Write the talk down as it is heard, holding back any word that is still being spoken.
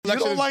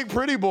don't like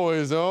pretty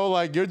boys, though.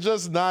 Like, you're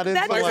just not into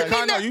That doesn't like.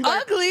 mean they're you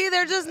like- ugly.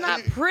 They're just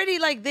not pretty.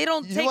 Like they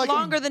don't take like 'em-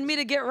 longer than me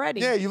to get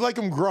ready. Yeah, you like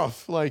them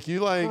gruff. Like you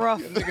like.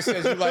 Rough. Nigga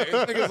says you like.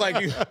 Niggas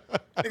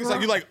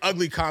like you like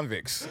ugly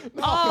convicts.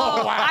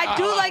 Oh, I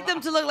do like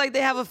them to look like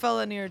they have a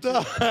felony or two.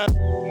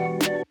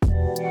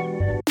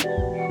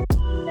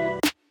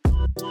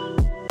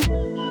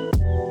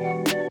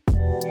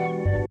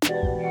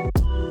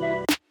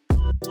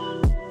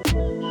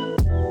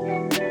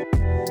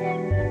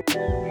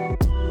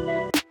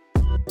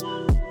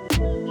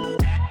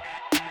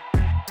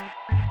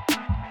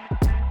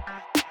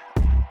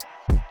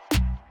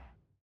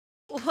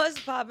 What's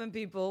poppin',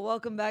 people?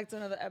 Welcome back to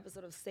another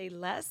episode of Say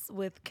Less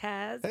with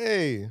Kaz,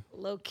 Hey,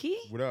 Low Key,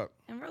 What up?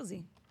 and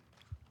Rosie.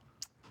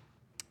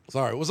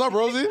 sorry. What's up,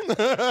 Rosie? Yeah, like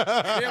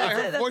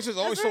her That's voice is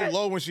always so right.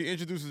 low when she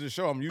introduces the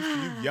show. I'm used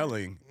to you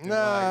yelling. And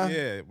Nah. like,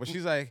 yeah, but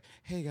she's like,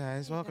 "Hey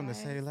guys, welcome to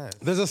Say Less."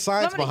 There's a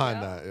science Somebody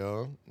behind yell. that,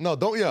 yo. No,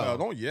 don't yell. No,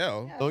 don't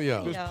yell. Don't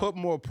yell. Just Yeah. put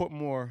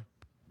more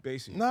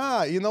bass in.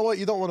 Nah, you know what?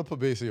 You don't want to put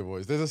bass in your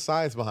voice. There's a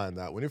science behind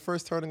that. When you're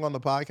first turning on the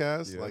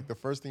podcast, Yeah. like the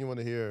first thing you want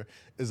to hear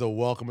is a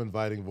welcome,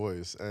 inviting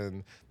voice,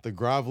 and the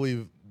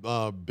gravelly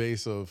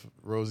bass of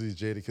Rosie's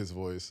Jadakiss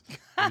voice.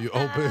 When you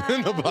open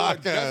the It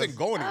podcast. doesn't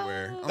go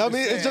anywhere. Oh. I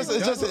mean, it's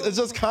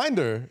just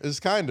kinder. It's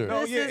kinder.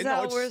 No, This yeah, is no,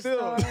 how it's we're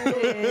still- starting.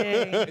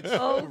 It's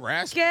still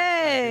raspy.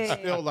 Okay. It's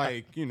still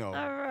like All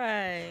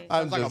right.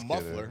 I'm it's like a just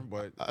muffler, kidding.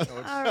 but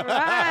All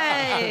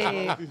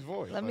right. his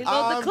voice. Let me Like,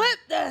 load the clip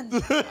then.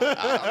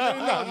 I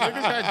mean, no,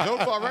 niggas had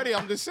jokes already.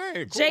 I'm just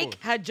saying. Cool. Jake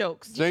had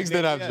jokes. Jakes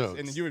did have Yes, jokes.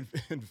 and you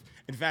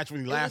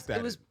infatuaally laughed at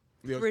it was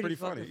Yeah, it was pretty pretty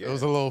funny. fucking Yeah. It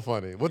was a little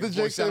funny. What did Voice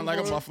Jake say? sound like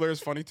a before? muffler is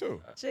funny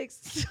too.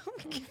 Jake's.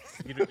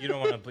 You don't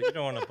want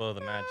to blow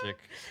the magic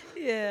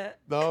Yeah.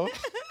 No?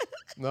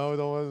 No, we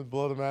don't want to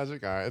blow the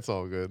magic? All right, it's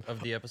all good.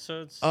 of the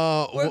episodes.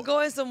 We're wh-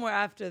 going somewhere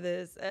after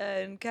this,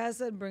 and Cass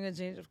said, "Bring a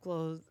change of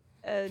clothes,"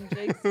 and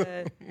Jake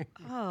said,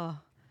 "Oh,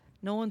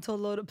 no one told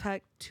Lo to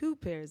pack 2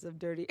 pairs of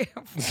dirty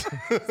Air Force."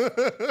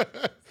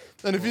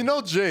 and if you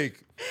know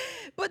Jake,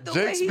 But the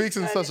way Jake he speaks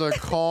in said such it, a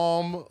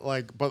calm,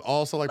 but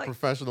also Like-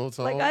 professional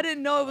tone. like I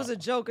didn't know it was a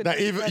joke. until That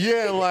he even said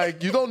it. yeah,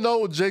 like you don't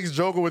know Jake's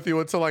joking with you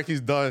until like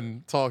he's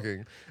done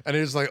talking, and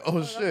he's like,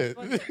 "Oh shit,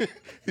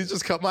 he's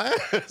just cut my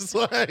ass."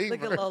 like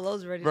Look at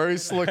Lolo's ready. very for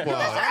slick that. You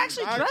guys are wild.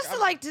 actually dressed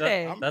alike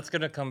today. That's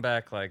gonna come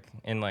back like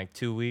in like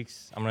 2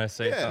 weeks. I'm gonna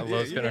say Yeah,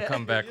 Lo's yeah, gonna yeah.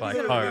 come back like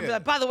He's gonna hard. remember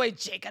that. By the way,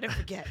 Jake, I didn't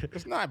forget.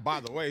 It's not, by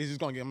the way. He's just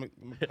gonna get him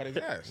cut his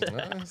ass.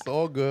 It's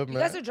all good, You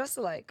man. guys are dressed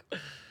alike.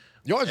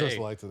 You're dressed Hey.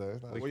 alike today.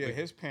 Well, yeah,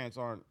 his pants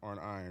aren't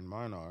iron.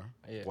 Mine are.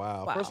 Yeah.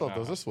 Wow. Wow. First off,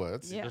 those are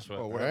sweats. Yeah. Just what-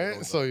 Oh, whatever.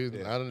 Right. So you,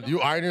 Yeah. I don't,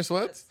 you iron your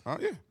sweats?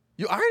 Yeah.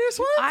 You iron your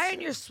sweats?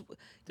 Iron your.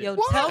 Yo,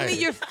 Why? tell me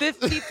you're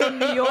 50 from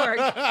New York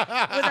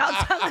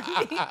without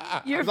telling me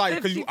you're Like,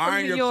 50 cause you from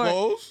iron New your York.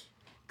 clothes.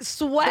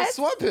 Sweat.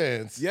 The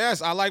sweatpants.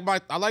 Yes, I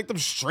like them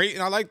straight,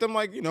 and I like them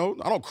like I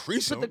don't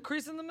crease Put them. the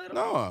crease in the middle.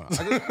 No,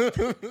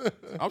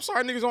 I'm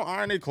sorry, niggas don't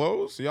iron their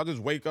clothes. So y'all just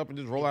wake up and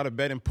just roll out of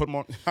bed and put them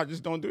on. I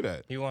just don't do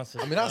that. He wants to.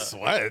 I mean, not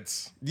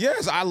sweats.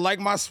 Yes, I like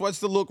my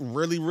sweats to look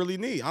really, really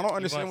neat. I don't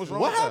understand what's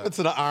wrong What with happened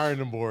to the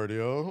ironing board,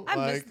 yo? I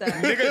missed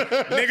that.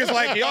 that. Niggas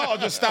like y'all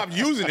just stopped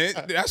using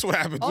it. That's what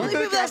happened. Only To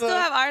people it. that still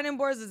have ironing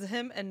boards is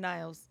him and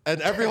Niles.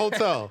 At every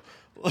hotel.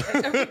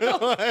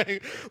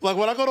 like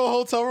when I go to a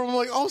hotel room, I'm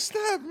like, oh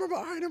snap! Remember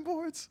ironing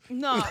boards?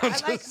 No,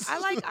 I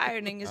like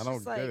ironing. It's I don't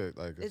just like, get it,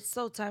 like, it's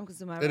so time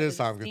consuming. It is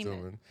time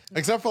consuming.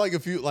 Except for like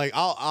if you like,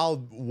 I'll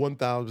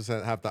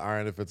 1000% have to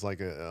iron if it's like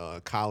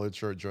a collared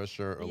shirt, dress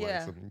shirt, or like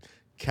Yeah. some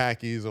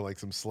khakis or like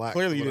some slacks.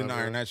 Clearly, you whatever. didn't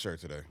iron that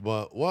shirt today.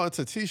 But well, it's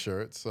a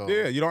t-shirt, so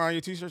Yeah, you don't iron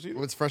your t-shirts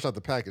either. it's fresh out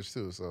the package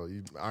too. So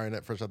you iron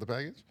that fresh out the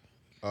package?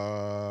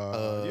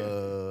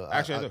 Yeah.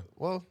 Actually, I do.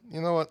 Well,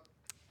 you know what?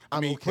 I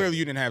mean, okay. clearly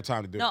you didn't have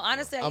time to do No, it.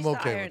 honestly, I I'm used to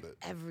okay iron with it.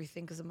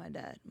 everything because of my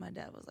dad. My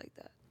dad was like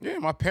that. Yeah,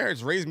 my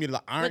parents raised me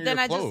to iron But then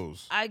your I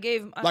clothes. I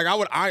gave Like I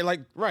would iron,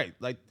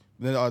 like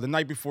the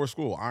night before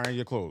school, iron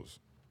your clothes.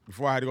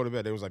 Before I had to go to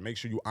bed, they was like, make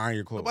sure you iron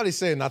your clothes. Nobody's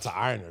saying not to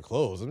iron your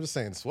clothes. I'm just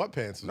saying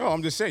sweatpants. No,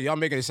 I'm just saying, y'all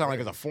making it sound like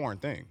it's a foreign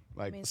thing.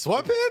 Like,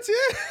 Sweatpants,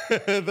 yeah.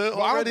 They're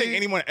well, I don't think already-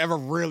 anyone ever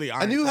really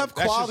irons. And you have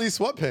That's quality just-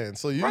 sweatpants,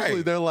 so usually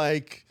Right. they're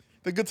like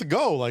they're good to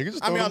go. Like you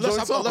just. I mean, throw them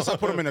joints unless I on.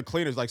 put them in the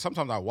cleaners, like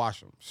sometimes I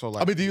wash them. So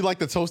like, I mean, do you like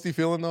the toasty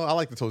feeling though? I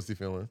like the toasty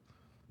feeling.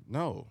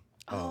 no,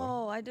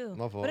 Oh, I do.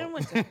 My fault. But in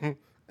winter.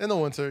 In the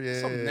winter, yeah.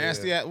 some yeah,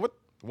 nasty yeah. ass. What?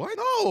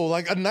 No,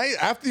 like a night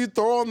after you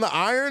throw on the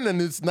iron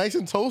and it's nice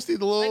and toasty.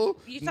 The little, Like,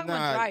 you talking Nah.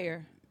 about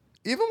dryer?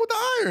 even with the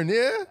iron,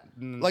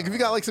 yeah. Like if you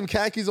got like some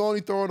khakis on,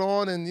 you throw it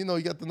on, and you know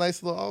you got the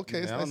nice little. Okay,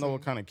 Man, it's I nice don't know and-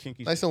 what kind of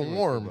kinky. nice shit and you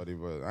warm. into, buddy,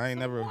 but I ain't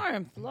never.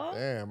 Warm, Flo.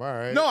 Damn, all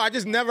right. No, I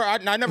just never. I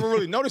never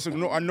really noticed it.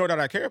 Nor that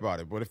I care about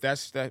it. But if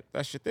that's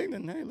your thing,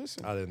 then hey,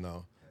 listen. I didn't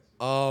know.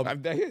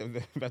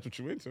 That's what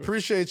you into.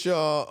 Appreciate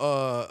y'all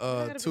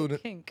I gotta be tuning.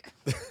 kink.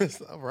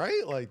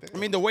 Right? Like, I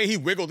mean, the way he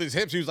wiggled his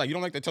hips, he was like, "You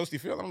don't like the toasty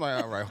feel?" I'm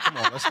like, "All right, come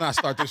on, let's not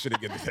start this shit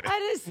again today." I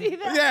didn't see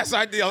that. Yes,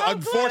 I did. I'm glad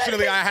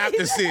Unfortunately, I didn't have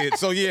to see it.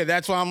 So yeah,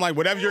 that's why I'm like,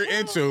 whatever you're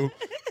into.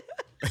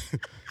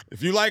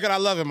 If you like it, I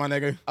love it, my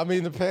nigga. I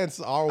mean, the pants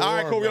are warm. All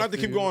right, cool. We don't have to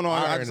after keep you going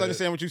on. I iron just it.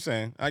 understand what you're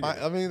saying. I get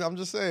it. I mean, I'm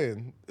just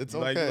saying. It's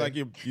You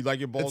okay. you like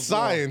your balls. It's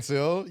science,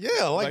 yo.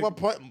 Yeah, like my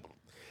point.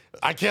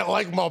 I can't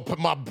like my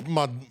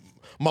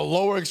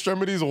lower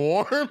extremities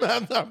warm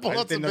after I pull I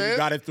out the didn't know you pants.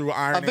 got it through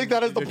ironing. I think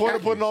that is the your point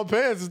of putting khakis.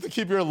 on pants is to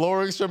keep your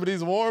lower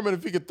extremities warm, and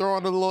if you could throw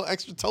on a little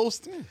extra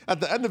toast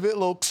at the end of it, a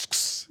little.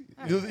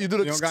 You do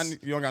the.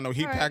 You don't got no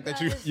heat All right, pack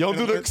that you. guys. You don't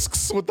do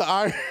the with the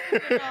iron.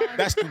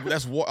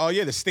 Oh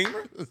yeah, the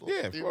steamer.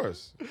 Yeah, of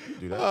course.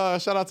 Do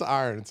that. Shout out to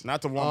irons.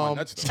 Not to warm my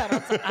nuts. Though. Shout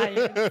out to Iron.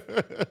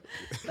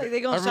 Like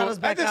they gonna shout us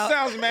That back just out.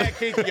 sounds mad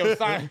kinky. Yo,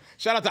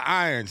 shout out to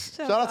irons.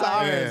 Shout out to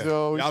irons,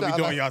 yo. Y'all be Shout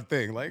doing out- y'all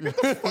thing. Like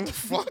what the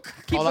fuck?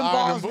 Keeping all the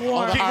balls iron- all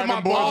warm. the Keeping iron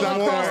my boys balls out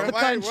warm. there. the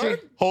Like, country. what?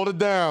 Hold it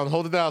down.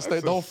 Hold it down.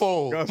 Stay. Don't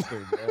fold.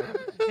 Disgusting,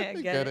 bro.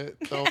 Can't Get it?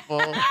 Don't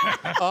fall.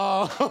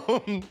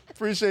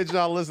 Appreciate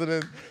y'all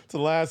listening to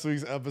last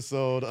week's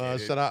episode.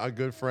 Shout out our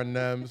good friend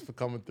Nems for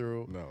coming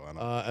through. No, I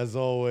know. As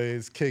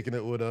always, kicking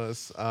it with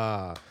us.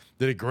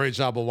 Did a great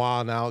job a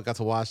while now. Got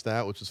to watch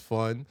that, which was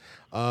fun.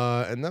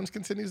 And Nems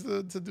continues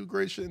to do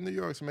great shit in New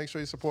York. So make sure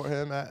you support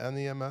him at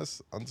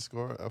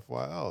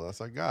NEMS_FYL.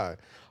 That's our guy.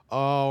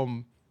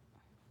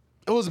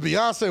 It was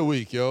Beyonce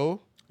week,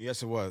 yo.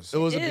 Yes, it was. It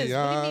was It a is.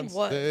 What do you mean,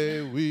 what?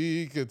 Beyonce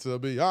week. It's a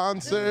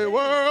Beyonce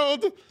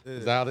world.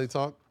 Is that how they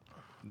talk?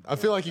 I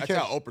feel like you That's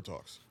can't. how Oprah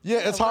talks.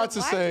 Yeah, it's hard to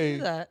Why did you say.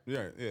 do that?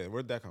 Yeah.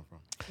 Where'd that come from?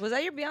 Was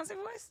that your Beyonce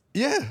voice?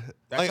 Yeah,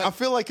 That's like how- I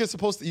feel like it's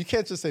supposed to. You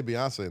can't just say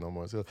Beyonce no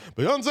more. It's like,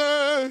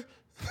 Beyonce.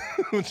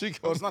 When she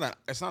Oh, goes,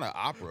 it's not an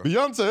opera.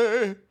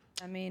 Beyonce.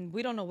 I mean,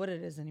 we don't know what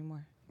it is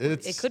anymore.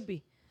 It's- It could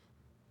be.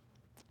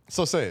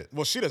 So say it.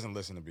 Well, she doesn't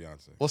listen to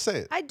Beyonce. Well, say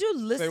it. I do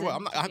listen. Say what?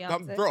 I'm to not,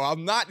 Beyonce. bro.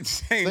 I'm not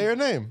saying. Say her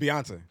name.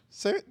 Beyonce.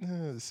 Say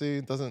it. See,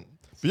 it doesn't.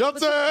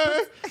 Beyonce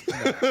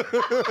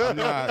I'm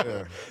not,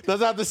 yeah.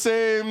 doesn't have the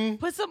same.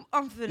 Put some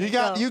umph in it. You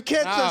got. though. You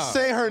can't Nah. just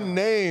say her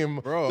name.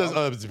 Bro, Just,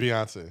 it's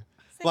Beyonce.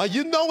 Like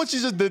you know what she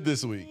just did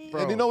this week,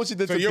 Bro. and you know what she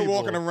did. So to you're people.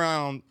 walking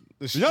around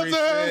the street.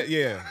 Beyonce!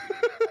 Yeah.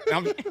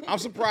 I'm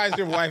surprised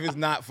your wife is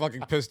not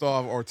fucking pissed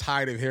off or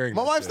tired of hearing.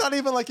 My this wife's shit. not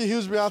even like a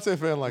huge Beyonce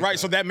fan like Right, that.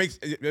 so that makes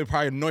it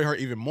probably annoy her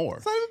even more.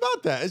 It's not even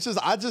about that. It's just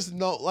I just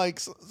know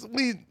like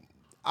we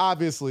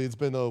obviously it's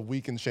been a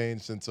week and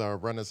change since our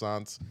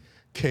Renaissance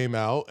came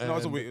out. And No,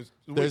 it's a week. It's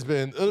a There's week.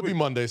 been it'll be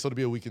Monday, so it'll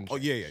be a week and Oh,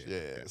 yeah.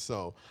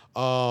 So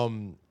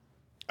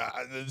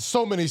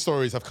so many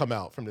stories have come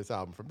out from this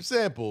album, from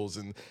samples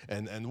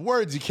and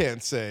words you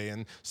can't say,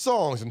 and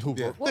songs and who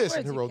wrote What this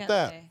and words who you wrote can't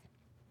that. say?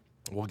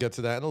 We'll get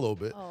to that in a little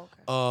bit. Oh,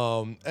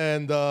 okay.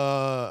 And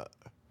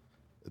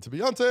it's a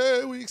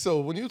Beyonce week,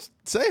 so when you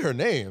say her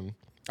name,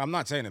 I'm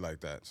not saying it like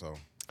that. So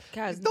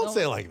Guys, don't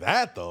say it like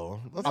that though.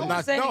 That's I'm not-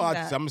 not. saying No, I'm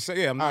that. gonna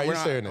say. Yeah, I'm All not. right, we're you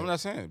not- say her name. I'm not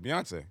saying it.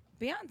 Beyonce.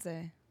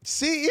 Beyonce.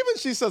 See, even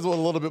she says with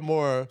a little bit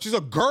more. She's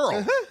a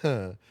girl.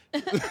 Yeah,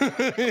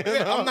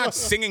 I'm not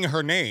singing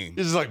her name.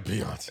 It's just like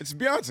Beyonce. It's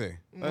Beyonce.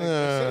 Like,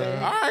 that's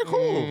it. All right,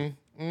 cool.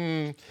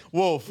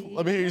 Wolf,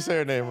 let me hear you say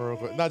her name real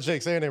quick. Not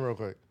Jake, say her name real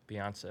quick.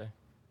 Beyonce.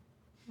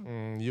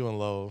 You and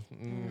Low.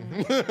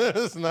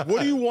 It's not.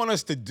 What do you want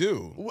us to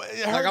do?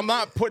 her- Like, I'm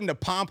not putting the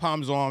pom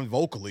poms on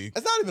vocally.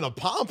 It's not even a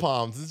pom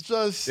poms. It's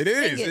just. It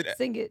is. Sing it.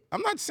 Sing it. I'm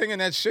not singing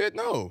that shit.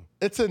 No.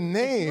 It's a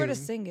name. Where to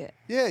sing it?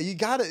 Yeah, you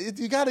gotta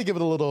give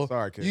it a little.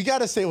 Sorry, kid. You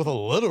gotta say it with a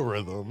little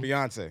rhythm.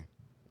 Beyonce.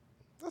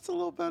 That's a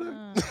little better.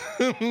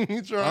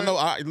 You try. I know.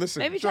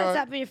 Listen. Maybe Try. try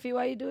tapping your feet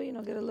while you do it. You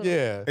know, get a little.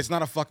 Yeah. It's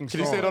not a fucking Can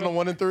song. you say it on the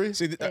 1 and 3?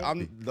 See,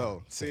 I'm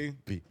no. See,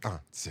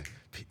 Beyonce,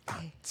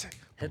 Beyonce.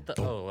 Hit the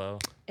O, Lo.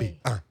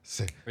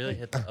 Beyonce. Really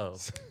hit the O.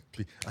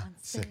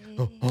 Beyonce.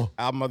 Oh,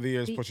 album of the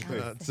year is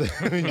Pusha T.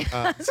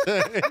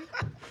 Beyonce.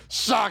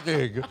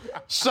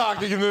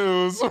 Shocking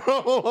news.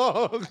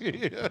 Surprised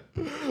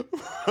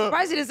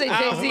you didn't say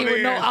Jay Z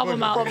with no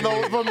album out.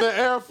 From the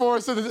Air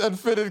Force and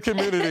fitted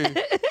community.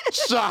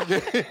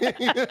 Shocking.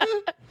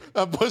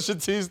 And Pusha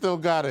T still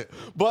got it.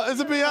 But it's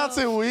a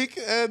Beyonce week,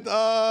 and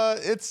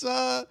it's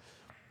a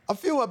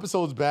few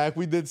episodes back,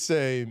 we did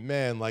say,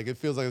 man, like it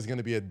feels like it's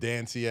gonna be a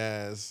dancey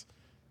ass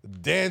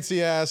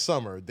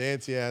summer,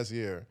 dancey ass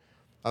year.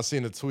 I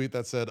seen a tweet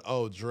that said,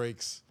 "Oh,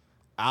 Drake's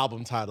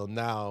album title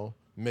now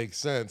makes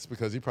sense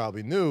because he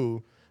probably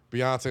knew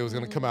Beyonce was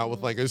gonna come out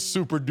with like a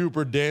super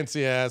duper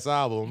dancey ass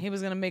album." He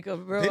was gonna make a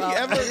real. Did he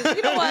album. ever-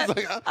 You know what?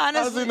 Like,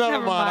 Honestly,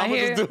 never mind. I'm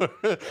Here, gonna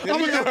just do it. I'm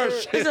gonna do her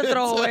shit. it's a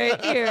throwaway.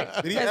 Here.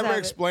 Did he let's ever have it.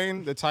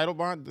 explain the title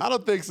behind? I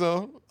don't think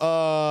so. But I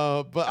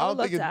I don't would love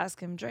think to it. ask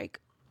him, Drake.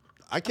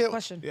 I can't.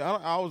 Question. Yeah,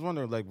 I was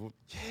wondering like what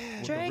the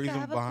Drake, I reason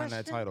have a behind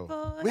that question title.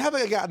 for We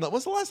haven't gotten.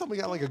 When's the last time we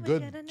got like a we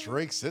good get a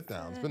Drake sit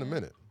down? It's been a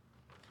minute.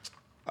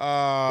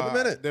 A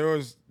minute. There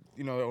was,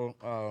 there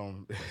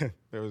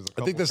was.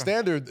 I think the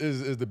standard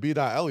is the B.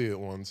 Elliott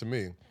one to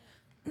me.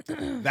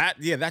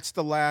 That's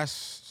the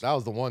last. That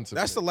was the one to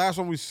That's me. the last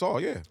one we saw.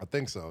 Yeah, I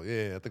think so.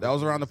 Yeah, I think that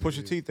was around the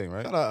Pusha Pusha T thing,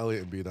 right? Shout out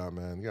Elliott and B.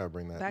 Man. You gotta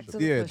bring that. Back to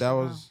the Yeah, question, that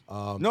huh?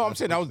 was. No, I'm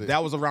saying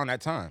that was around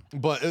that time.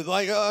 But it's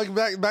like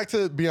back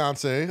to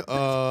Beyonce.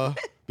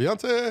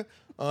 Beyonce.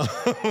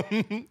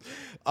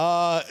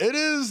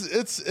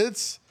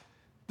 It's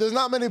there's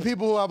not many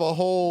people who have a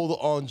hold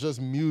on just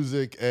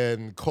music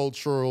and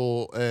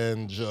cultural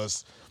and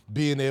just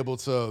being able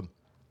to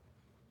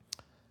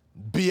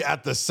be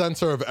at the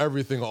center of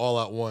everything all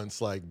at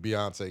once like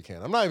Beyonce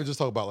can. I'm not even just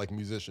talking about like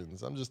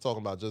musicians. I'm just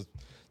talking about just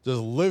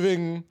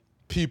living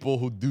people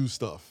who do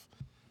stuff.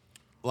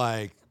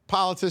 Like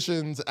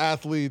politicians,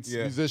 athletes,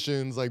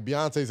 musicians, like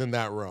Beyonce's in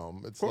that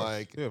realm. It's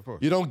like of course.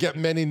 you don't get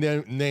many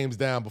names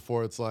down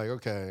before it's like,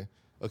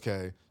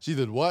 okay, she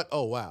did what?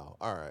 Oh, wow.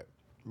 All right.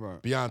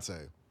 Right.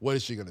 Beyonce, what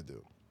is she going to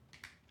do?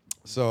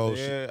 So,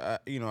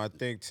 I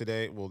think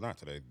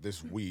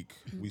this week,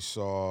 we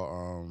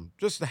saw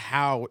just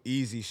how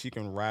easy she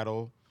can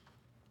rattle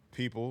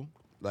people.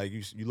 Like,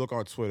 you look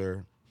on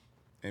Twitter,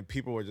 and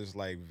people are just,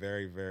 like,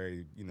 very,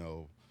 very,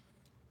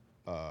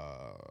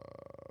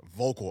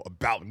 vocal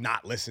about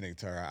not listening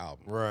to her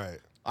album. right.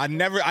 I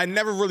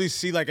never really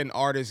see, like, an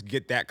artist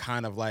get that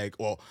kind of, like,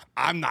 well,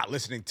 I'm not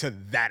listening to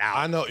that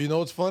album. I know. You know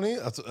what's funny?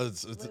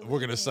 We're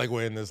going to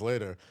segue in this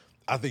later.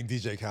 I think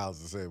DJ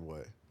Khaled's the same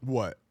way.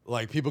 What?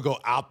 Like, people go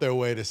out their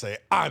way to say,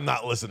 I'm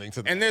not listening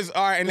to that. And there's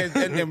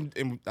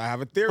and I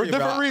have a theory For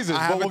different about reasons,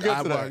 but we'll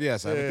get to that.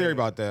 Yes, I have a theory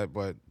about that.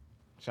 But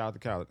shout out to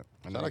Khaled.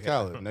 Shout out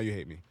Khaled. I know you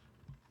hate me.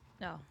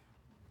 No.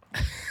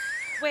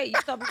 Wait,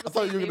 you thought people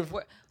thought saying you were they gonna-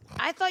 were-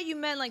 I thought you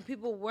meant like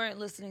people weren't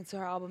listening to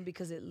her album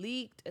because it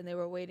leaked and they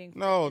were waiting for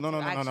No. it to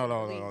actually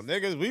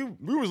release. Niggas,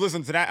 we was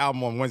listening to that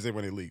album on Wednesday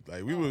when it leaked. Like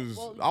I was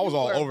Well, all you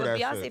were, over but that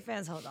Beyonce shit.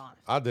 fans held on.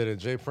 I did it.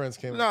 Jay Prince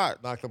came Nah.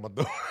 and knocked on my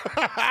door.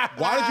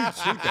 Why did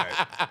you tweet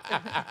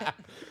that?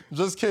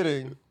 Just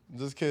kidding.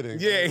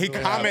 Yeah, he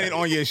commented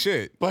on your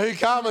shit. But he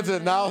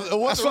commented. Now, it That's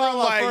wasn't why I'm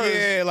real at like, first.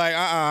 yeah, like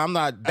I'm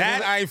not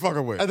that. I ain't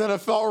fucking with. And then it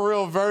felt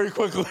real very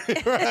quickly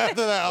right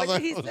after that. I was What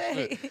like, did he oh,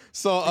 say? shit.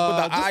 So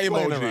the just eye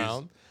playing emojis.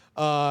 around.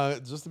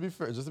 Just to be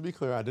fair, just to be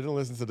clear, I didn't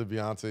listen to the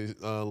Beyonce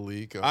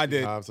leak. I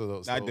did.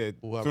 So I did.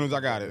 we'll As have soon as I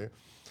to got go it. there.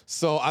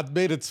 So I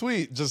made a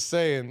tweet just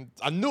saying,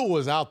 I knew it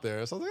was out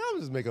there. So I was like, I'll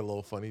just make a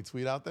little funny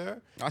tweet out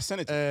there. I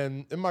sent it to you.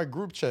 And in my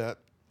group chat,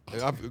 I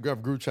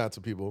have group chats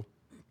with people.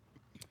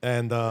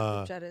 And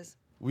Chat is.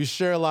 we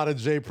share a lot of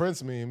Jay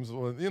Prince memes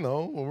when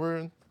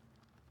we're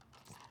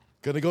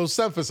gonna go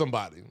send for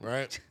somebody,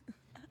 right?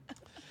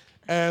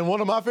 And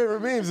one of my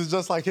favorite memes is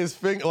just like his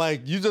finger,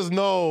 like you just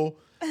know,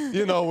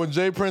 when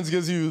Jay Prince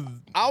gives you.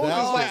 I was that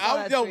just like, shit. saw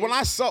that tweet. when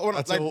I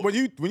saw when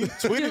you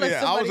tweeted it,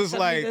 I was just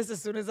like, this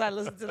as soon as I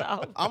listened to the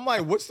album. I'm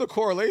like, what's the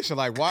correlation?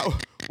 Like, why?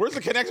 Where's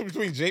the connection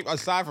between Jay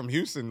aside from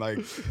Houston? Like,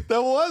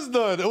 that was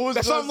done. It was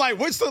that's just, something like,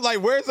 where's the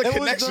it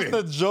connection? was just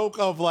a joke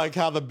of like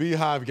how the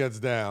Beehive gets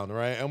down,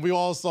 right? And we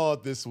all saw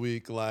it this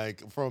week,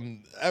 like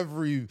from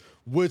every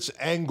which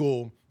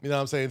angle. You know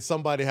what I'm saying?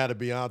 Somebody had a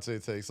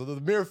Beyonce take. So the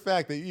mere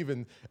fact that you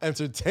even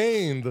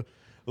entertained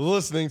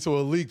listening to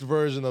a leaked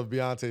version of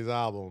Beyonce's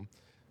album,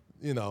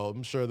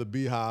 I'm sure the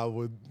Beehive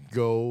would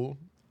go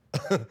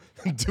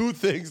do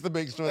things to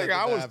make sure that Nigga,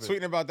 I didn't was happen.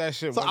 tweeting about that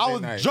shit. So Wednesday I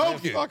was night.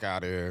 joking. Man, fuck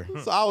out of here.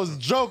 So I was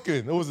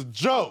joking. It was a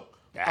joke.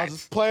 I was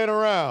just playing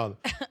around.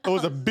 It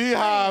was a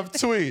Beehive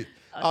tweet.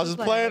 I was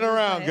just playing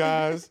around,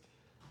 guys.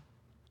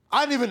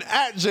 I didn't even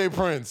at Jay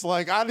Prince.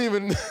 Like, I didn't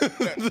even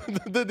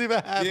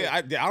have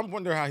it. Yeah, I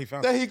wonder how he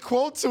found That that. he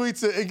quote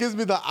tweets it. It gives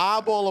me the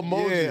eyeball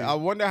emoji. Yeah, I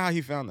wonder how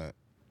he found that.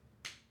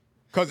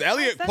 Because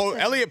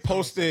Elliot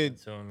posted.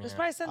 To him, It's yeah.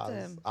 probably sent to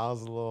him. I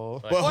was a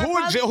little. But Or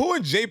who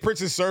in Jay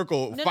Prince's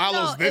circle No,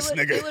 follows this it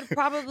would, nigga? It would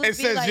probably and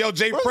be says, like, "Yo,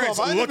 Jay First Prince,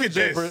 off, I look at interviewed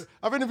Jay this." Prince.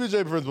 I've interviewed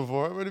Jay Prince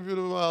before. I've interviewed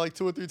him like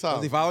 2 or 3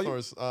 times. he follow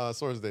you?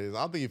 Source days.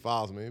 I don't think he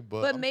follows me,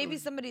 but But maybe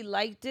somebody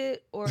liked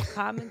it or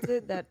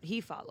commented that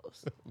he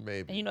follows.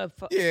 maybe. And it Yeah,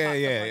 popped yeah. up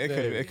like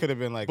It could have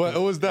been like. But it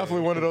was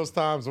definitely one of those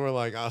times where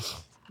like,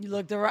 You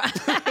looked around.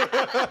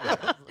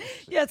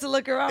 You had to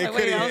look around. It Like,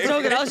 wait,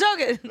 could've- I was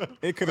joking.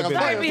 It could have I'm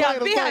been. Sorry, that.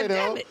 Beehive, Beehive,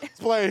 damn it. It's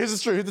playing. Here's the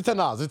street. Here's the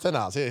 $10. It's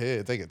 $10.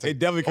 Here, take it. It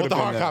definitely I want could've the been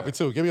hard that. copy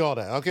too. Give me all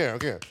that.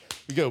 Okay.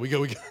 We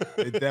go.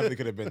 It definitely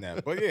could have been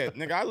that. But yeah,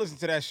 nigga, I listened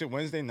to that shit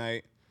Wednesday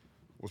night.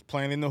 Was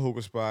playing in the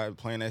hookah spot,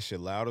 playing that shit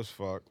loud as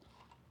fuck.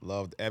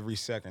 Loved every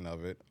second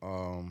of it.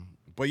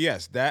 But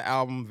yes, that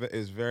album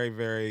is very,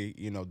 very,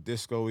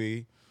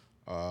 disco-y.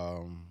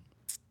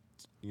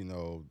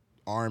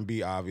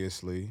 R&B,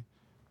 obviously.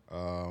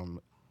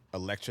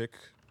 Electric.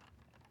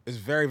 It's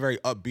very, very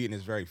upbeat and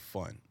it's very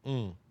fun.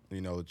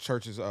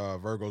 Church's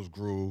Virgo's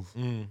Groove,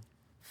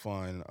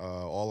 fun.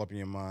 All Up in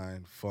Your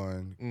Mind,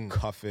 fun.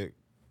 Cuff It,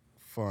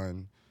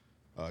 fun.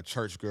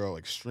 Church Girl,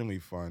 extremely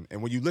fun.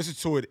 And when you listen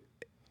to it,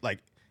 like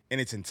in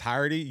its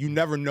entirety, you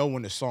never know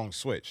when the song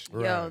switch. Yo,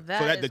 So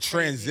that the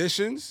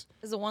transitions,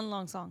 It's a one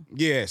long song.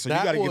 yeah. So That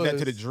you got to give that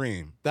to the was-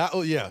 dream.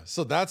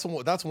 So that's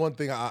one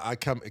thing I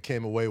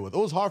came away with. It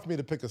was hard for me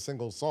to pick a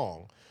single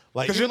song.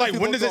 Like Because you're even if like,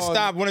 you when does it looked on-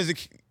 stop? When does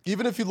it?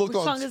 Even if you looked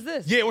Which on song is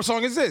this? Yeah, what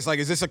song is this? Like,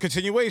 is this a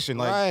continuation?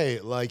 Like, right,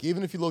 like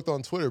even if you looked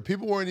on Twitter,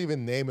 people weren't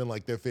even naming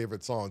like their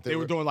favorite song. They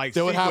were doing, like,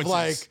 they would have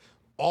like sequences.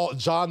 all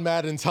John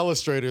Madden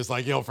telestrators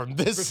like, yo, from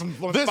this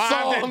From this 5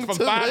 song from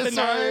to 5 to this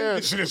 9, right here.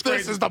 this shit is This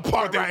crazy. is the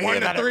part But right then 1 here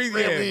to that 3, it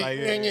really yeah,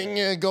 like,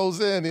 yeah.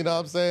 goes in. You know what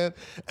I'm saying?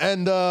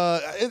 And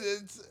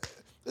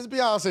It's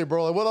Beyonce,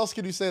 bro. Like, what else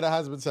can you say that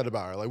hasn't been said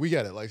about her? Like, we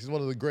get it. Like, she's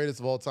one of the greatest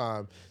of all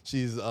time.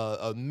 She's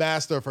a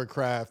master of her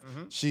craft.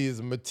 She is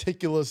a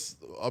meticulous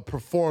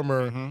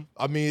performer.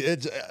 I mean,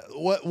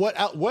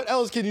 what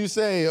else can you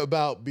say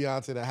about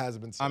Beyonce that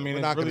hasn't been said? I mean,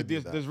 We're not really, gonna do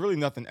that. there's really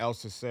nothing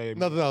else to say.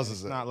 Nothing else to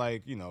It's say. not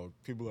like,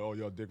 people are, oh,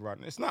 yo, dick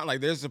riding. It's not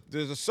like there's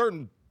a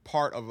certain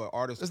part of an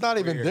artist. It's not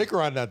even career. dick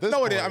riding at this No,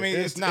 point. it is. I mean,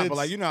 it's not. But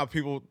like, you know how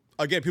people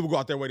go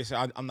out their way to say,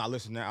 I'm not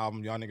listening to that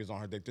album. Y'all niggas on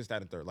her dick. This,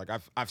 that, and third. Like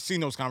I've seen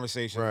those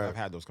conversations. Right. I've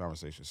had those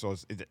conversations. So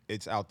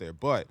it's out there.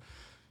 But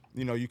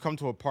you come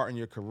to a part in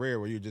your career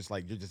where you're just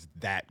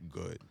that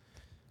good.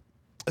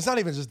 It's not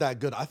even just that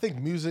good. I think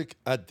music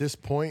at this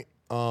point,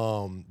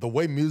 the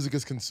way music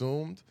is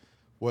consumed,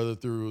 whether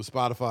through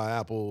Spotify,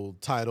 Apple,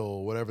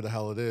 Tidal, whatever the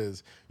hell it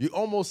is, you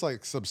almost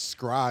like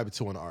subscribe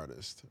to an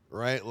artist,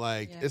 right?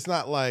 Like it's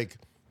not like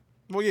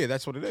Well, yeah,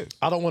 that's what it is.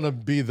 I don't want to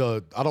be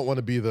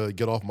the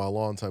get off my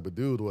lawn type of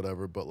dude,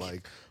 whatever. But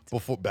like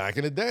back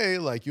in the day,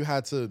 like you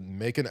had to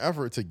make an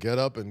effort to get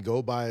up and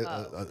go buy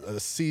a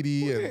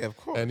CD Well, and, yeah, of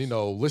course. and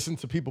listen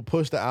to people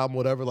push the album,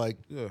 whatever. Like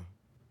Yeah.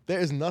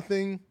 there's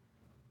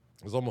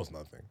almost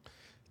nothing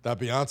that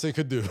Beyonce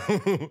could do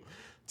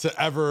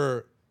to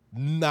ever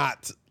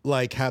not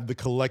like have the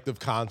collective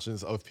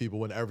conscience of people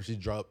whenever she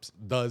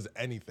does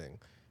anything,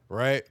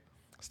 right?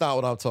 It's not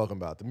what I'm talking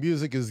about. The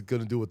music is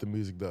gonna do what the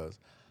music does.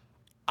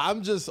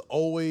 I'm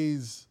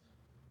always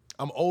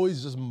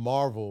just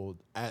marveled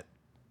at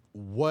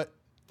what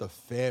the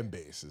fan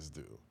bases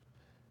do,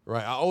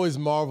 right? I always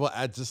marvel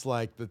at just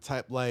like the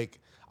type, like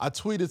I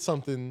tweeted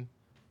something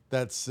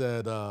that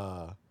said,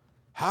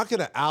 how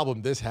can an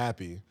album this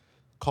happy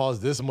cause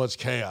this much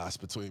chaos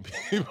between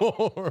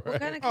people, right? What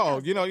kind of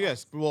Oh, chaos?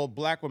 yes. Well,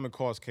 black women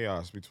cause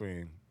chaos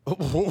between.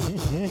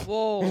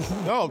 Whoa.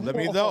 No, let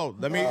me.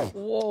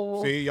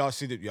 Whoa. See,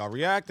 y'all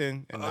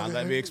reacting, and now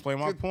let me explain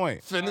my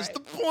point. Finish the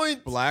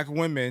point. Black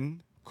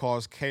women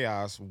cause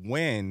chaos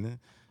when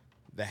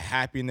the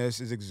happiness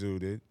is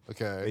exuded.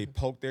 Okay. They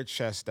poke their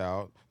chest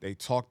out, they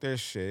talk their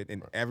shit,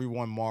 and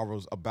everyone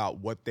marvels about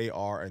what they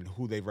are and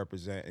who they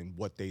represent and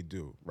what they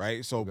do,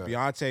 right? So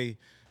Beyonce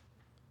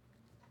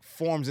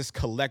forms this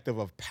collective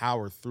of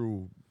power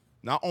through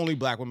not only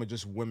black women,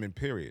 just women,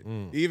 period.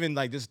 Even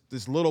like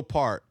this little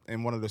part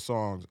in one of the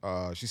songs,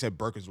 she said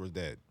Birkins were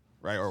dead,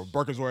 right? Or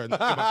Birkins were in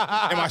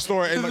my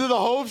story. Is it the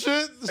Hope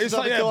shit? It's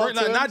like,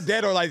 not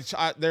dead or like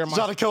they're in my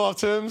Trying to kill off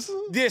Tim's?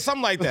 yeah,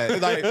 something like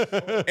that.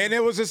 Like, and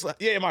it was just like,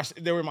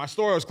 they were in my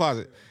storage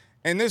closet,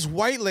 and this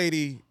white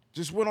lady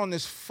just went on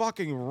this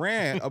fucking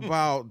rant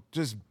about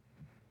just,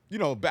 I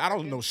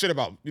don't know shit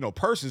about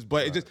purses,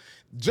 but it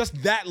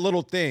just that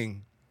little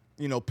thing,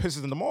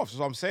 pisses them off.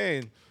 So I'm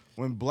saying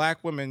when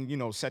black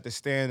women, set the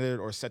standard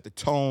or set the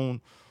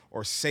tone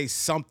or say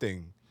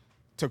something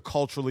to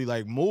culturally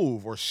like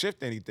move or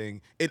shift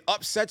anything, it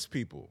upsets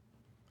people.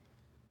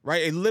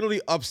 Right? It literally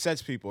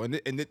upsets people.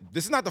 And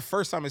this is not the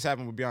first time it's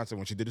happened with Beyonce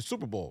when she did the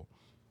Super Bowl.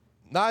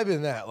 Not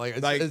even that.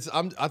 Like,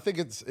 I think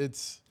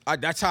it's.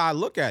 That's how I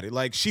look at it.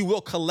 Like, she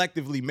will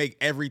collectively make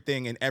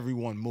everything and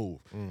everyone move.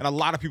 And a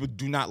lot of people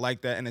do not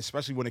like that, and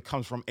especially when it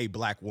comes from a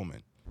black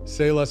woman.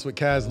 Say Less with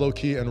Kaz,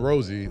 Low-Key, and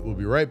Rosie. We'll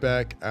be right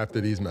back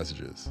after these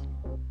messages.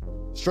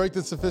 Strength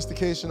and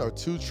sophistication are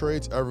two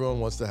traits everyone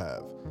wants to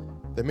have.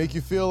 They make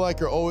you feel like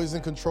you're always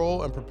in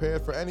control and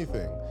prepared for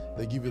anything.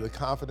 They give you the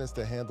confidence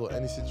to handle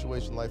any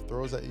situation life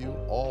throws at you,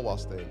 all while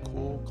staying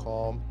cool,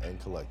 calm, and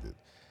collected.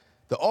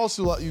 They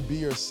also let you be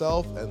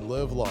yourself and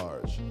live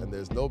large. And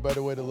there's no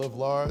better way to live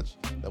large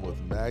than with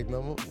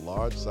Magnum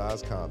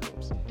large-size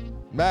condoms.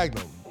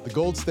 Magnum, the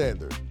gold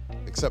standard,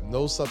 except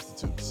no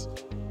substitutes.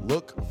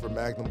 Look for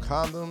Magnum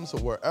condoms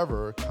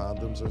wherever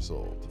condoms are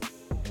sold.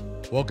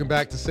 Welcome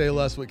back to Say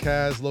Less with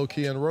Kaz,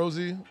 Low-Key, and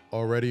Rosie,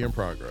 already in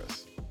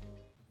progress.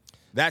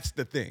 That's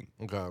the thing.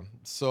 Okay,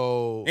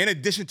 so In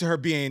addition to her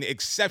being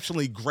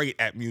exceptionally great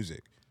at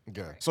music.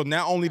 okay, So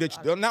not only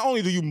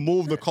do you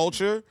move the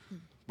culture,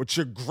 but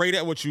you're great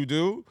at what you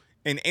do,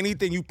 and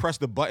anything you press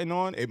the button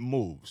on, it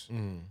moves.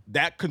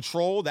 That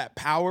control, that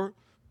power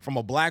from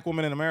a black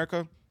woman in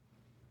America.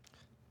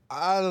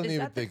 I don't Is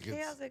even that the think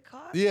chaos it's. it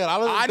caused? Yeah, I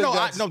don't. I think know.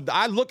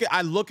 that's-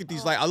 I look at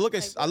these like I look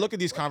at these what chaos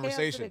did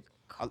conversations. it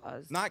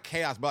cause? Not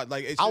chaos, but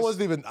like it's. I just-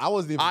 wasn't even.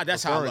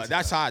 That's how. referring to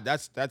That's that. how.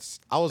 That's.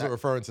 I wasn't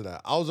referring to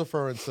that. I was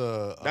referring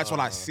to. That's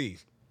what I see.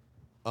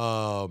 The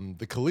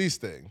Khalees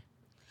thing,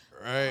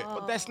 right?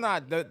 But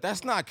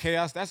that's not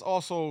chaos. That's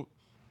also.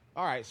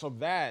 All right. So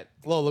that.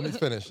 Well, let me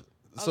finish.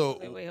 So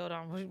Wait, hold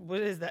on. What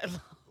is that?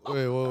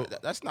 wait, well,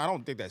 That's not. I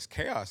don't think that's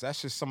chaos. That's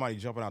just somebody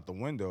jumping out the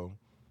window,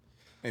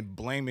 and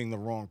blaming the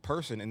wrong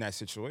person in that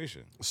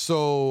situation.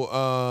 so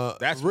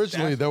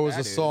originally that's there what was a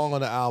that is. song on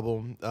the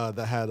album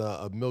that had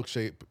a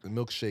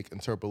milkshake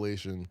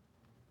interpolation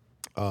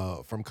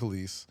from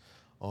Khalees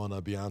on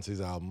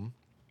Beyonce's album.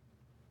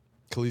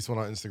 Khalees went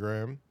on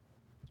Instagram,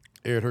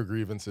 aired her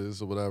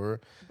grievances or whatever,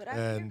 But I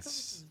hear and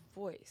Khalees'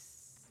 voice.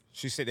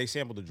 She said they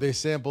sampled the drums. They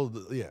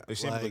sampled, yeah. They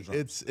sampled the like, drums.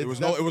 It's It was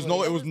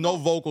no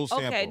vocal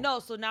sample. Okay, no,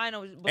 so now I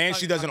know. What And song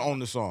she you're doesn't talking own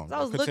the song. about.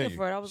 I was Continue. looking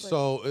for it. I was like,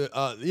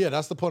 So yeah,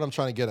 that's the point I'm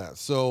trying to get at.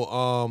 So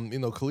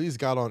Khalees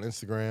got on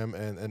Instagram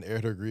and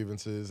aired her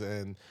grievances,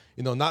 and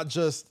not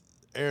just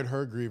aired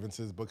her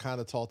grievances, but kind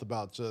of talked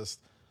about just,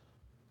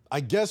 I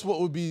guess,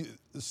 what would be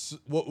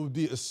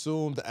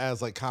assumed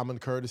as like common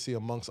courtesy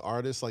amongst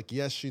artists. Like,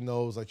 yes, she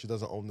knows like she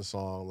doesn't own the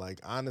song. Like,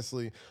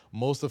 honestly,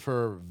 most of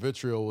her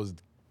vitriol was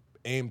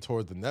aimed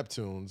toward the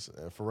Neptunes,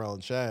 Pharrell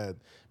and Chad,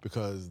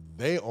 because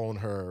they own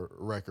her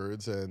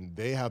records and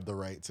they have the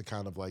right to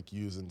kind of like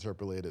use and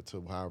interpolate it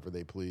to however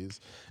they please.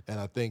 And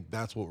I think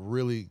that's what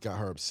really got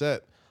her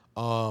upset.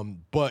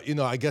 But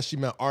I guess she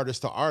meant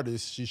artist to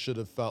artist. She should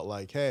have felt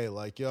like, hey,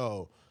 like,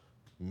 yo,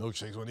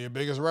 Milkshake's one of your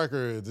biggest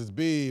records, it's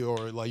B,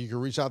 or like you can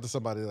reach out to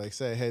somebody like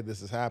say, hey,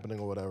 this is happening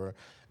or whatever.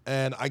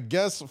 And I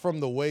guess from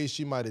the way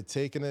she might have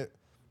taken it,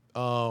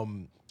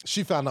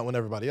 she found out when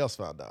everybody else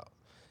found out.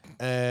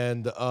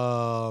 And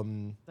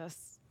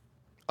that's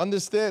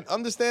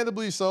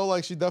understandably so.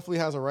 Like, she definitely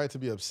has a right to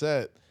be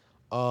upset,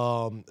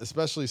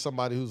 especially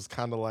somebody who's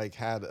kind of like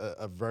had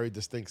a very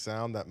distinct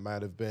sound that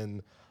might have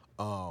been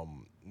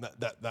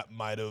that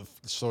might have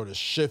sort of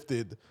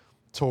shifted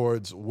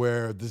towards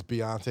where this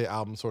Beyonce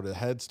album sort of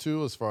heads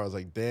to, as far as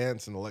like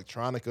dance and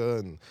electronica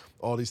and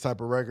all these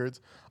type of records.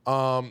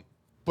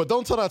 But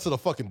don't tell that to the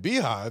fucking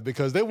Beehive,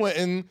 because they went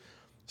in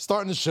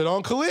starting to shit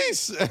on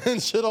Khalees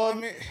and shit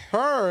on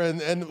her,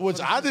 and which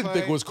I didn't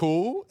think was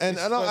cool. And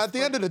at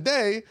the end of the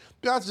day,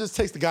 Beyonce just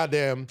takes the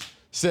goddamn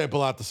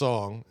sample out the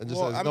song and just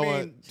says,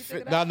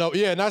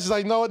 now she's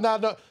like,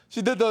 no.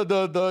 She did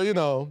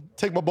the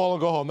take my ball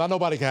and go home. Now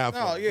nobody can have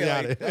fun. When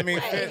did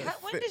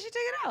she take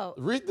it out?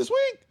 This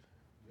week.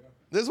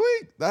 This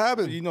week that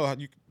happened. You know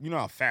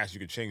how fast you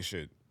could change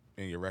shit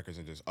in your records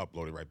and just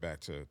upload it right back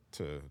to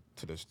the.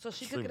 So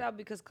she took it out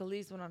because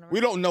Khalees went on.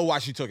 We don't know why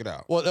she took it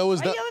out. Well, that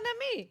was Why you yelling at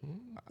me?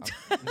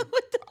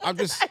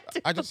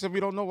 I just said we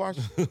don't know why.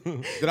 We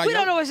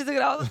don't know why she took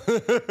it out.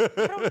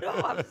 I don't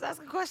know. I'm just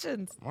asking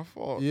questions. My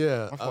fault.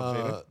 Yeah. My fault,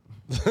 Jada.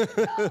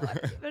 I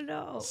don't even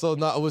know. So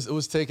it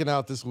was taken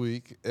out this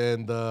week,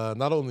 and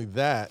not only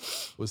that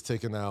was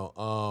taken out.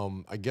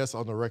 I guess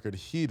on the record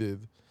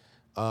 "Heated,"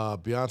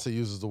 Beyonce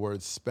uses the word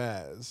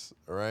 "spaz,"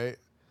 right?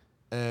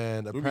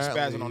 And We be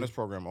spazzing on this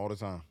program all the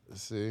time.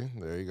 See,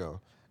 there you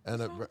go. And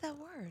What's wrong with that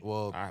word?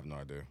 Well, I have no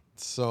idea.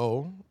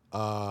 so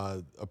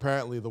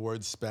apparently the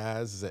word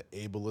 "spaz" is an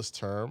ableist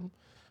term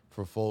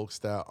for folks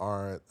that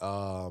aren't.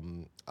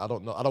 I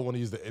don't know. I don't want to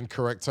use the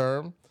incorrect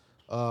term.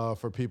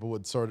 For people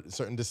with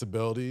certain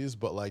disabilities,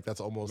 but like that's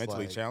almost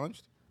Mentally like,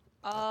 challenged.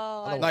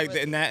 Oh, Like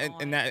in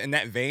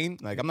that vein.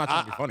 Like, I'm not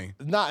trying to be funny.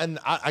 Not, and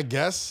I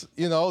guess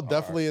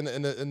definitely in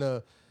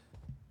a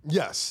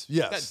yes,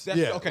 That's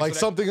yeah, okay, like so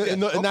something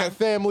in that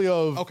family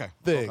of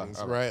things,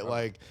 all right?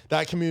 Like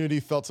that community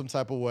felt some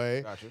type of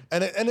way, Gotcha.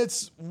 and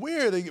it's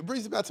weird. It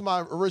brings me back to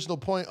my original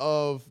point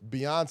of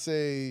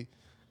Beyonce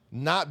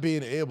not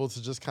being able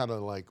to just kind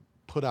of like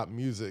put out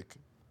music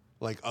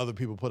like other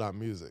people put out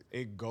music.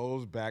 It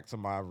goes back to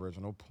my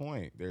original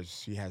point.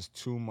 She has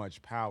too much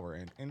power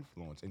and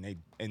influence,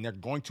 and they're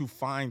going to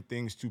find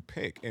things to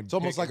pick. And It's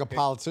almost like a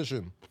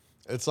politician.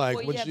 It's like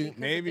well, yeah, because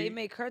if they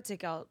make her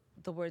take out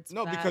the word spaz,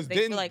 No, because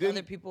they feel like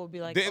other people would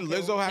be like, didn't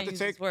okay, Lizzo we have can't to use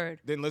take this word?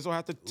 Didn't Lizzo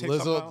have to take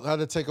something Lizzo out? had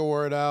to take a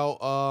word out.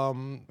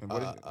 And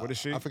what is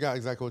she? I forgot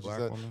exactly what Black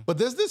you said. woman? But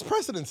there's this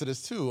precedent to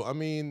this too. I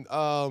mean,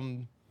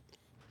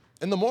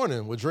 in the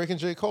morning with Drake and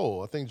J.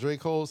 Cole, I think J.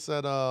 Cole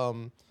said,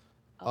 I'm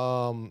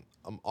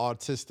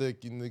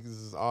autistic. You niggas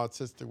is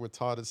autistic,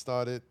 retarded,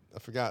 started. I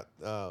forgot.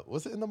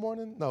 Was it in the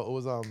morning? No, it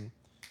was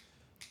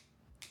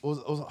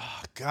oh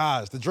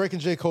gosh, the Drake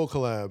and J. Cole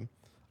collab.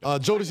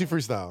 Jodeci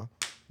Freestyle.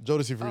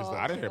 Jodeci Freestyle.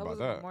 I didn't hear was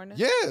about in the that. morning?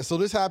 Yeah, so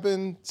this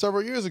happened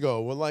several years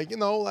ago. When like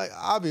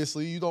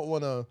obviously you don't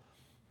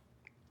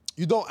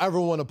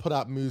ever want to put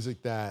out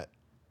music that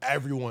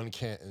everyone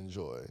can't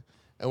enjoy.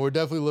 And we're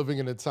definitely living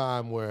in a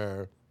time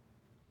where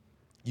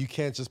you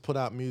can't just put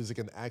out music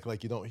and act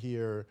like you don't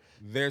hear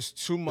There's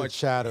too much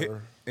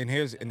chatter. And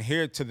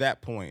here to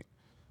that point.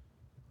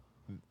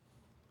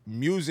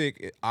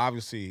 Music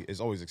obviously is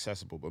always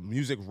accessible, but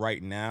music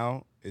right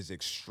now is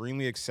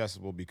extremely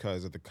accessible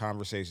because of the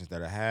conversations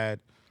that are had,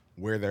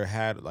 where they're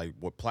had, like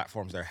what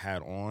platforms they're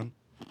had on.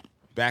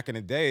 Back in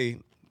the day,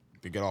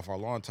 to get off our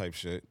lawn type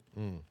shit,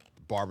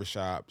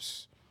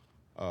 barbershops,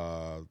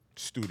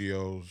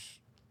 studios,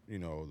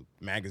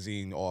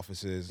 magazine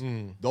offices.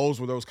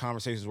 Those were those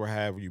conversations were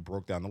had where you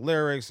broke down the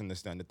lyrics and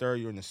this, that, and the third.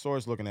 You're in the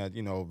source looking at,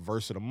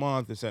 verse of the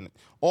month, this and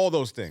all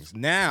those things.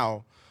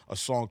 Now a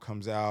song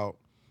comes out.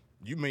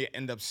 You may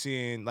end up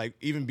seeing, like,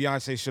 even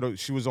Beyonce,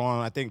 she was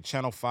on, I think,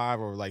 Channel 5,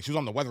 or, like, she was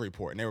on The Weather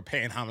Report, and they were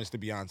paying homage to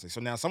Beyonce. So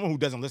now someone who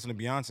doesn't listen to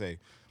Beyonce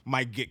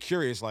might get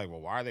curious, like,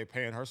 well, why are they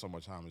paying her so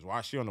much homage?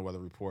 Why is she on The Weather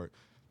Report?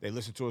 They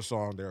listen to a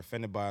song, they're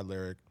offended by a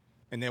lyric,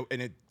 and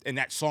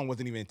that song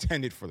wasn't even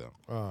intended for them.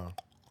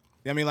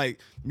 I mean, like,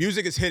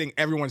 music is hitting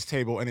everyone's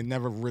table, and it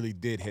never really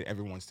did hit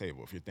everyone's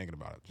table, if you're thinking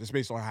about it. Just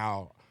based on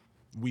how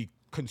we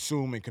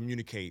consume and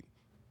communicate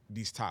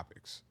these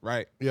topics,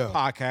 right? Yeah.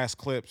 Podcast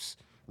clips,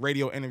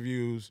 radio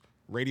interviews,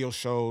 radio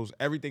shows,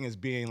 everything is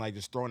being like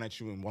just thrown at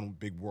you in one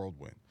big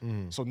whirlwind.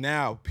 So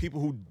now people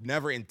who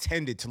never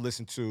intended to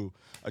listen to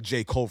a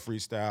J. Cole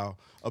freestyle,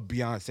 a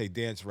Beyonce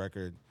dance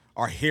record,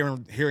 are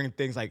hearing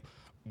things like,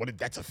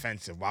 that's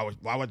offensive.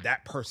 Why would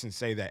that person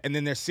say that? And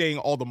then they're seeing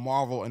all the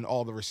marvel and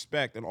all the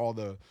respect and all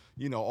the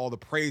all the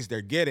praise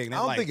they're getting. I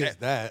don't think it's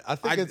that.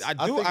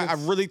 I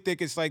really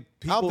think it's like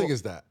people. I don't think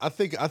it's that. I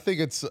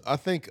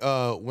think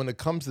when it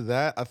comes to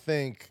that, I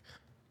think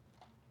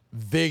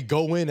they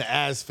go in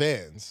as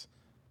fans.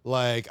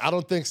 Like, I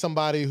don't think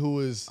somebody who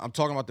is. I'm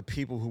talking about the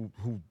people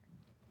who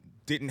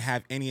didn't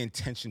have any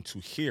intention to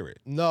hear it.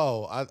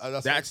 No,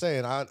 that's what I'm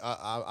saying.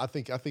 I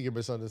think you're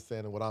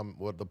misunderstanding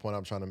what the point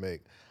I'm trying to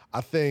make. I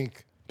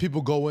think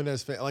people go in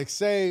as fans. Like,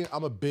 say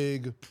I'm a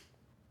big.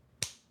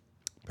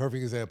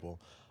 Perfect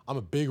example. I'm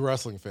a big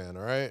wrestling fan,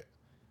 all right?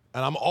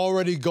 And I'm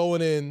already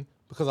going in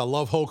because I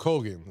love Hulk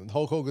Hogan. And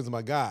Hulk Hogan's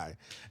my guy.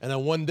 And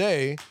then one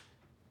day,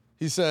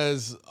 he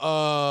says,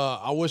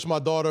 I wish my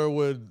daughter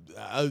would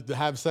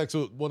have sex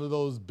with one of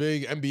those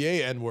big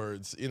NBA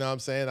N-words. You know what I'm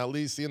saying? At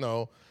least,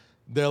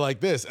 they're like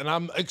this. And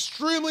I'm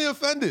extremely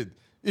offended.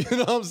 You know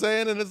what I'm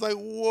saying? And it's like,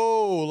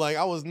 whoa. Like,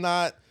 I was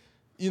not,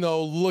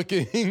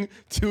 looking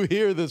to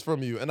hear this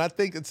from you. And I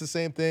think it's the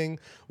same thing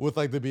with,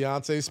 like, the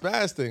Beyonce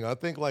Spaz thing. I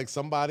think, like,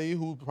 somebody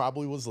who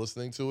probably was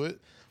listening to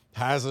it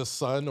has a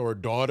son or a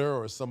daughter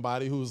or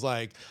somebody who's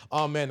like,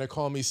 oh man, they're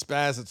calling me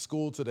Spaz at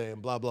school today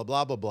and blah, blah,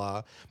 blah, blah,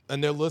 blah.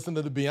 And they're listening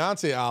to the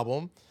Beyonce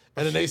album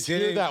and then they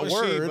hear that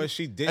word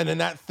and then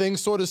that thing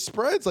sort of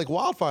spreads like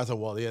wildfire. So,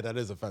 well, yeah, that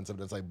is offensive.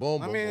 And it's like,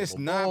 boom, boom, it's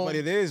boom, not, boom. but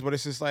it is. But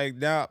it's just like,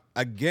 now,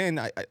 again,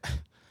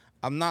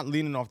 I'm not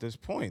leaning off this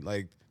point.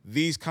 Like,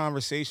 these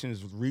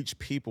conversations reach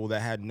people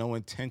that had no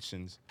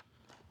intentions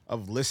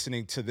of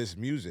listening to this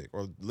music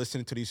or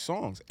listening to these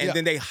songs, and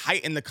then they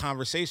heighten the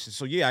conversation.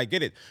 So yeah, I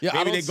get it. Yeah,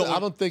 maybe I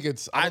don't think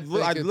it's. I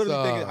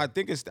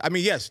think it's. I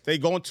mean, yes, they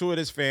go into it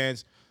as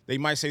fans. They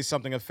might say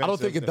something offensive. I don't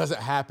think it doesn't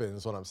happen.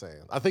 Is what I'm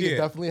saying. I think it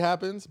definitely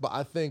happens, but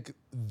I think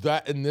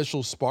that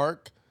initial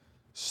spark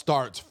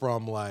starts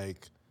from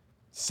like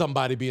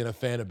somebody being a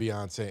fan of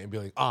Beyonce and be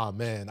like, oh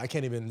man, I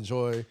can't even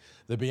enjoy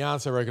the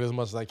Beyonce record as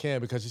much as I can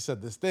because she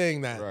said this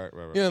thing that,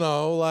 right.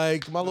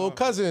 Like my little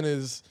cousin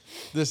is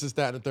this,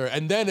 that, and the third.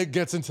 And then it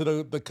gets into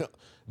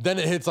then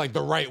it hits like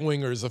the right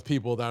wingers of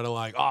people that are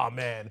like, oh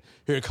man,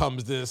 here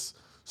comes this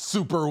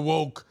super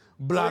woke,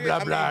 blah,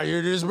 blah, blah.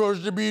 You're just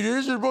supposed to be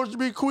this. You're supposed to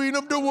be queen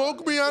of the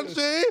woke,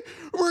 Beyonce.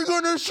 We're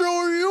going to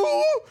show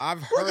you.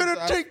 We're going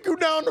to take you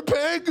down the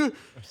peg.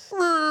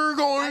 We're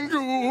going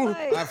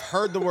to. I've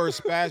heard the word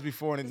spaz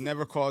before, and it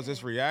never caused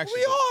this reaction.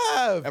 We all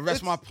have. And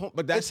that's my point.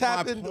 But that's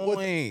my point.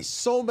 With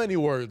so many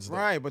words. Though.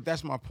 Right, but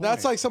that's my point.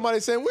 That's like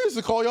somebody saying, we used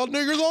to call y'all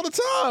niggers all the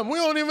time. We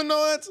don't even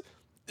know that's.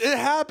 It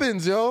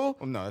happens, yo.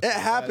 Well, no, it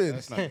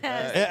happens. It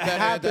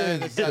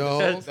happens,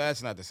 yo.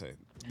 That's not the same.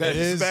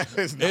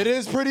 It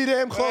is pretty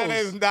damn close. That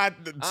is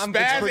not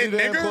spaz and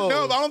nigger.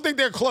 No, I don't think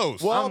they're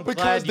close. Well,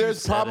 because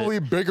there's probably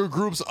bigger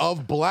groups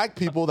of black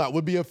people that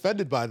would be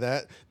offended by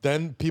that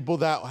than people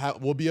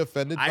that will be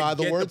offended by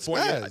the word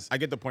spaz. I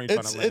get the point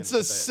you're trying to land. It's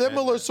a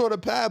similar sort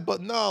of path,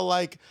 but no,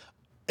 like,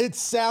 it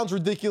sounds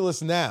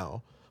ridiculous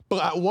now.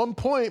 But at one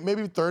point,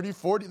 maybe 30,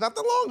 40, not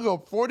that long ago,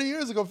 40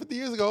 years ago, 50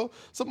 years ago,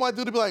 some white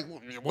dude would be like,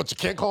 what, you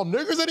can't call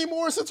niggers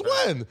anymore? Since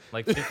when?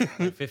 Like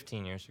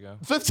 15 years ago.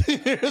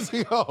 15 years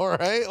ago,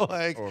 right?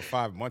 Like, or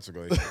 5 months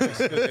ago. They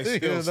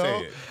still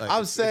say it. Like,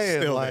 I'm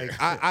saying,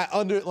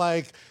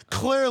 like,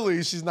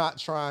 clearly she's not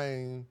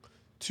trying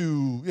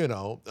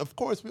to, of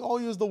course, we all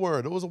use the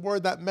word. It was a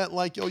word that meant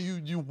like, yo,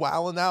 you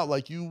wilding out,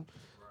 like you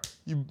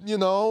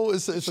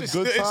it's a good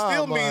time. It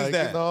still means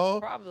that.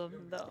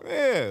 Problem, though.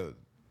 Yeah.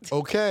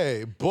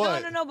 Okay,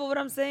 but no. But what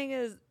I'm saying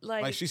is,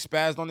 like she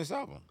spazzed on this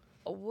album.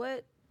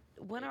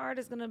 When are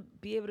artists gonna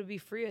be able to be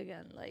free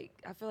again? Like,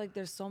 I feel like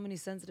there's so many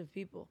sensitive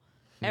people.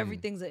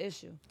 Everything's an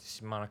issue.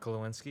 Monica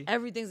Lewinsky.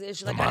 Everything's an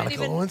issue. Like, the Monica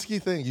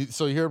Lewinsky thing.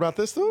 So you hear about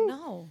this too?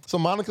 No. So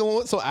Monica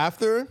Lewinsky. So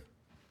after.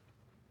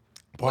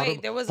 Part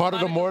of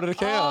the More to the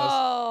Chaos.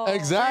 Oh.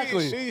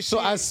 Exactly. So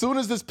as soon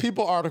as this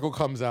People article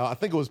comes out, I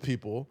think it was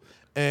People,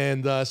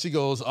 and she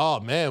goes, "Oh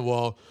man,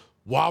 well."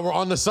 While we're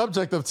on the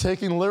subject of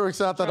taking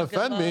lyrics out that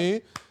offend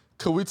me,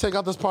 could we take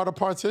out this part of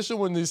partition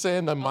when they're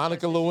saying that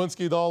Monica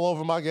Lewinsky's all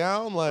over my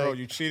gown? Like, bro,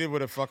 you cheated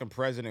with a fucking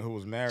president who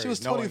was married. She was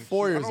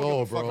 24 years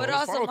old, bro. But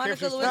also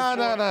Monica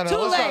Lewinsky. No. Too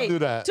Let's late. not do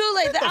that. Too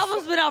late. The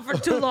album's been out for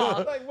too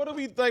long. What are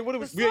we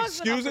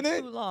excusing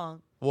it? Too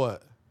long.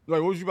 What?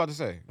 Like, what was you about to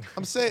say?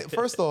 I'm saying,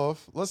 first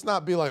off, let's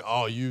not be like,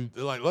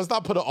 let's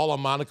not put it all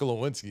on Monica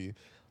Lewinsky.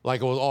 Like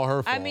it was all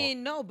her fault. I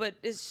mean, no, but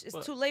it's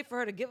too late for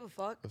her to give a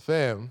fuck.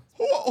 Fam.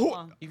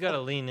 You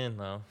gotta lean in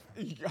though.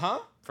 Huh?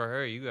 For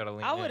her, you gotta lean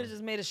in. I would have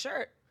just made a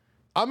shirt.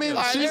 I mean,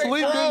 she's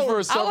leaned in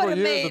for several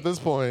years at this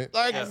point.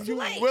 Like, you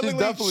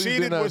willingly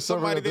cheated with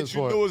somebody that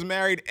you knew was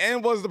married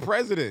and was the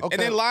president, and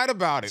then lied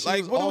about it.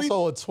 She's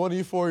also a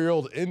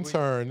 24-year-old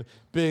intern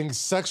being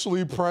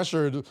sexually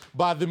pressured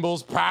by the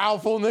most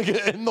powerful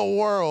nigga in the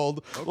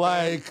world.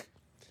 Like,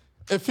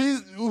 if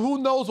he's,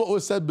 who knows what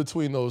was said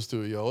between those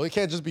two, yo? It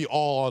can't just be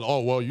all on,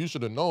 oh, well, you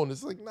should have known.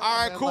 It's like, nah, All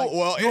right, man, cool. like,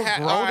 Well, you're it a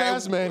grown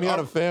ass man. He had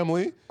a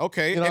family.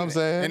 Okay. You know what I'm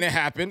saying? And it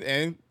happened,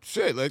 and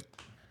shit, like,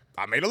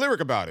 I made a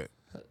lyric about it.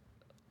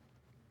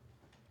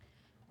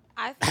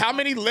 How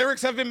many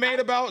lyrics have been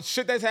made about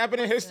shit that's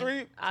happened in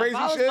history? Crazy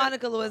if I was shit?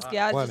 Monica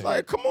Lewinsky, I Plenty. just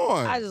Like, come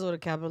on. I just would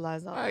have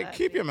capitalized on Like, that.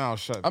 keep your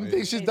mouth shut. I think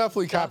baby. she's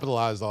definitely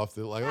capitalized off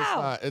it. Like, it's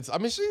How? not, it's, I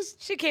mean, she's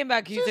She came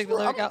back. You took the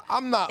lyric out.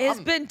 I'm not. It's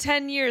I'm been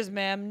 10 years,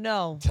 ma'am.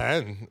 No.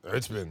 10.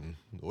 It's been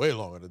way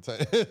longer than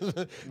 10.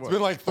 It's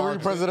been like 4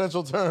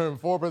 presidential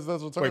terms.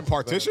 Wait,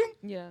 partition?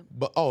 Yeah.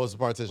 But, oh, it's a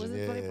partition. Was it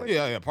Yeah, 2014?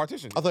 Yeah,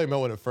 partition. I thought you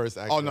meant when it first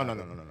actually Oh, no.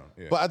 happened.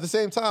 Yeah. But at the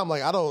same time,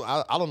 like I don't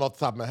know off the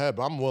top of my head,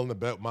 but I'm willing to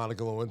bet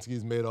Monica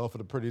Lewinsky's made off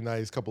with a pretty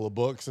nice couple of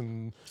books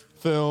and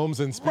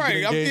films and speaking Right,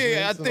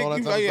 engagements and all that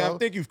type of I stuff.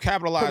 think you've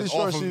capitalized Pretty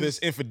sure off of she's- this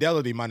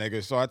infidelity, my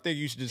nigga. So I think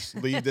you should just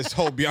leave this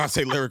whole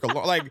Beyonce lyric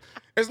alone. Like,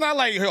 it's not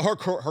like her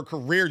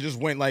career just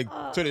went like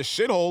to the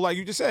shithole, like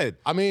you just said.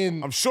 I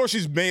mean, I'm sure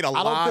she's made a I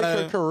lot don't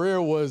think of. her career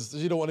was.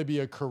 She don't want to be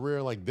a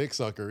career like dick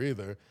sucker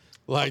either.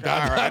 Like All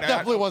that, right, that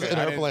definitely wasn't in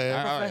I her didn't- plan.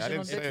 I Professional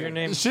didn't say dick Your it.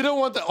 name. She didn't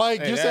want that.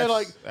 Like Hey, you said,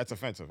 like that's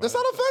offensive. that's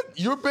not offensive.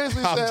 You're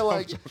basically saying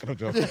like I'm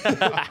joking.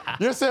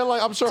 you're saying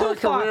like I'm sure her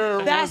Too far.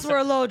 career. That's was,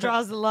 where Low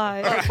draws the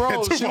line.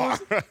 bro. Too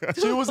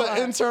She was an far.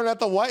 intern at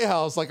the White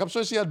House. Like I'm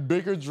sure she had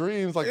bigger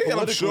dreams. Like Yeah, I'm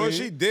politically. sure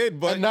she did,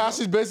 but and now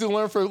she's basically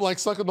learned for like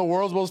sucking the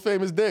world's most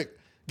famous dick,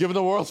 giving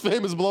the world's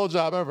famous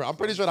blowjob ever. I'm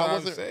pretty sure that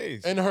Sometimes wasn't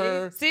says. in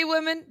her. See,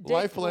 women, dick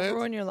Life will plans.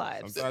 ruin your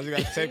lives. sometimes you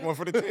got to take one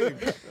for the team.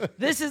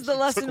 This is the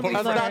lesson we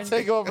Let's not learned.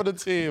 take over the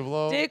team,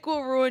 Lo. Dick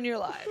will ruin your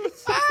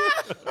lives.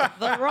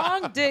 The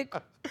wrong dick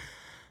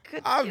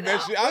could, I you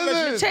bet know, you. I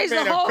bet you change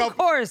made the a whole couple,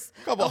 course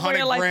couple of where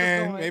your $100 life is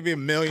grand, going. maybe $1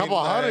 million. Couple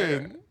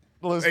hundred.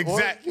 Listen,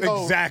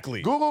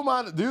 Exactly. Google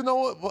Mon. Do you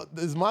know what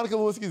is Monica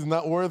Lewinsky's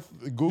net worth?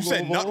 Google. You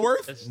said nut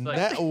worth? It's like,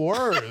 Net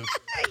worth.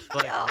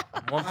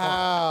 like 1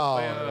 Wow.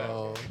 Wait,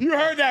 wait, wait. You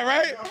heard that,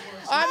 right?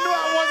 I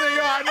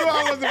knew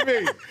I wasn't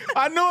me.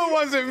 I knew it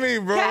wasn't me,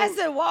 bro. Cass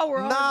said while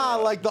we're on Nah,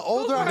 there. like the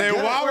older I Then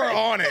get, while we're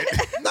on it,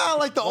 nah,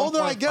 like the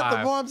older I get, the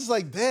 1.5. more I'm just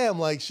like, damn,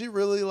 like she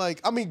really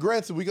like. I mean,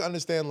 granted, we can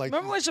understand like,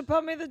 Remember when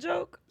Chappelle made the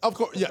joke? of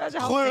course, yeah,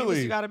 Imagine how famous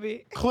clearly, you gotta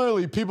be.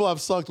 clearly, people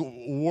have sucked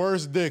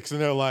worse dicks in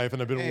their life and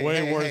have been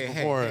way worse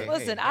before it.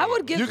 Listen, I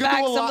would You give can back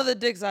do a some lot- of the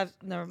dicks I've.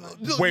 Never mind.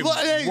 Wait,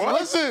 Hey, what?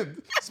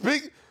 listen,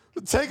 speak.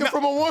 Take it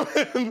from a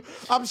woman.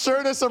 I'm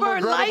sure there's some For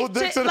regrettable life,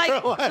 dicks in her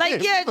life.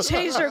 like yeah, it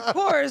changed her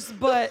course,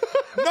 but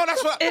no,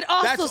 that's what. it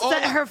also that's all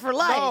set I- her for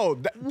life. No,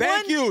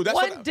 thank you. That's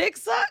one what. dick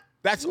suck,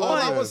 That's all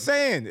I was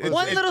saying.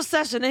 one little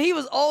session, and he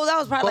was old. That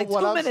was probably But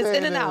what like 2 I'm minutes in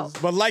saying and out.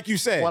 is- But like you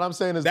said, What I'm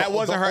saying is that the-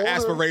 wasn't the her older-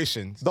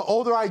 aspirations. The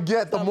older I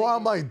get, the more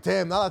I'm like,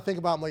 damn. Now that I think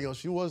about it, I'm like, yo,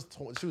 she was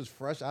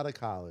fresh out of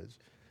college.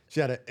 She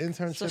had an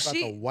internship at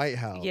the White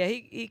House. Yeah,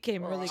 he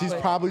came really She's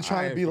quick. probably trying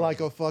to ain't be feel like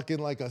a fucking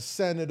like a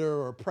senator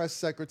or a press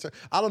secretary.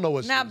 I don't know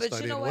what she Nah, was but you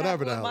studying, know what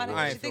whatever happened the with hell. Monica?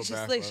 I She ain't thinks feel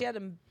she's bad slick. for She her. had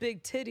them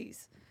big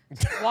titties.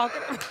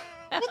 Walking.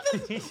 What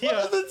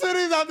does the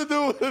titties have to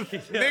do with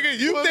it? Nigga,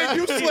 you think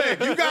you slick?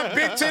 You got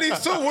big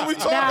titties too. What are we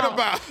talking Now.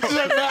 about?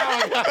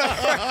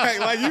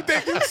 like you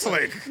think you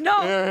slick?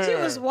 No, she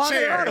was walking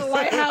around the Cheers.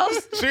 White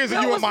House. Cheers to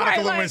Bill you and was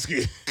Monica probably like,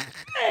 Lewinsky.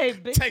 Hey,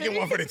 big Taking titty.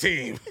 one for the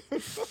team.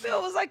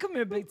 Bill was like, "Come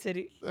here, big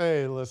titty."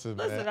 Hey, listen,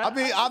 Listen, man. I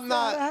mean, I'm understand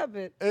not. what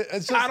happened.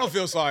 It's just I don't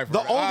feel sorry for the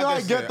her. older I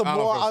just get, said, the I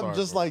don't more feel I'm sorry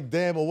just for her. like,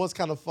 damn, it was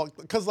kind of fucked.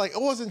 Because like,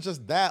 it wasn't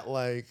just that.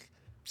 Like,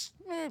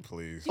 Man,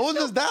 please. it was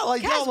just that.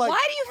 Like, Cass, yo, like,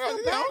 why do you I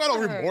feel bad don't got no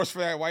for her? remorse for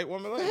that white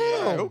woman. Like,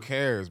 Damn. yeah, who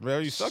cares,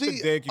 man? You suck a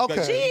She- dick. You okay.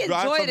 got, She you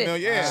got enjoyed some it.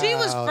 million- Yeah. She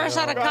was fresh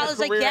out of Got a college.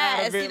 Like, career out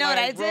yes, of it. you know what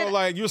I Like, did? bro,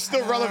 like you're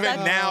still relevant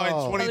Wow. now in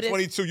Oh,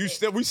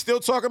 2022. We still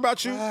talking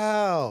about you.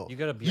 wow. You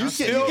gotta be You honest.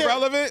 can't- Still you can't-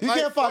 relevant? You Like,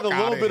 can't find a fuck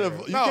little outta bit here.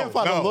 of. You No, can't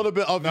find a no, little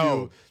bit of no.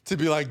 you to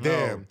be like,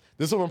 damn,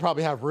 this woman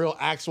probably have real,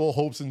 actual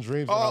hopes and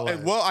dreams in her Oh, life.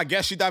 well, I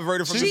guess she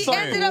diverted from She the She sun.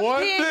 ended up One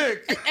being,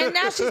 dick. and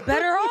now she's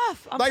better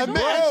off. I'm Like, sure.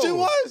 bro. Man, she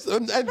was,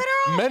 and Better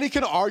off. many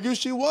can argue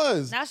she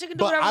was. Now she can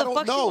do But whatever I the don't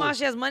fuck she know. wants.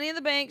 She has money in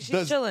the bank. She's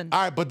Does- chilling. All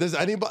right, but does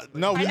anybody?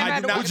 No, I never I had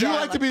did to not. work Would you Yeah.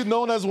 like to be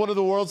known as one of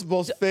the world's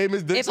most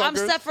famous dick If I'm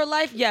suckers? set for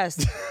life, yes.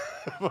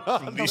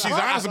 She's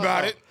honest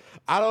about it.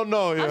 I don't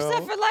know, yo. I'm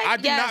set for life, I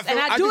do yes. not feel.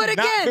 And I do it not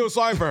again. feel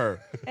sorry for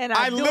her. And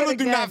I do it literally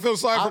do not again. feel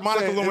sorry for I'm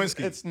Monica saying Lewinsky.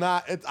 It's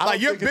not. I don't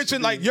Like you're think it should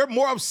bitching. Like be- you're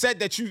more upset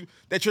that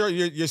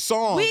your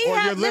song We or your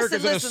have lyric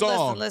listen, is in a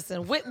song.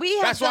 listen. We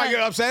have That's why done,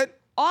 you're upset.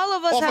 all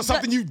of us Off have of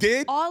something done, you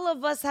did. All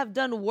of us have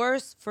done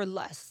worse for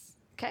less.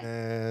 Okay.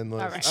 And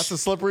listen, All right. that's a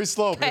slippery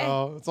slope, Okay.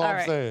 yo. That's all, All I'm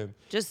right. saying.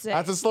 Just saying.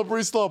 That's a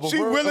slippery slope. But She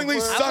willingly we're-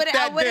 sucked I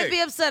that wouldn't dick.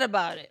 be upset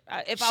about it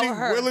if She I were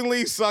her.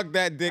 willingly sucked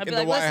that dick I'd in be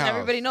the like, White listen, House.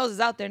 everybody knows it's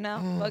out there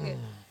now. Fuck it.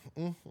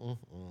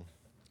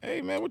 Hey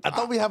man, what I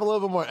thought we have a little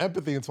bit more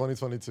empathy in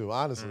 2022.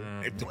 Honestly,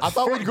 I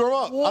thought From- we'd grow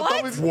up. What?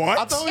 I thought we, What?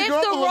 I thought we'd If grow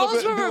up a the little roles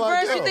bit were and be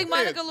reversed, like, you think yo,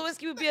 Monica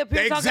Lewinsky would be up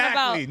here talking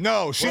Exactly. about?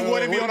 No, she Wait,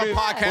 wouldn't be what on do a you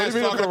mean- what do podcast you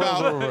mean if talking the roles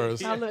about. were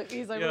reversed? Now look,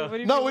 he's like, Yeah. what do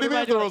you No, mean? what do you mean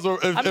if the roles were?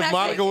 If I'm not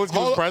Monica saying-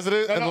 Lewinsky was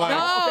president and like, No,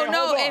 Okay, no.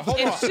 hold on, If hold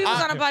she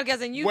was on. on a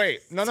podcast and you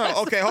Wait, no.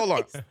 Okay, hold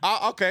on.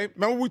 Okay,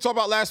 remember what we talked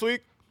about last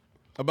week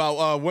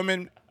about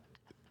women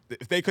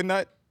if they could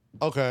nut?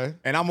 Okay.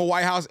 and I'm a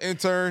White House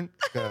intern.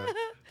 Okay.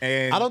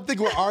 And I don't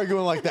think we're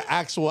arguing like the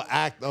actual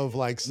act of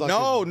like sucking.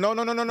 No.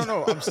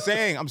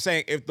 I'm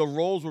saying if the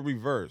roles were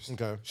reversed,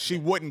 Okay. she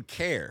wouldn't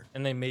care.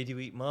 And they made you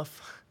eat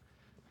muff.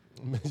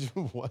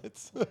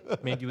 What?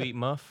 Made you eat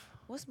muff.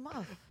 What's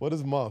muff? What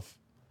is muff?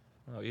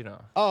 Oh, you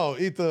know. Oh,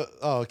 eat the.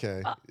 Oh,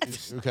 okay.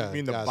 Okay. I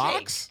mean the gotcha.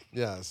 box.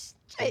 Yes.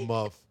 The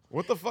muff.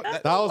 What the fuck?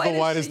 That was the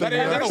whitest shit thing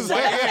you I've ever ever Is said.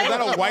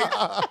 that a white?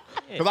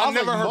 Because I was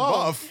never like, heard muff.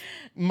 buff.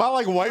 My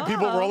like white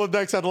people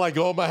Rolodex had to like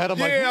go in my head. I'm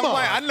like, Yeah, I'm muff.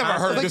 like, I never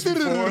heard Like, this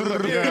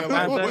before. Yeah,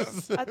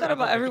 like, I thought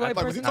about every white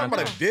like, was person. you talking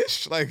I about know. a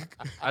dish? Like,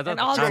 I thought And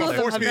the all two of trying to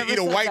them force have me to never eat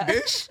a said white that.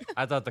 dish?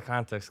 I thought the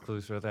context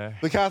clues were there.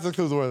 The context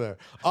clues were there.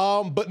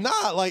 But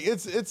nah, like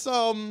it's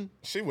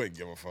She wouldn't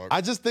give a fuck.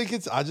 I just think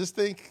here's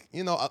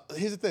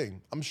the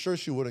thing. I'm sure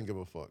she wouldn't give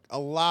a fuck. A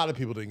lot of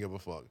people didn't give a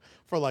fuck.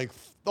 For like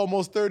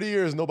almost 30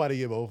 years, nobody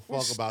gave a fuck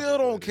about Still this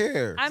don't lady.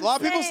 care. I'm A lot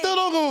of people saying- still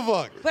don't give a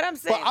fuck. But I'm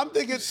saying, But I'm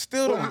thinking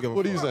Still don't give a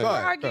What do you fuck. say? Go we're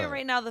ahead. arguing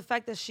right now the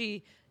fact that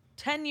she,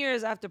 10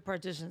 years after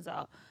partition's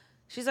out,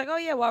 she's like, oh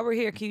yeah, while we're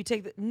here, can you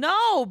take the?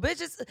 No,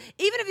 bitch.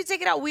 Even if you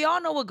take it out, we all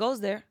know what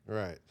goes there.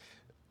 Right.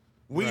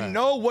 We Right.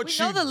 know what We you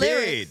know the did.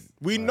 lyrics.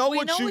 We know We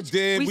what know you what you-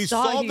 did. we We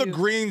saw saw the you.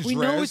 greens We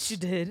dress. know what you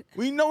did.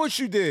 We know what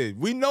you did.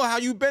 We know how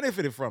you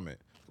benefited from it,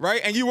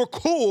 right? And you were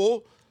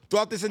cool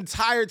throughout this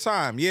entire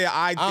time. Yeah,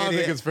 I did I don't it.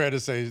 think it's fair to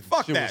say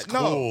Fuck she that. was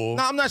cool.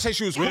 No, I'm not saying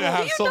she was cool. didn't Do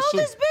have you know social-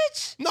 this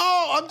bitch?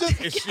 No, I'm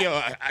just It's, you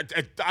know,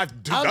 I'm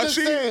does just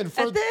she? saying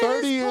for At this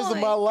 30 years of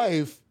point. my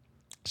life,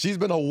 she's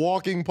been a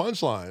walking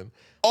punchline.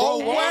 Oh,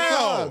 For a long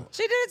wow. time.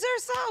 She did it to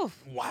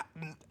herself. What?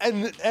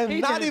 And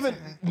He not did it even to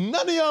her.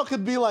 none of y'all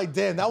could be like,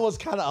 damn, that was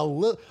kind of a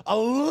little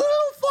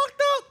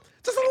fucked up,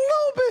 just a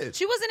little bit.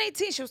 She wasn't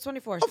 18. She was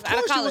 24. She Of was out of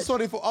course she college. was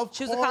 24. Of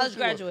She was a course college she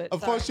graduate. Of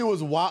course Sorry. she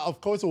was wild.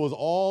 Of course it was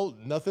all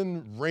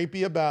nothing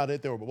rapey about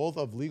it. They were both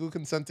of legal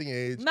consenting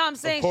age. No, I'm Of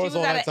saying she course was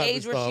all at that an type of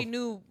age where she stuff.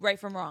 knew right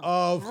from wrong.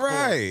 Of course.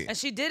 Right. And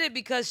she did it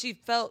because she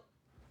felt,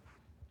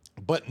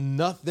 But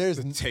there's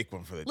Take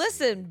one for the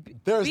listen,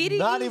 there's BDU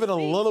not even a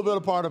speaks. little bit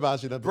of part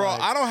about you that Bro,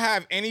 I don't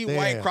have any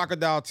white Damn.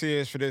 crocodile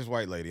tears for this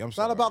white lady. I'm It's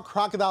sorry. not about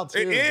crocodile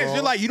tears. It is. Bro.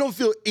 You're like, you don't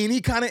feel any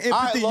kind of empathy.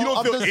 right, You well, don't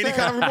I'm feel just any saying.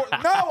 kind of remorse.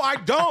 No, I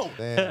don't.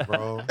 damn,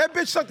 bro. That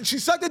bitch sucked. She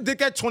sucked a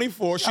dick at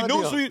 24. She Gotta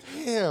knew be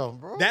she. damn,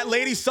 bro. That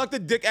lady sucked a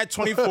dick at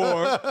 24.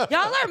 Y'all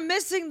are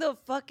missing the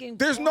fucking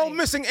There's no point.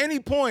 missing any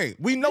point.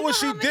 We know You what know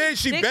she how many did.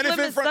 She dick benefited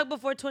women from. stuck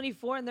before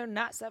 24 and they're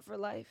not set for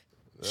life.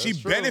 She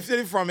That's true.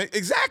 benefited from it.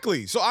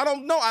 Exactly. So I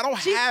don't know. I don't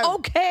She's have.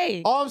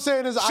 okay. All I'm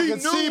saying is I She can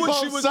knew see what both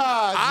she was.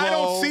 sides. I bro.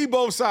 don't see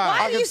both sides.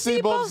 Why I do can you see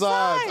see both both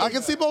sides. sides? I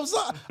can see both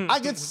sides. I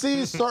can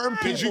see certain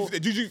Did people.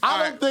 you?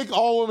 I don't think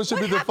all women should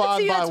What be happened to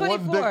defined you by at one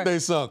 24? dick they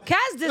suck.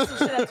 Kaz did some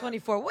shit at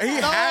 24. What He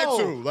happened? had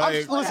to. No.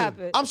 Like, listen,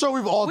 happened? I'm sure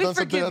we've all We done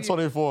something forgive at you.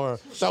 24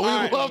 that we All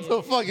right. would love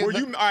to fucking. Were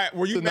you all right?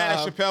 Were you mad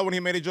at deny. Chappelle when he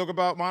made a joke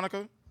about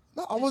Monica?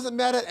 No, I wasn't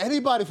mad at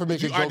anybody for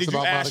making Did you- jokes did you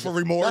about ask Monica. for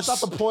remorse?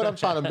 That's not the point I'm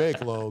trying to make,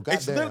 Lo.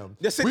 It's Goddamn.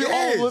 yes, it we all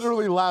is.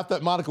 literally laughed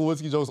at Monica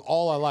Lewinsky jokes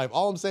all our life.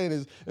 All I'm saying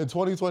is, in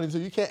 2022,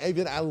 you can't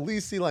even at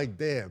least see like,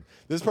 damn,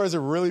 this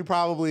person really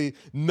probably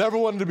never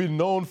wanted to be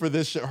known for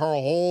this shit her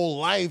whole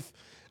life.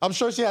 I'm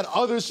sure she had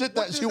other shit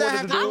that does she that wanted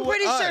have to to do. do I'm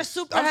pretty with sure us?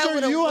 Superhead I'm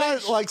would sure you had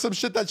have like some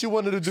shit that you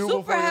wanted to do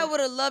before. Superhead would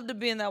have loved to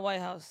be in that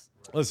White House.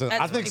 Listen, at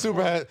I think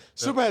 24.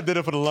 Superhead did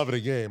it for the love of the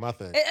game. I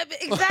think.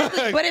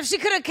 Exactly. But if she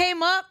could have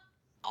came up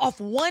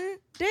off one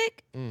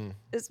dick,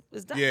 it's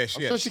done. Yeah,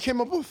 she. So she came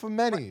up with for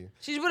many.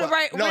 She would have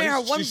written her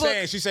one she's book.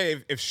 saying she's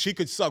saying if she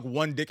could suck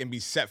one dick and be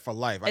set for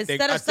life,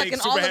 Instead of I think sucking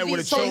all of Superhead would have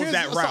these- So chose here's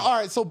that route. all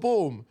right. So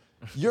boom,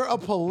 you're a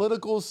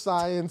political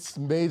science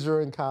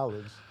major in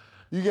college.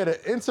 You get an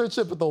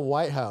internship at the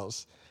White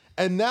House,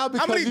 and now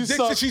because many you dicks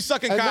suck, did she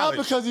suck in and college?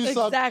 now because you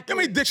suck, Exactly. How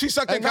many dicks she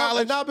sucked in and now,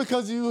 college? and now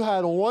because you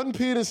had one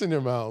penis in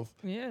your mouth,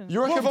 Yeah.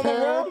 you're Both of them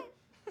compared. wrong?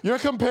 You're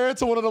compared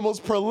to one of the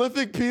most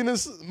prolific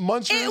penis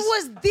munchers. It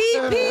was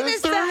the in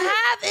penis to history.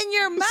 have in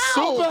your mouth.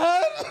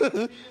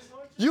 Superhead.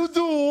 You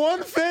do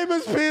one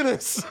famous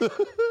penis,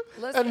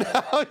 and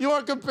now you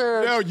are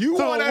compared Yo, you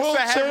to want the us Wilt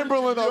to have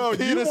Chamberlain of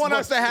you penis want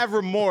us to munchers. have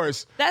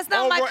remorse. That's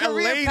not my over a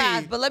career lady.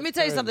 path. But let me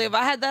tell you something. If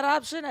I had that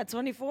option at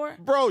 24,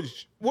 Bro,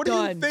 what do you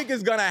Done. think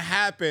is gonna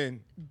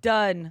happen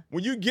done.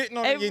 when you getting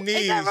on Hey, your ain't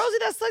knees? that Rosie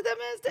that sucked that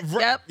man's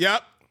dick?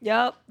 Yep.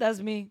 Yep, that's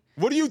me.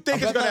 What do you think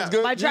is That gonna sounds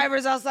good. My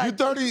driver's outside.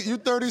 You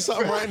 30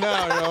 something right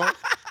now, yo.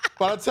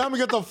 By the time we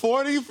get to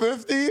 40,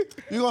 50,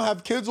 you're gonna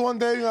have kids one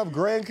day, you're gonna have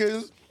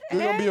grandkids.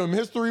 You're gonna be in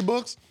history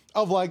books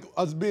of like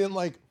us being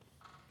like,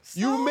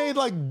 you made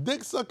like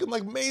dick sucking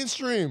like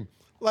mainstream.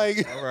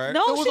 Like All right.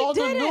 No, it was she on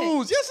didn't. the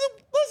news. Yes,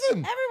 listen.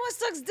 Everyone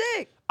sucks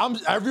dick.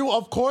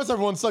 Of course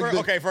everyone sucked dick.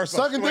 Okay, first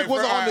off, Sucking wait, dick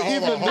wasn't on the hold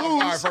evening hold news All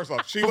right, first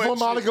off, she before went,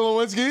 Monica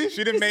Lewinsky.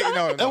 She didn't make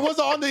no. It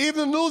wasn't on the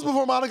evening news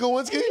before Monica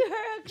Lewinsky.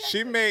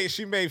 She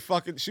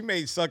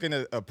made sucking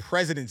a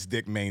president's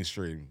dick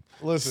mainstream.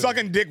 Listen.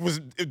 Sucking dick was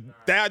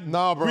that.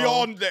 Nah, bro. We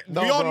all No,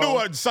 knew bro.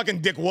 what sucking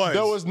dick was.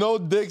 There was no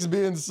dicks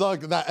being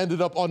sucked that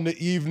ended up on the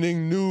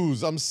evening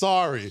news. I'm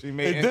sorry. It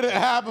made didn't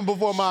happen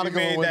before she Monica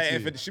made,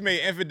 Lewinsky. she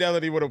made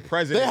infidelity with a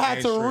president. They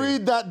had to mainstream.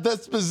 read that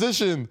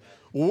disposition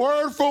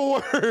word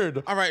for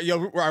word. All right, yo,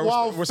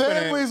 While we're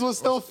spending, families were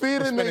still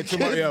feeding their spending too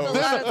much. kids Yo, A lot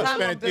of dinner.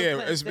 time on Bill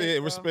Clinton, we're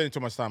bro. spending too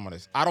much time on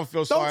this. I don't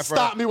feel sorry Don't for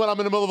stop me when I'm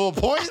in the middle of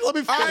a point. Let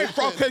me All right, finish.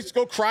 bro, okay,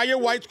 go cry your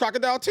white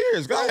crocodile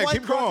tears. Go No ahead, white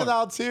keep going.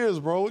 crocodile tears,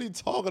 bro. What are you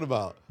talking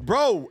about?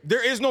 Bro,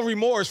 there is no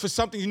remorse for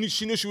something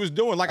she knew she was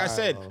doing. Like I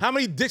said, know. how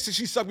many dicks did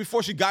she suck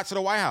before she got to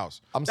the White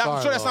House? I'm I'm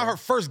sorry. sure that's bro. not her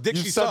first dick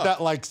You she said sucked.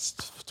 that like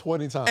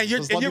 20 times. and you're,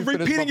 Just and let you're me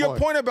finish repeating my your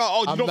point about,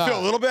 oh, you I'm don't not. feel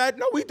a little bad?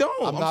 No, we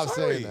don't. I'm not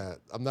sorry. saying that.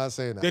 I'm not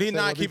saying that. Did he I'm saying,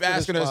 not let me keep finish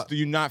asking us, my- do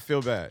you not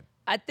feel bad?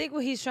 I think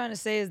what he's trying to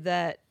say is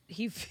that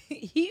he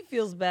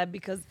feels bad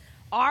because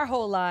our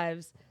whole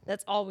lives,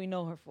 that's all we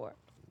know her for.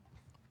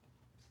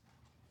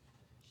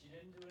 She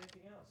didn't do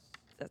anything else.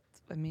 That's,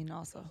 I mean,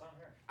 also.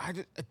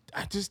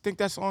 I just think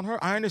that's on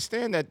her. I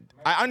understand that.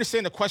 I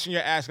understand the question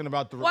you're asking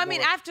about the Well, I mean,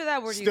 reward. after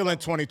that, where do you Still go? in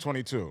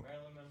 2022. Marilyn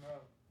Monroe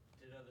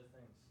did other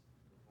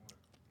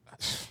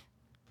things.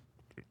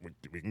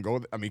 We can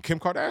go. I mean, Kim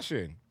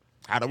Kardashian.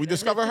 How do we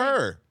discover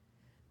her?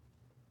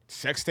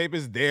 Sex tape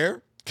is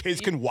there.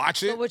 Kids can watch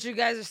So it. what you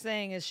guys are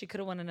saying is she could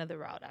have went another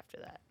route after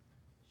that.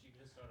 She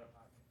could have started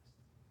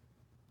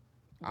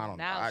a podcast. I don't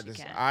know. Now I she just,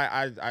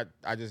 can.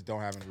 I just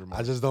don't have any remorse.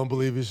 I just don't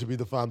believe you should be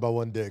defined by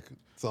one dick.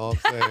 That's all I'm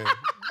saying.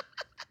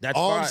 That's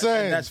all fine. I'm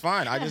saying. That's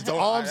fine. I just don't.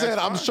 all I'm that's saying,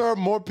 I'm fine. sure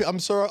more. I'm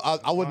sure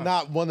I would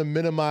not want to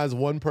minimize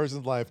one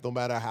person's life, no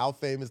matter how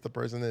famous the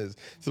person is.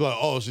 It's like,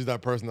 oh, she's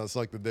that person that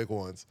sucked the dick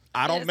once.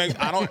 I don't make.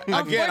 I don't. Again,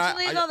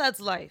 Unfortunately, though, that's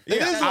life. Yeah,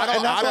 It is, I don't-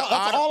 and that's, I don't-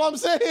 that's all I'm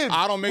saying.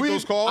 I don't make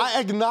those calls. I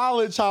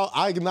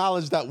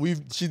acknowledge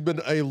that she's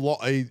been a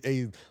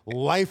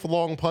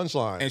lifelong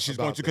punchline, and she's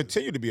going about to this.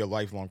 continue to be a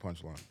lifelong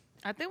punchline.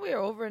 I think we are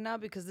over it now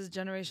because this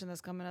generation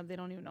that's coming up, they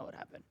don't even know what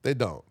happened. They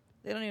don't.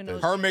 They don't even know.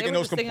 Her they making were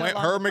those just singing complaints.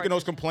 along Her with making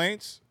those Kardashian.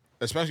 complaints,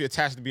 especially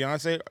attached to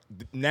Beyonce.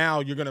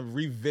 Now you're gonna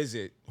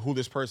revisit who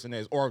this person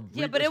is, or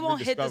Yeah, but it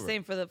won't hit the rediscover.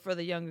 same for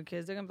the younger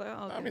kids. They're gonna be like,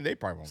 oh, okay. I mean, they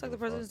probably won't. it's like the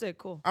give a fuck. President's Day,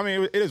 cool. I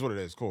mean, it is what it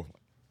is. Cool.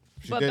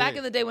 She But did back it.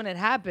 in the day when it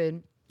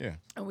happened yeah,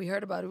 and we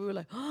heard about it, we were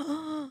like,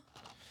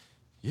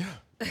 Yeah.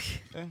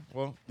 yeah.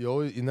 Well,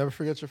 You never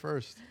forget your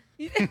first.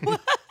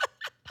 what?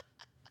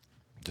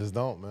 Just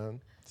don't,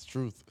 man. It's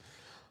truth.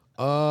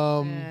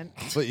 Man.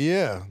 But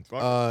yeah,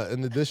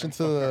 in addition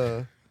to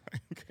the,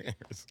 who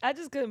cares? I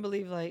just couldn't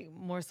believe, like,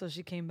 more so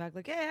she came back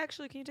like, hey,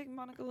 actually, can you take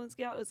Monica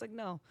Lewinsky out? It's like,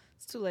 no,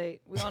 it's too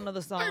late. We all know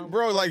the song. Like,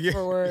 bro, like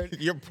for word.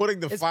 you're putting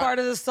the It's fire. part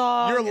of the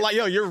song.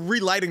 You're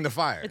relighting the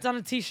fire. It's on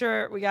a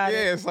T-shirt. We got it.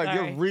 Yeah, it's like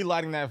you're Sorry.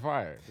 relighting that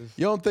fire.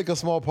 you don't think a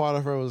small part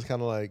of her was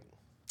kind of like,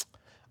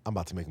 I'm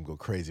about to make him go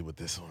crazy with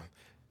this one.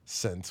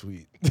 Send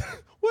tweet.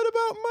 What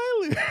about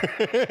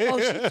Miley? Oh,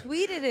 she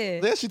tweeted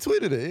it. Yeah, she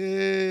tweeted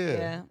it.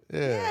 Yeah. Yeah.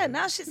 Yeah,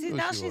 now she- see, Knew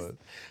now she she's- was.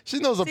 She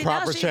knows the see, now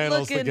proper she's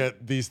channels to looking-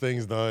 get these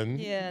things done.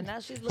 Yeah, now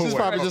she's looking. She's for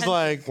probably just attention.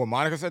 like, Well,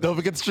 Monica said don't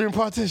that. forget to stream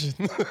partition.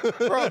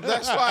 Bro,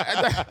 that's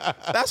why.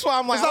 That's why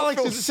I'm like, It's not I like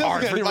don't feel she doesn't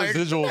sorry get for any like,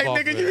 residuals Hey, off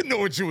nigga, of you it. knew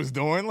what you was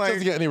doing. Like,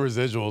 Doesn't get any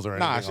residuals or anything.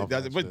 nah, she off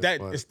doesn't. that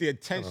But shit, it's the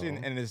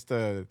attention and it's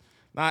the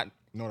not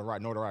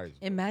notoriety.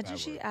 Imagine Bad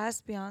she word.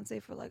 asked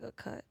Beyonce for like a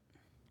cut.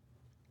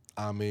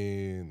 I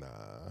mean, nah.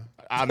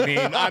 I mean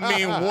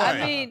what?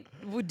 I mean,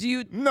 do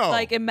you No.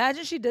 like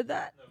imagine she did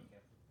that?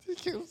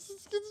 No.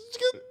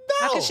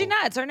 How could she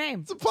not? It's her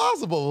name. It's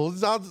impossible.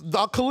 I'll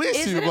Khaleesi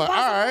Is you. it Like, all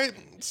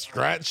impossible? right,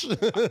 stretch.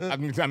 I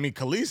mean,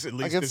 Khalees at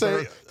least can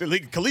say-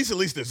 Khalees at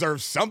least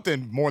deserves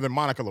something more than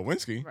Monica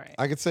Lewinsky. Right.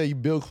 I could say you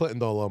Bill Clinton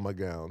doll on my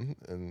gown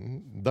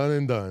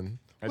and done.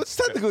 Which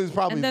technically is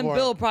probably And then more,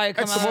 Bill probably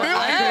come That's out still like,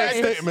 an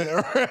accurate hey,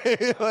 statement,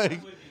 right? Like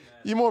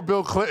you more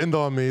Bill Clinton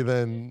on me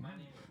than My name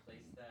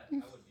replaced that. I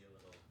would be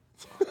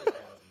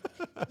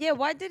a little. yeah,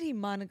 why did he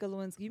Monica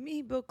Lewinsky? You mean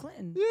he Bill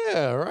Clinton?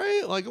 yeah,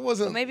 right? Like it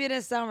wasn't. Maybe it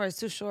didn't sound right. It's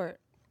too short.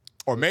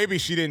 Or maybe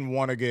she didn't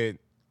want to get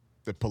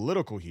the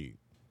political heat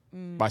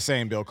by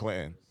saying Bill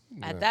Clinton.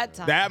 At that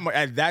time.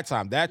 At that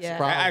time, that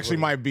Yeah. actually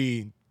might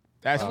be.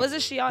 That's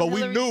Wasn't she on But we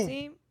Hillary's knew.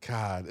 team?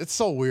 God, it's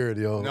so weird,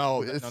 yo.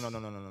 No, It's- no.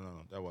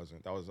 That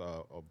wasn't. That was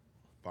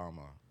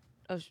Obama.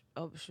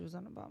 Oh, she was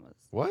on Obama's.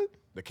 What?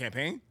 The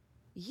campaign.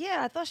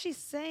 Yeah, I thought she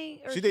sang.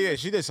 Or She did. Yeah,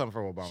 she did something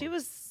for Obama. She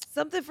was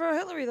something for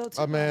Hillary though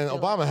too. I mean, I feel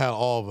Obama had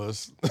all of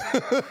us. like.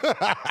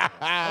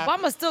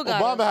 Obama still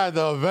got. Obama it. had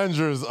the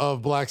Avengers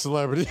of black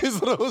celebrities.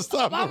 When it was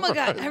time Obama to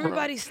got run, bro.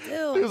 everybody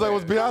still. He was like,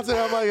 "Was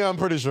Beyonce?" I'm like, "Yeah, I'm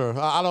pretty sure.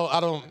 I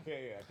don't.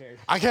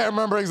 I can't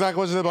remember exactly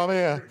what she said, but I'm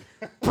yeah,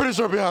 pretty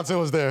sure Beyonce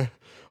was there.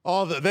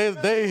 All the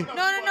they.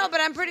 No, but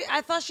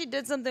I thought she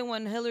did something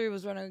when Hillary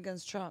was running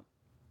against Trump.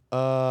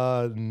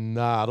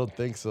 Nah, I don't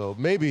think so.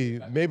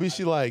 Maybe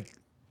she like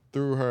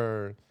threw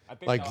her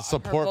think like that-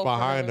 support Her vote for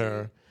behind Hillary.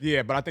 her.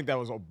 Yeah, but I think that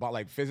was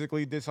like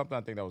physically did something.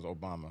 I think that was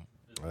Obama.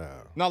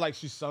 Yeah. Not like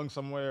she sung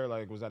somewhere.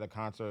 Like was at a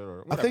concert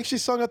or. I Whatever. think she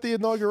sung at the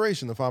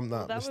inauguration, if I'm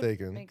not That would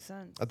mistaken. make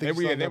sense. I think They she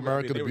were- yeah, sung they were-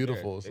 America they the were there.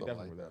 Beautiful or They something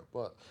like definitely that.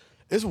 But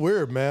it's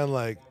weird, man.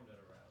 Like,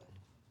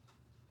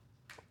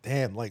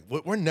 damn, like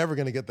we're never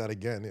gonna get that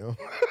again, yo.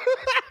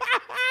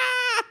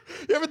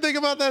 You ever think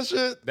about that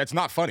shit? That's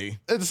not funny.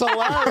 It's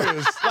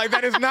hilarious. Like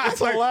that is not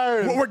It's like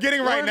hilarious. what we're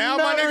getting right We're now,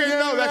 my never nigga.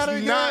 No, getting that's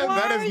that not.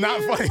 again. That is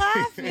not funny.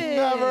 Laughing?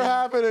 Never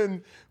happened.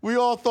 And we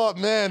all thought,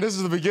 man, this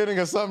is the beginning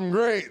of something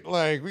great.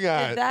 Like we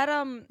got Did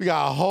that we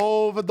got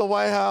Hove at the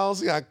White House.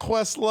 We got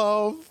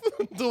Questlove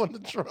doing the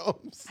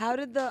drums. How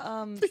did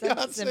the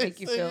sentencing make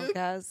you feel, singing.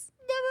 Kaz?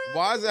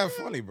 Why is that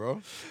funny,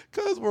 bro?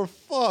 Cause we're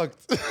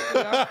fucked. No,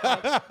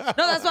 that's why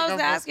I was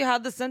gonna ask you.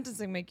 How'd the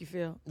sentencing make you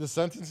feel The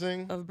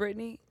sentencing, of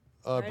Brittany?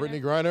 Brittany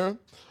Griner.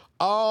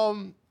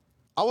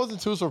 I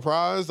wasn't too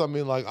surprised. I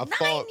mean, like I 9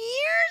 thought.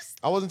 years?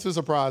 I wasn't too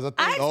surprised. I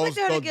think I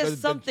expected her to get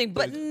something,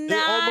 but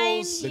 9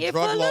 years for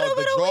a little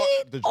bit of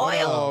weed? the drug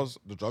Oil. laws,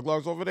 the drug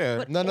laws over there.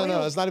 But- No,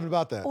 Oil. it's not even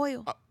about that.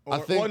 Oil. I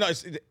think- no,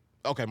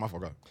 okay, my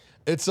fault. Go ahead.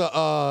 It's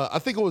I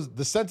think it was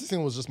the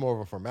sentencing was just more of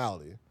a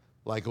formality.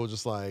 Like it was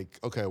just like,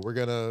 okay, we're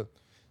gonna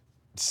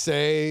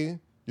say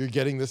you're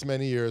getting this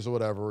many years or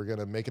whatever. We're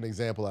gonna make an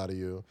example out of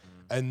you,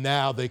 and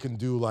now they can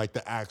do like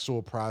the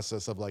actual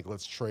process of like,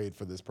 let's trade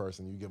for this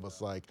person. You give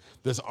us like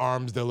this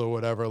arms deal or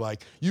whatever.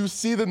 Like you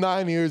see the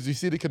 9 years, you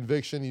see the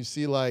conviction, you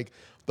see like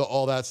the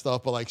all that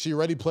stuff. But like she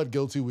already pled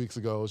guilty weeks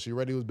ago. She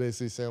already was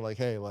basically saying like,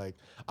 hey, like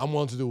I'm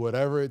willing to do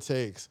whatever it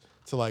takes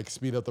to like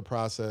speed up the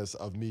process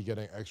of me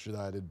getting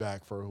extradited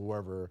back for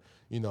whoever,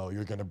 you know,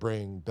 you're gonna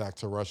bring back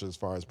to Russia as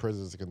far as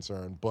prisons are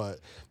concerned.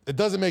 But it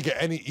doesn't make it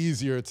any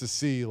easier to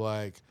see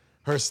like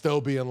her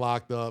still being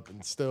locked up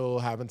and still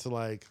having to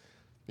like,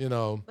 you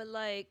know, But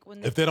like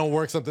when if they don't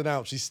work something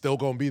out, she's still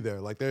gonna be there.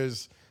 Like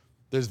there's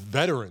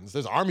veterans,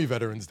 there's Army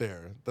veterans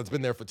there that's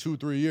been there for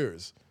 2-3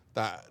 years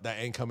that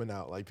ain't coming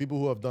out. Like people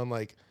who have done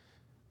like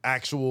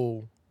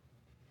actual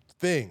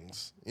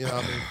things, you know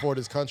what I mean, for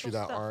this country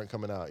that aren't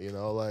coming out, you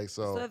know, like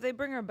so if they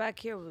bring her back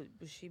here, would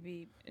she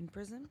be in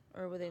prison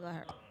or would they let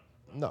her?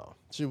 no,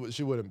 she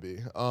wouldn't be.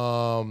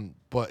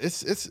 But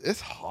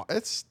it's hard,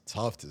 it's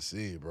tough to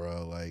see,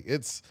 bro. Like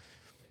it's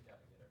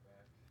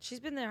She's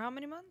been there how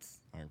many months?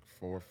 Like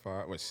 4 or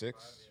 5, what,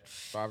 6,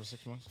 5 or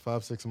 6 months?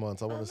 5-6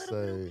 months. I want to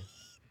say,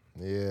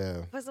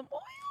 yeah, For some oil?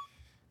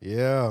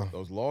 yeah.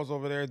 Those laws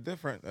over there are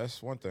different.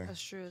 That's one thing.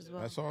 That's true as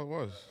well. That's all it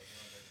was.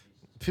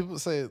 People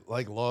say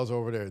like laws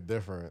over there are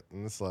different,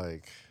 and it's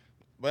like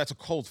But that's a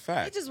cold They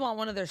fact. just want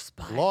one of their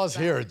spies. laws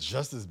back. here are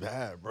just as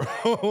bad, bro.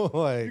 You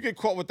Like, get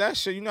caught with that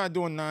shit, you're not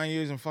doing 9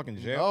 years in fucking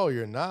jail. no,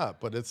 you're not.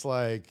 But it's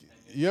like,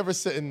 you ever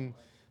sit in,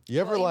 you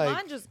ever Well, like,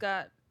 Iman just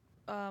got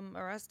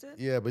arrested.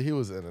 yeah, but he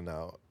was in and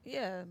out.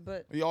 Yeah,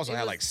 but He also it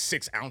had was- like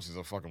 6 ounces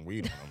of fucking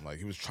weed on him. Like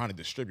he was trying to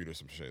distribute or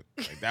some shit.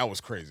 Like that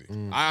was crazy.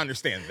 I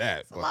understand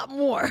that. a lot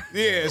more.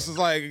 Yeah, it's just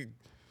like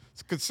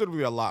it's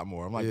considerably a lot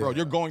more. I'm like, bro, Yeah.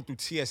 you're going through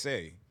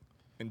TSA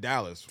in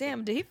Dallas.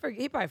 Damn, did he forget?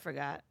 He probably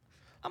forgot.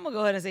 I'm gonna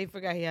go ahead and say he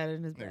forgot he had it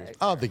in his bag.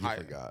 I don't think he I-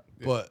 forgot,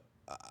 yeah. but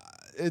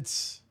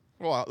it's.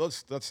 Well,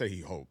 let's say he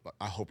hoped.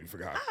 I hope he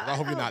forgot. I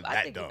hope you're not I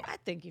that think dumb. I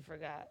think he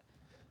forgot.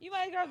 You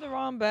might grab the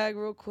wrong bag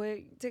real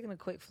quick. Taking a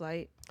quick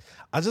flight.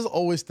 I just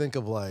always think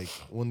of like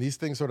when these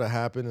things sort of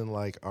happen in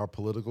like our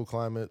political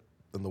climate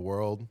in the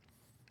world.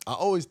 I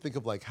always think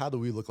of like how do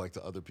we look like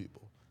to other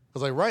people?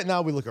 Because like right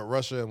now we look at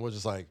Russia and we're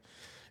just like,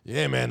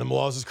 yeah, man, the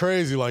laws is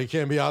crazy. Like you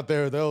can't be out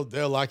there. They'll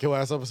lock your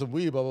ass up for some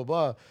weed. Blah blah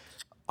blah.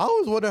 I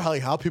always wonder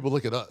how people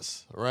look at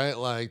us, right?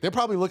 Like they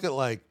probably look at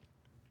like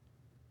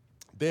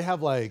they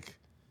have like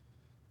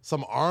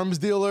some arms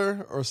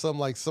dealer or some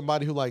like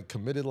somebody who like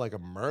committed like a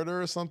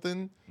murder or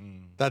something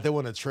that they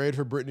want to trade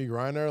for Brittany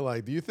Griner.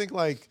 Like, do you think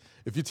like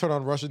if you turn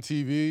on Russian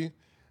TV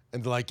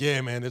and they're like, yeah,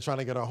 man, they're trying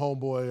to get our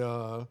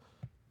homeboy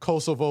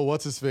Kosovo,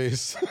 what's his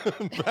face,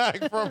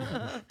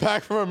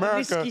 back from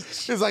America?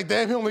 Whiskey. It's like,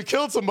 damn, he only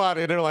killed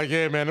somebody. And they're like,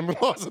 yeah, man, the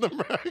laws in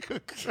America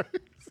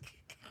crazy.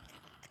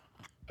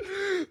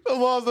 The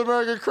laws in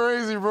America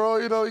crazy, bro.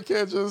 You know, you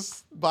can't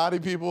just body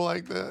people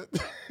like that.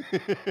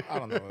 I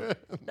don't know.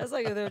 That's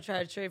like if they were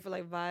trying to trade for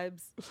like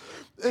vibes.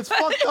 It's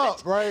fucked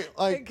up, right?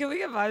 Like, Can we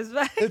get vibes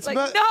back? It's like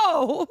not-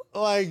 no.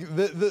 like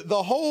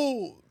the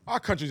whole Our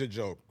country's a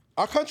joke.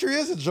 our country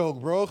is a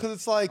joke, bro. Because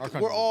it's like Our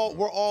country's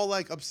we're all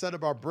like upset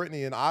about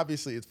Britney, and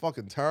obviously it's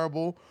fucking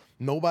terrible.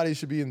 Nobody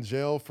should be in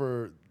jail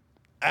for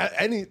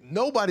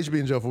nobody should be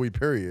in jail for weed,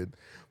 period.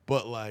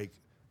 But like,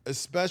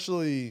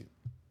 especially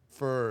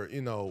for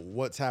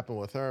what's happened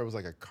with her, it was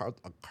like a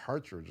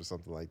cartridge or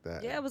something like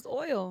that. Yeah, it was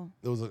oil.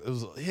 It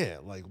was yeah,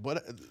 like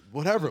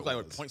whatever it Like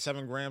was. what,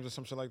 0.7 grams or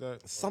some shit like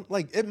that. Some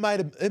like it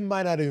might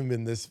not even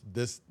been this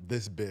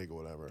big or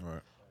whatever.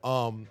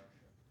 Right.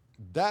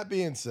 That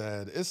being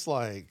said, it's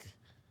like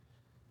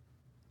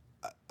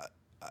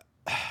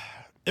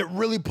it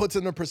really puts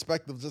into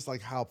perspective just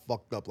like how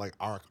fucked up like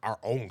our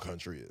own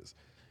country is.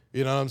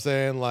 You know what I'm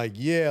saying? Like,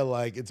 yeah,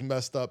 like it's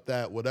messed up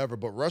that whatever,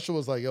 but Russia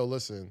was like, yo,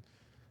 listen,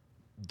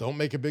 don't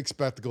make a big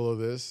spectacle of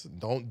this.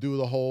 Don't do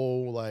the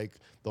whole like,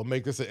 don't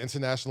make this an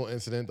international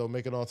incident. Don't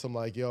make it on some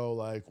like, yo,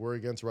 like we're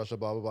against Russia,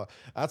 blah, blah, blah.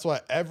 That's why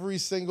every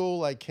single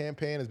like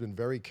campaign has been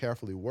very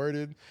carefully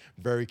worded,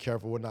 very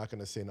careful. We're not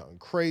gonna say nothing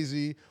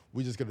crazy.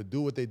 We're just gonna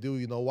do what they do.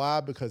 You know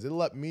why? Because it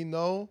let me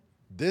know,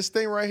 this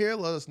thing right here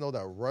let us know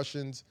that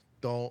Russians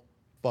don't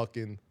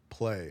fucking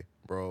play,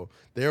 bro.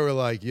 They were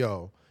like,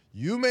 yo,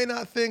 you may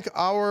not think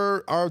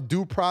our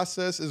due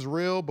process is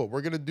real, but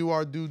we're gonna do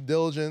our due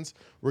diligence.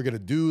 We're gonna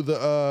do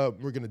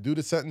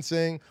the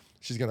sentencing.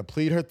 She's gonna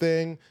plead her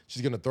thing.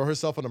 She's gonna throw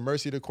herself on the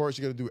mercy of the court.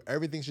 She's gonna do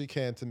everything she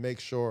can to make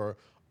sure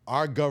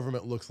our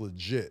government looks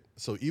legit.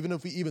 So even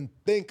if we even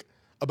think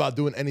about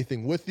doing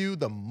anything with you,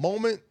 the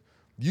moment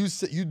you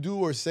do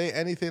or say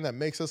anything that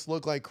makes us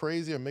look like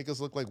crazy or make us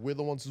look like we're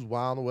the ones who's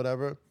wild or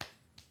whatever,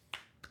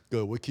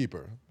 good, we'll keep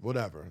her.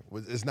 Whatever,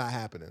 it's not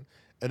happening.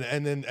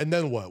 And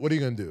then what? What are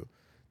you gonna do?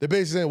 They're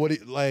basically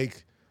saying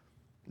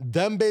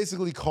them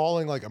basically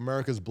calling like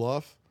America's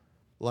bluff.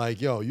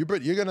 Like, yo, you're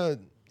gonna.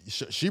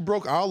 She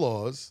broke our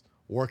laws,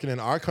 working in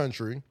our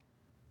country,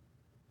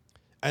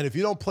 and if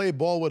you don't play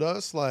ball with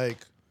us,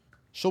 like,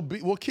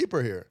 we'll keep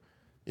her here.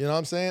 You know what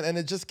I'm saying? And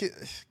it just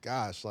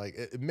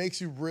it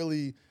makes you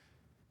really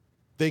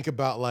think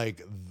about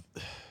like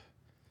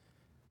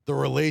the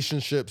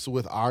relationships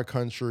with our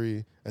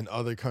country and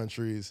other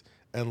countries,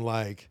 and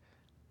like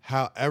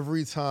how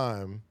every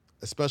time,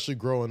 especially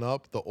growing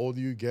up, the older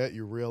you get,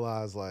 you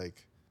realize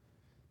like,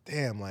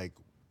 damn, like,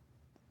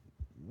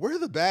 we're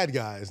the bad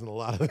guys in a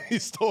lot of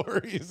these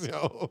stories,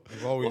 yo.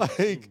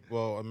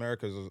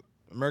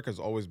 America's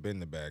always been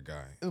the bad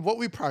guy. And what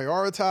we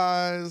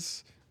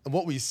prioritize and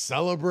what we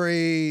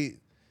celebrate.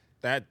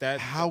 That's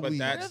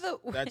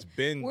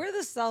been. We're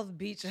the South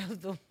Beach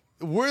of the.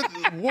 We're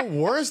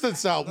worse than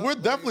South. We're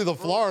definitely the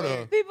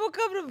Florida. People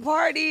come to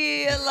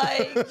party and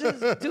like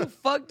just do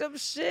fucked up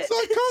shit. So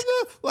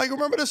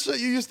remember the shit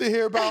you used to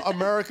hear about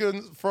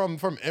Americans from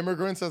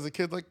immigrants as a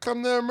kid? Like,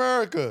 come to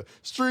America,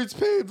 streets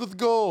paved with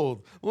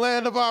gold,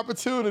 land of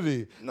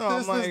opportunity. No,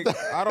 I'm like,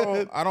 I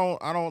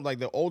don't like.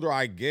 The older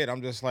I get,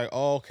 I'm just like,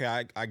 oh,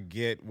 okay, I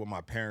get what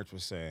my parents were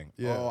saying.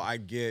 Yeah. Oh, I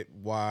get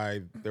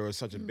why there was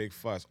such a big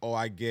fuss. Oh,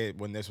 I get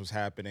when this was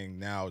happening.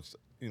 Now it's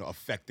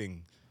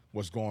affecting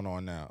what's going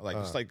on now. Like,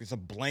 it's a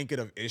blanket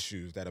of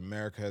issues that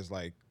America has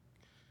like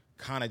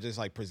kind of just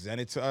like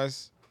presented to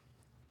us.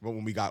 But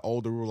when we got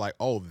older, we were like,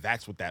 oh,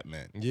 that's what that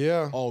meant.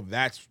 Yeah. Oh,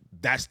 that's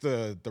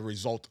the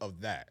result of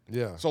that.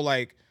 Yeah. So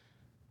like,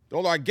 the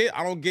older I get,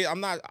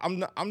 I'm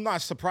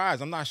not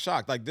surprised. I'm not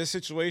shocked. Like, this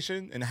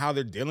situation and how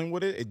they're dealing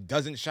with it, it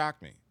doesn't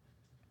shock me.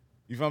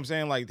 You feel what I'm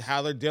saying? Like,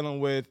 how they deal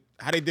with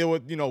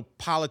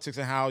politics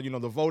and how,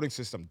 the voting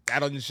system, that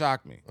doesn't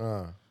shock me.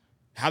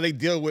 How they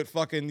deal with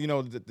fucking, the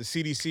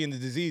CDC and the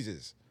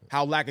diseases.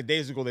 How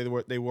lackadaisical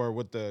they were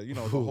with the, the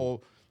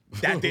whole,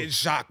 that didn't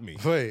shock me.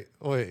 Wait.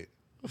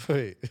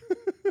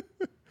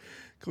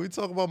 Can we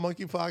talk about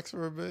monkeypox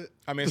for a bit?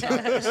 I mean,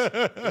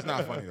 it's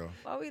not funny though.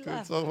 Why we Can we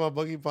laughing? talk about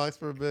monkeypox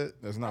for a bit?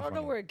 It's I not don't know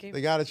funny. where it came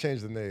They gotta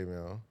change the name,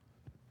 yo.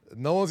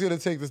 No one's gonna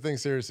take this thing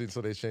seriously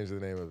until they change the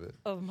name of it.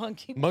 of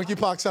monkey.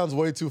 Monkeypox sounds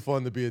way too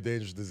fun to be a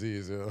dangerous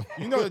disease, yo.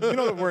 You know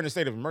that we're in a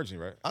state of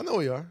emergency, right? I know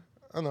we are.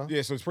 I know.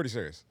 Yeah, so it's pretty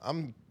serious. I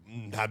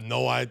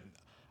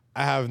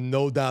have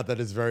no doubt that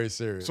it's very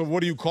serious. So what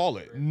do you call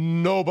it?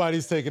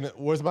 Nobody's taking it.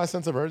 Where's my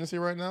sense of urgency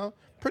right now?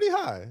 Pretty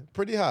high.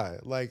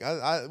 Like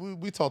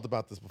we talked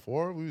about this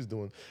before.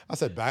 I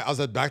said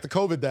back to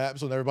COVID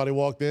dabs when everybody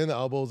walked in,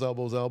 elbows,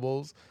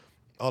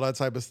 all that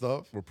type of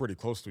stuff. We're pretty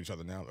close to each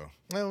other now, though.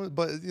 Yeah,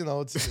 but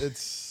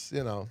it's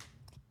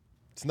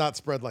it's not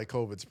spread like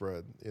COVID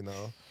spread,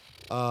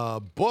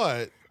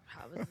 but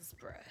How does it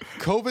spread?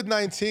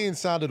 COVID-19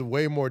 sounded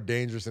way more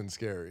dangerous and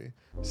scary.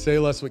 Say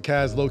Less with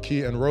Kaz,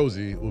 Low-Key, and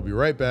Rosie. We'll be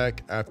right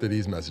back after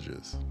these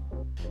messages.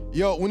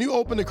 Yo, when you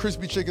open the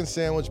crispy chicken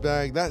sandwich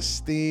bag, that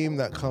steam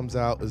that comes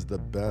out is the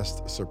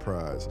best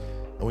surprise.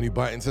 And when you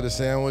bite into the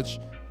sandwich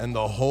and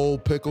the whole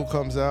pickle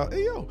comes out,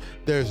 hey, yo,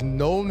 there's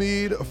no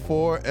need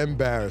for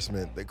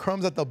embarrassment. The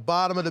crumbs at the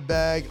bottom of the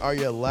bag are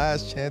your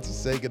last chance to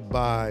say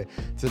goodbye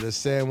to the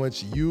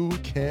sandwich you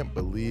can't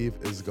believe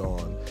is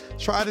gone.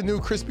 Try the new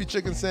crispy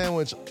chicken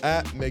sandwich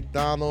at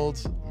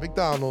McDonald's.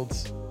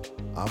 McDonald's,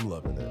 I'm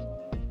loving it.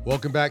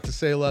 Welcome back to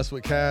Say Less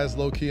with Kaz,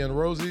 Low-Key, and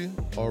Rosie,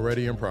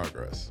 already in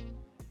progress.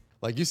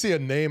 Like, you see a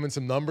name and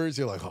some numbers,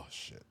 you're like, oh,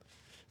 shit.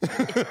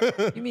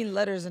 You mean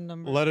letters and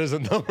numbers? Letters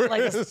and numbers.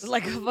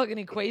 Like a fucking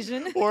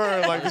equation? Or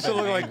like, it should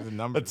look like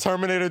a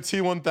Terminator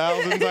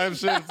T-1000 type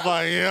shit. It's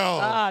like,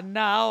 yo.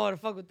 Nah, I want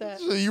to fuck with that.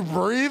 So you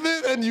breathe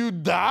it and you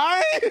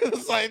die?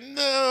 It's like,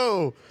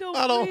 no.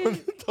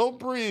 Don't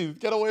breathe.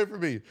 Get away from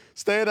me.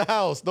 Stay in the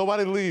house.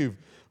 Nobody leave.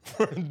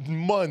 For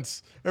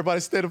months. Everybody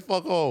stay the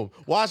fuck home.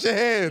 Wash your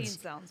hands.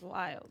 Sounds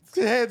wild.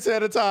 Hand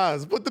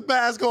sanitize. Put the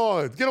mask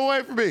on. Get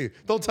away from me.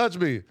 Don't touch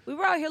me. We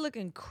were out here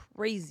looking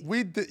crazy.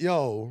 We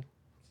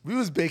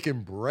was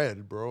baking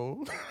bread, bro. We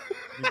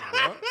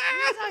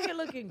was out here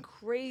looking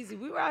crazy.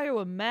 We were out here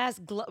with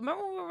mask gloves.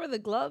 Remember when we wore the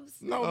gloves?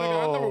 No,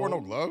 nigga, I never wore no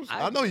gloves.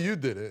 I know you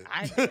did it.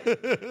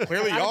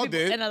 Clearly, y'all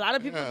did. And a lot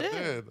of people I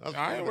did.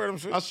 I ain't wear them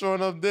shit. I sure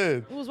enough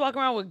did. Who was walking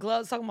around with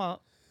gloves talking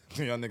about?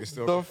 Y'all niggas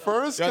still. The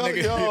first y'all couple,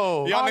 niggas,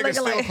 yo. y'all niggas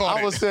still like- caught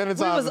I was it.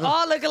 sanitizing. We was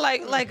all looking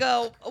like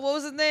what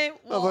was his name?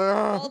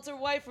 Walter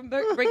White from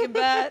Breaking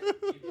Bad. Yo,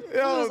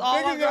 was all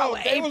niggas, walking around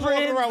with they was walking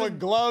aprons around with and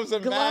gloves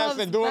and masks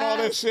and doing all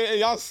this masks. shit, and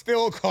y'all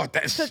still caught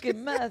that shit.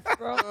 Cooking meth,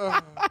 bro. It was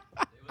like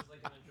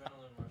an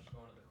adrenaline rush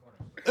going to the corner.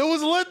 It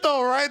was lit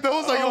though, right? There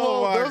was like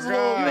Oh my there was a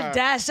little, God. You would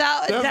dash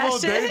out and there's a dash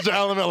little in. danger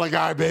element. Like, all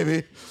right,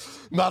 baby,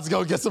 I'm about to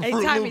go get some Hey,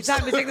 Fruit time me, Loops.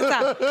 take the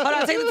time. Hold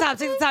on, take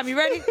the time. You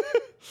ready?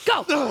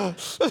 Go.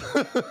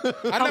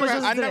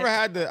 I never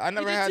had the. I You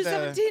never did had the.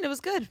 217. It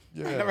was good.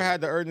 I never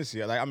had the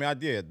urgency. Like, I mean, I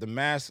did the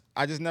mask.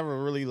 I just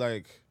never really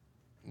like.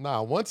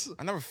 Nah, once.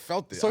 I never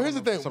felt it. So I here's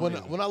the don't know, thing: for some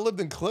reason. when I lived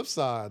in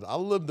Cliffside, I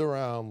lived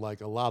around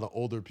like a lot of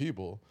older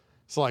people.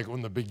 So like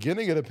when the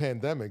beginning of the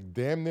pandemic,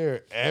 damn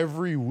near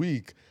every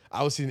week,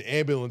 I was seeing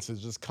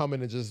ambulances just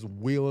coming and just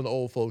wheeling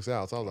old folks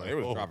out. So I was like, It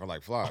was oh. dropping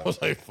like flies. I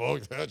was like,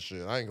 fuck that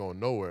shit. I ain't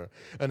going nowhere.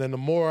 And then the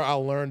more I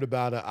learned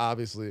about it,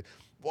 obviously,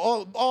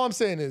 all I'm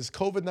saying is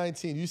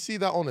COVID-19, you see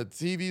that on a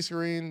TV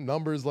screen,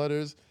 numbers,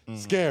 letters,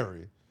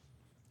 scary.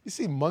 You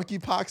see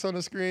monkeypox on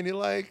the screen, you're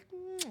like,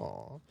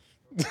 aw.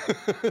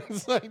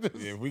 It's like this.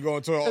 If we go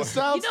into It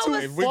sounds You know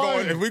too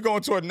what's- fun. if we go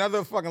into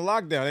another fucking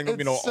lockdown, ain't gonna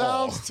be It no.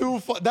 sounds too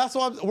fun. That's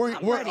why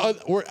ready.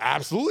 we're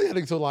absolutely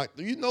heading to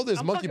you know there's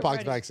I'm fucking monkeypox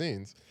ready.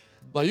 vaccines.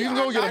 Like you can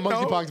go get a I know.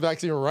 monkeypox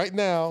vaccine right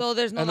now, So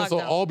there's no and this will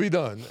lockdown. all be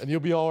done, and you'll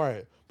be all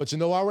right. But you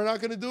know why we're not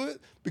going to do it?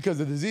 Because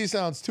the disease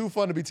sounds too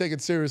fun to be taken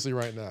seriously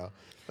right now.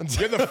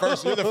 You're the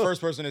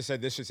first person that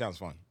said this shit sounds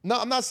fun. No,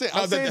 I'm not saying.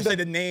 No, I'm they- saying they say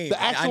the name. the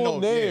I actual know,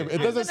 name. yeah. It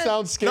doesn't gonna-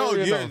 sound scary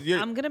No,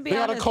 enough. I'm gonna be They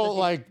gotta honest call with it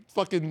you. like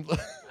fucking.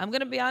 I'm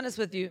gonna be honest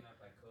with you.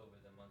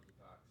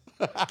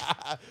 Like COVID and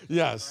monkeypox.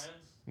 Yes.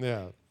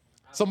 Yeah.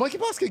 So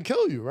monkeypox can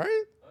kill you,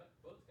 right?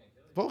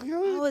 Both can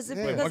kill you. Oh, is it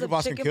Yeah. because monkeypox of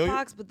can kill chicken you?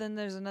 pox? But then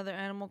there's another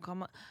animal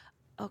come up.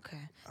 Okay.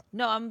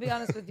 No, I'm gonna be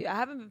honest with you. I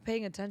haven't been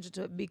paying attention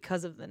to it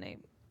because of the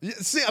name. Yeah,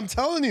 see, I'm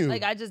telling you.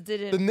 Like I just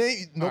didn't. the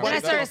name. When Nobody. I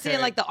started okay. seeing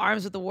like the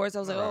arms with the warts, I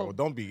was like, All right, oh, well,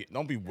 don't be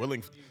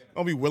willing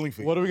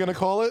for What are we gonna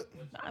call it?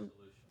 I'm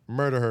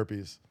Murder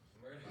herpes.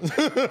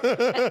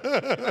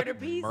 murder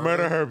piece.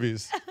 Murder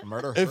herpes.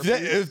 murder.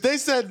 If they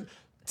said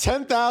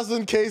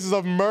 10,000 cases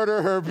of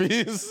murder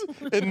herpes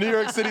in New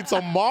York City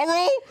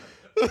tomorrow,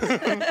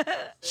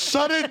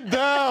 shut it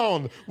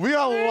down. We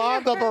are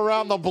lined up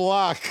around the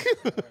block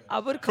I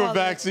would for call it.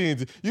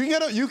 vaccines. You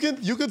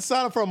can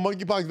sign up for a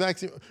monkeypox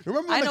vaccine.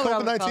 Remember I when the know what I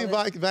would COVID-19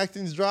 call it.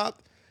 vaccines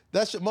dropped?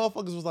 That shit,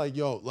 motherfuckers was like,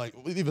 yo, like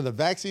even the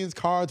vaccines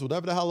cards,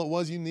 whatever the hell it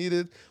was you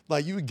needed,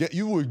 like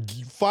you were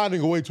finding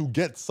a way to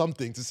get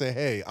something to say,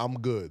 hey, I'm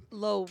good.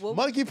 Low. What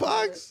would you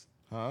call it? Monkeypox?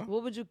 Huh?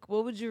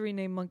 What would you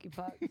rename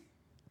monkeypox?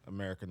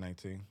 America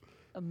 19.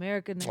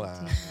 America 19.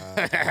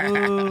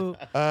 Ooh.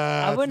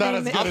 It's would not name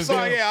as it- good I'm as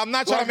sorry, the- yeah, I'm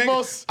not trying like to make.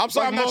 most- I'm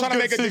sorry, like I'm not most trying to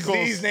make good a sequels.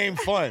 disease name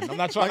fun. I'm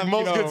not trying Like to,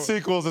 most you know, good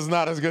sequels, is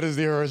not as good as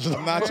the original.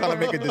 I'm not trying to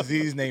make a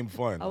disease name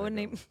fun. I would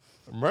name.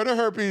 Murder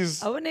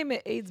herpes. I would name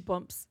it AIDS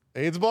bumps.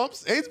 AIDS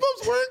bumps? AIDS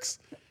bumps works?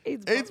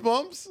 AIDS AIDS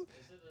bumps. bumps?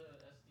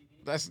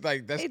 That's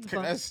like that's AIDS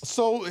bump. that's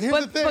So here's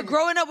the thing. But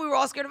growing up, we were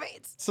all scared of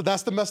AIDS. So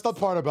that's the messed up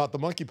part about the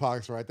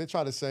monkeypox, right? They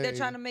try to say They're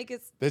trying to make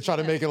it. they try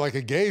to make it like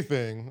a gay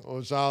thing,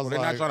 which I was they're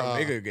like, not trying to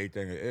make it a gay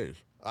thing. It is.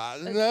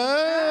 nah,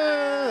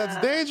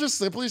 that's dangerous.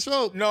 Slippery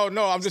slope. No,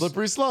 I'm just.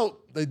 Slippery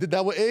slope. They did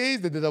that with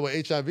AIDS. They did that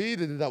with HIV. They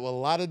did that with a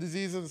lot of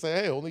diseases. And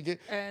say, hey, only gay.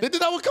 And- They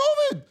did that with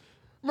COVID.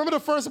 Remember the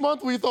first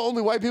month where you thought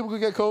only white people could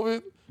get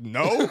COVID?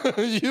 No.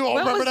 You don't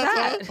When remember was that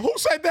that? time? Who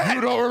said that?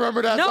 You don't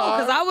remember that No, time?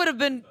 because I would have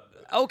been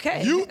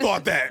okay. You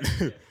thought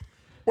that.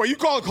 Well, you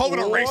call COVID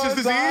a racist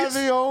Was I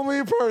disease? the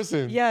only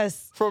person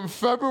Yes. from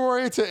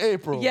February to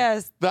April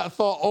Yes. that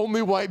thought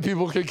only white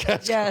people could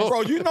catch Yes. COVID?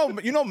 Bro,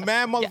 you know,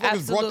 mad motherfuckers brought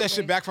absolutely. that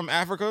shit back from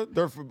Africa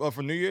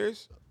for New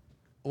Year's.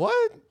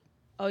 What?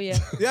 Oh yeah.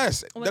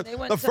 Yes, When they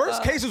went the to,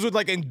 first cases was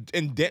like in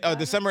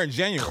December and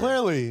January.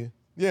 Clearly,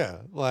 yeah.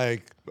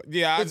 Like,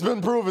 Yeah, it's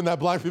been proven that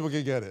black people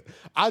can get it.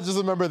 I just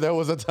remember there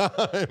was a time.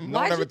 no Why'd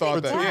one you ever thought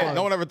think that. that? Yeah,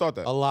 no one ever thought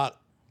that. A lot.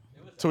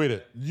 Tweet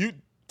it. You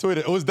Tweet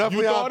it. It was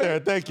definitely You out thought there.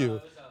 it? Thank you.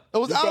 It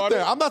was You out thought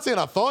there. it? I'm not saying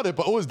I thought it,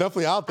 but it was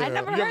definitely out there. I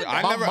never You heard ever- that.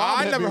 I My never- mom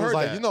I hit never me, was heard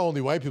like, that. you know,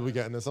 only white people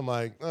getting this. I'm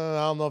like, I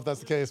don't know if that's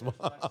the case.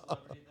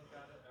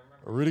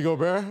 Rudy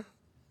Gobert?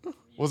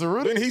 Was it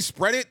Rudy? Didn't he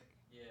spread it?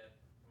 Yeah.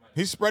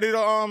 He spread it.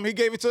 He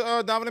gave it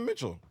to Donovan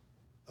Mitchell.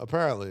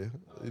 Apparently,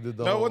 he did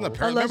the No, it whole- wasn't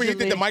apparent. Remember, he did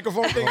the Allegedly.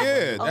 microphone thing.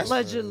 Yeah, that's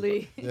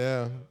Allegedly.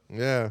 Yeah,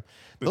 yeah.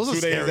 the Those are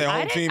 2 days scary. that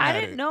whole I team didn't, I had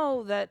didn't it.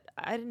 know that.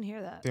 I didn't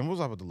hear that. Damn, what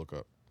was I about to look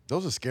up?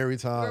 Those are scary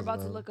times. We're about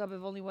to man. look up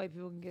if only white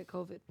people can get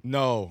COVID.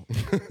 No,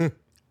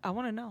 I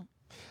want to know.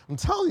 I'm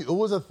telling you, it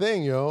was a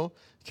thing, yo.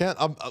 Can't.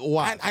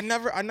 Why? I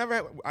never.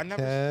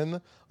 Ken,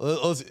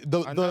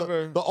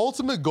 the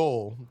ultimate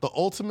goal, the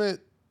ultimate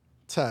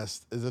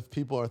test is if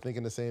people are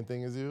thinking the same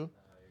thing as you.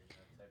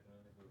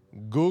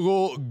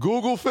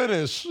 Google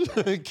finish.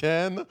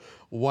 Can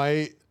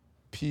white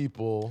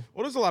people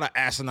Well, there's a lot of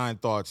asinine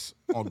thoughts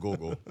on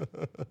Google.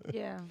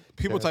 Yeah.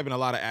 People typing a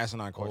lot of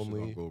asinine questions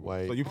Only on Google.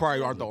 white So you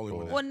probably aren't the only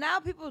one. Well, now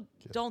people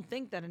don't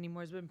think that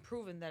anymore. It's been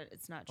proven that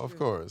it's not true. of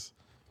course,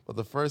 but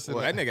the first thing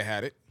Well, that nigga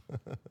had it.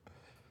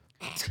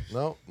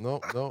 no,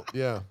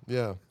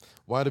 yeah.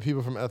 Why do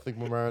people from ethnic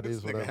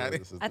minorities, This nigga whatever? had it.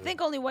 This is I the-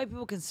 think only white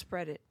people can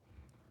spread it.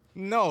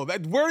 No,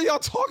 where are y'all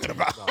talking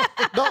about?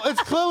 no, it's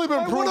clearly been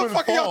Like, proven what the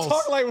fuck are y'all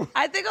false. talking like?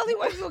 I think only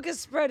white people can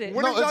spread it.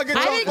 When did No, y'all it's get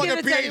I y'all didn't give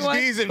fucking it to anyone,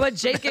 PhDs in but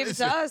Jake gave it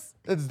to us.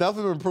 It's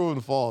definitely been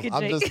proven false. Good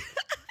I'm Jake. just,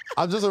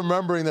 I'm just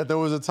remembering that there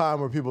was a time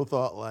where people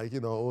thought like,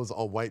 it was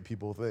a white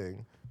people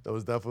thing. That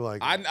was definitely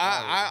like.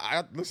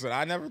 I listen.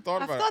 I never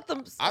thought I about thought it.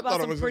 them. I about thought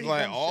it some was just pretty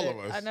like dumb all shit. of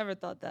us. I never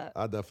thought that.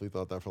 I definitely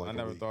thought that for like I a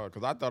never week. thought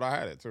because I thought I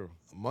had it too.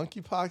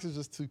 Monkeypox is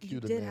just too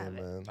cute a did name, have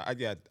it.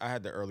 man. I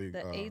had the early.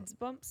 The AIDS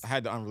bumps. I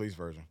had the unreleased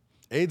version.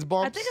 AIDS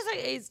bumps. I think it's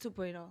like AIDS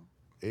 2.0.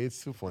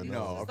 AIDS 2.0.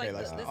 No, It's okay, like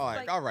let's. this is All right,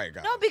 like- all right,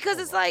 guys. No, because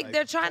it's like Like,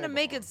 they're trying to hold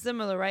make on. it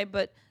similar, right?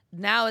 But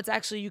now it's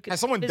actually you can. Has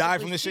someone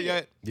died from physically this shit see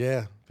yet? it.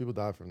 Yeah, people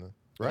die from that.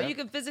 But Right? you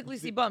can physically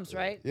see bumps,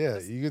 right? Yeah,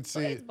 That's- you could so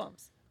see. AIDS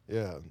bumps.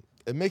 Yeah,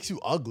 it makes you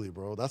ugly,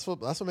 bro. That's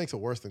what makes it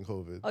worse than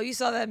COVID. Oh, you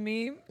saw that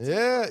meme?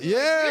 Yeah,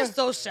 yeah. You're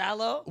so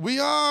shallow. We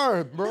are,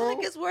 I bro.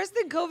 think it's worse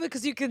than COVID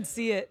because you can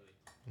see it.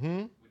 Would you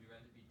rather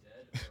be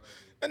dead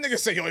or That nigga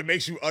say yo, it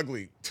makes you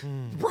ugly.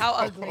 How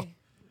ugly.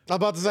 I'm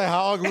about to say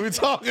how ugly we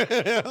talking.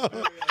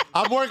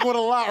 I'm working with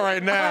a lot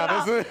right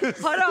now. This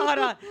is, Hold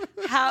on.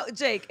 How,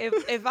 Jake?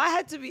 If I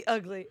had to be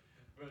ugly,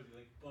 Rosie,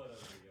 like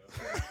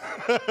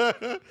butt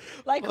ugly, yo.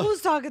 like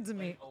who's talking to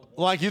me?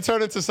 like you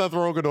turn into Seth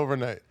Rogen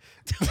overnight.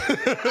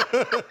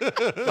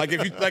 Like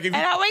if you And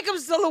I wake up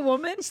still a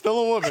woman. Still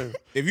a woman.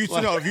 if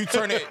you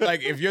turn it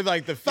like if you're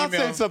like the Not saying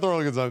female. Seth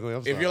Rogen's ugly.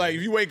 I'm sorry. If you're like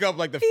if you wake up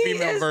like the He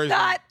female is version.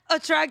 not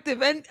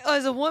attractive, and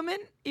as a woman,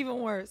 even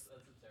worse.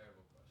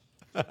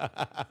 That's a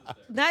terrible question.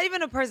 Not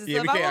even a person. Yeah,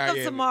 So we if I can't- woke up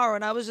yeah, tomorrow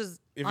and I was just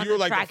If you were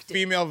like the unattractive,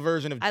 female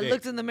version of Jake. I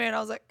looked in the mirror and I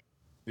was like,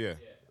 Yeah.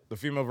 The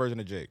female version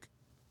of Jake.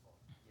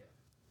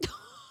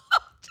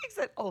 Jake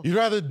said, "Oh, You'd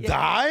rather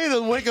die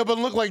than wake up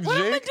and look like what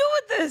am I Jake? do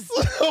with this?"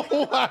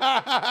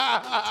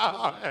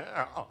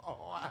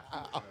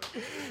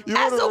 You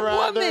As would a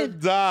rather woman,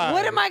 die.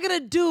 what am I gonna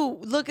do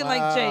looking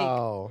like Jake?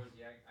 Wow.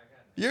 Yeah, I got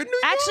You're in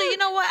New Actually, York. you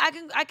know what?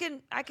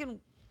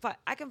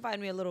 I can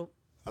find me a little.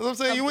 That's what I'm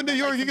saying. You in New something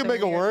York, like you can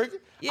something make it weird.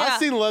 work. Yeah. I've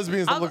seen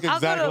lesbians that I'll- look I'll go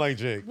exactly to- like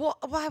Jake. Well,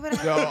 why would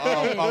I? Yo,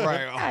 all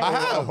right. I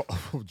have.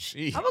 Oh,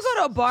 jeez. I'm gonna go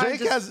to a bar. and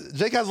Jake just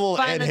has a little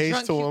find Anne a Heche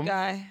drunk to cute him.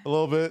 guy. A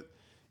little bit.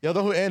 Y'all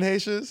know who Anne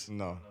Heche is?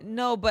 No.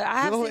 No, but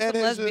I have know who seen some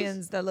Anne Heche is?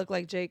 lesbians that look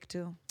like Jake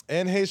too.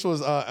 Anne Heche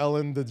was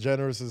Ellen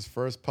DeGeneres'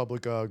 first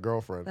public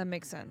girlfriend. That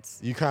makes sense.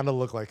 You kind of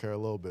look like her a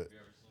little bit. you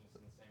ever seen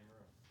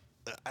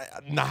us in the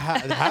same room? I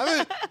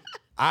haven't.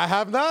 I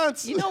have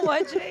not. You know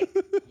what, Jake?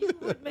 You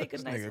would make a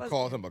nice Nigga lesbian.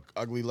 called him an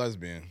ugly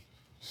lesbian.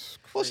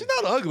 Well, she's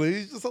not ugly.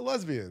 She's just a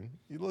lesbian.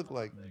 You look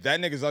like That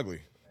nigga's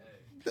ugly.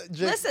 Jake.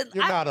 Listen,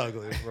 you're I- not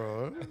ugly,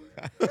 bro.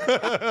 I'm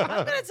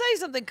gonna tell you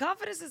something.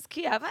 Confidence is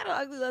key. I've had an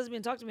ugly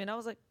lesbian talk to me, and I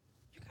was like,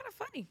 "You're kind of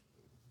funny."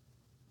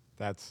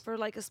 That's For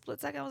like a split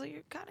second, I was like,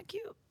 "You're kind of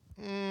cute."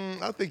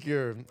 I think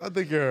you're. Rosie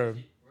likes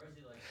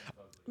to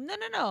fuck.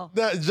 No.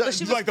 That, But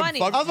she you was like them funny.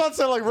 fuck- I was about to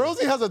say, like,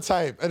 Rosie has a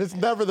type, and it's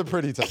never the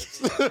pretty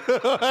types.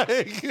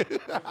 Like,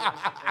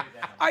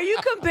 Are you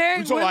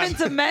comparing talking women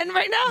about- to men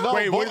right now? no,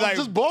 Wait, what, like-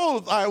 just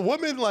both. All right,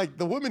 women, like,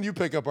 the women you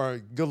pick up are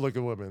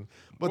good-looking women.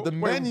 But the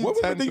men you what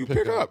women tend do to you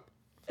pick pick up?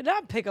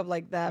 Not pick up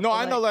like that. No, but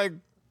I know like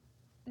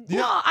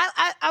No,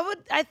 I would.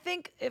 I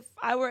think if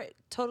I were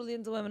totally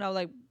into women, I would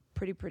like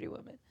pretty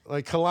women.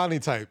 like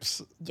Kalani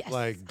types, Yes.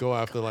 like, go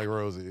after, like,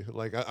 Rosie.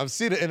 Like, I've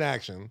seen it in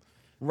action.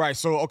 right.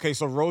 So okay,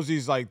 so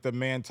Rosie's like the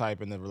man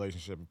type in the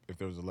relationship. If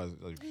there was a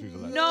lesbian, like she was a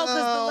lesbian. No, because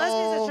the lesbians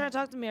No. that try to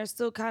talk to me are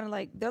still kind of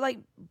like they're like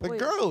The boys.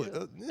 girl.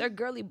 too. They're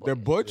girly boys. They're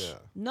butch, Yeah.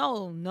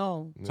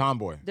 No,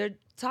 tomboy. they're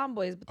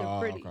tomboys, but they're Oh,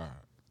 pretty. okay.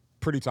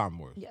 Pretty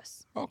tomboy.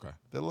 Yes. Okay.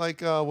 They're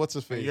like, what's her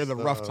face? You're the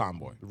rough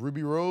tomboy.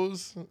 Ruby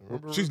Rose?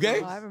 Remember She's Ruby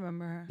gay? Oh, I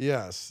remember her.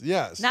 Yes,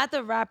 yes. Not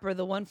the rapper,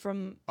 the one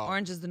from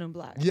Orange Is the New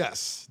Black.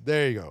 Yes,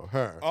 there you go.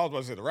 Her. I was about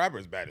to say the rapper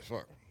is bad as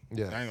fuck.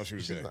 Yeah. I didn't know she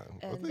was She's gay. not-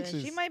 I And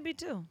think she might be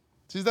too.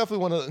 she's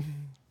definitely one of.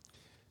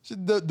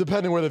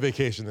 Depending where the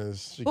vacation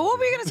is. she But could what be.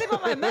 were you gonna say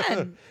about my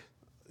men?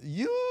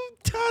 You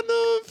kind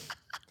of.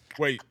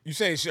 Wait, you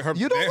say her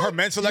You don't her like,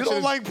 men you selection? don't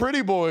is- like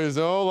pretty boys,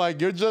 though.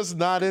 Like you're just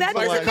not into That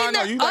Like doesn't the mean condo,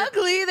 they're you like-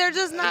 ugly. They're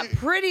just not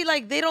pretty.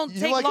 Like they don't You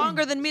take like 'em-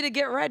 longer than me to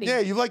get ready. Yeah,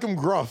 you like them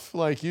gruff.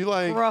 Like you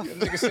like. Rough.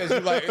 Nigga says you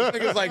like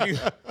niggas like you.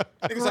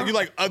 Niggas like you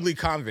like ugly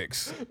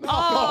convicts.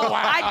 Oh,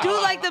 I do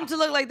like them to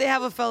look like they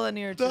have a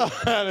felony or two.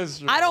 That is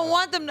true. I don't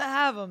want them to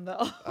have them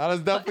though. That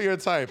is definitely your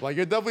type. Like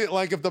you're definitely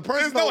like if the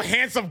person. There's no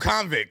handsome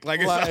convict. Like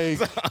it's Like-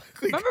 it's an ugly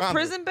Remember convict.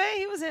 Prison Bay?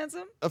 He was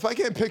handsome. If I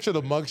can't picture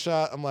the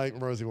mugshot, I'm like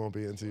Rosie won't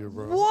be into you,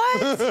 bro. What?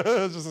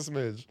 It's just a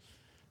smidge.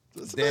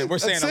 Damn, we're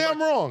saying say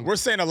I'm wrong. We're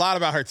saying a lot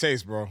about her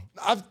taste, bro.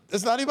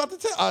 It's not even about the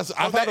taste.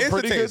 I've that had a is the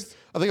pretty good. taste.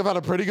 I think I've had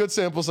a pretty good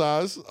sample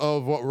size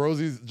of what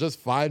Rosie just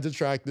finds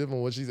attractive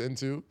and what she's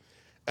into,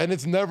 and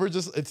it's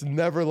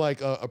never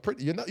like a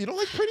pretty. You don't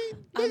like pretty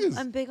niggas.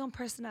 I'm big on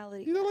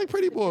personality. You don't like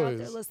pretty If you're out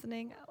there boys.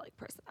 listening, I like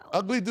personality.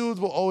 Ugly dudes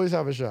will always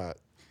have a shot,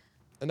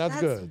 and that's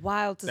good.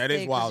 wild to That say.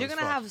 is 'cause wild You're as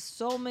gonna fuck. have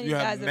so many You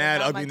have guys that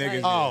mad are not ugly my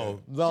niggas. type. Oh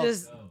no,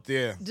 Just,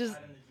 Yeah.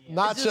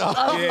 not just y'all.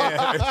 ugly.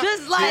 Yeah.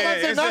 Just like Yeah,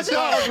 it's not just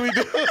just- Ugly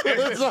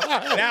dudes.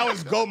 Now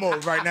it's go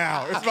mode right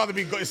now. It's about to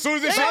be go. As soon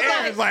as this shit Yeah.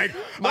 airs, it's like,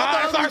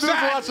 Not it's the our ugly dudes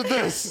shot. watching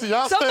this.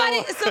 Y'all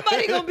stay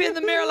somebody gonna be in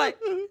the mirror like,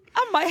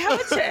 I'm might have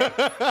a chance.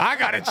 I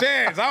got a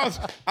chance.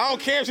 I don't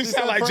care if she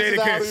sound like Jada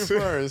Personality Kiss.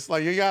 first.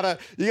 Like you gotta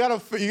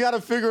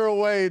figure a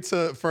way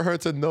for her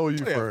to know you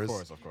Yeah,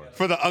 first. of course.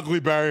 For the ugly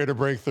barrier to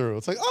break through.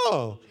 It's like,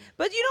 oh,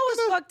 But you know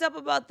what's fucked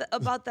up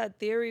about that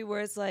theory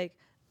where it's like,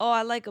 oh,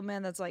 I like a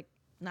man that's like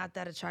not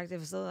that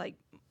attractive, so like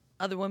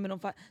other women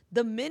don't find.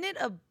 The minute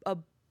a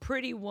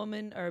pretty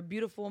woman or a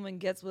beautiful woman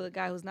gets with a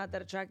guy who's not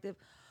that attractive,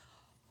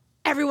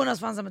 everyone else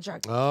finds him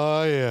attractive.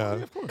 oh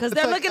yeah. Because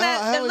they're looking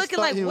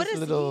like, what is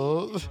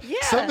he? Yeah.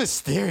 So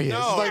mysterious. No.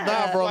 It's like,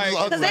 nah, bro. Like- I'm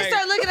just Because ugly. they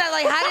start looking at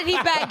like, how did he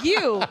bag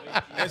you?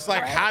 It's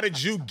like, how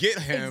did you get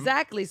him?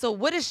 Exactly. So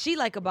what does she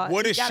like about him?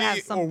 What He does gotta have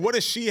she or something. what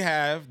does she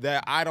have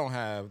that I don't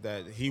have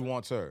that he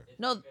wants her?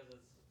 No, Because it's,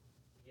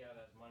 yeah,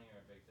 that's money or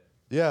a big dick.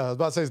 Yeah, I was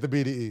about to say it's the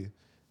BDE.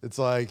 It's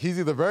like he's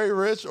either very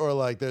rich or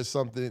like there's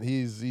something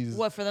he's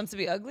what, for them to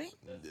be ugly?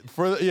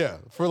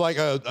 for like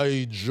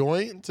a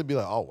joint to be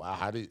like, oh wow,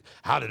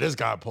 how did this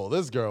guy pull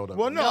this girl down?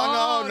 Well,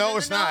 no, No,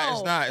 it's not.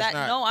 It's not.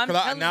 That- no, I'm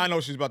 'Cause telling now I you. know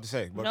what she's about to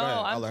say. But No, go ahead.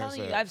 I'll I'm let her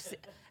telling say you, it.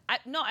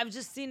 I've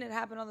just seen it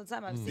happen all the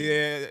time. I've seen Yeah,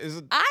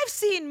 it's I've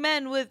seen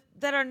men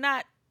that are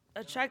not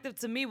attractive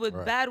to me with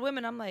Right. bad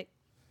women. I'm like,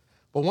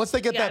 But once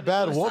they get Yeah, that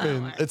bad but it's not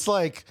woman, like- it's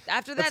like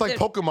After it's that, like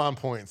they're- Pokemon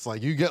points.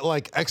 Like you get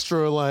like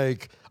extra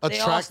like all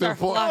attractive start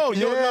points. flocking.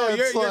 your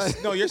After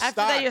stock.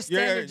 that, your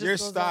standard just your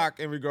goes stock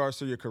in regards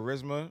to your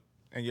charisma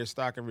and your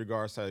stock in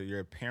regards to your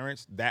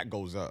appearance that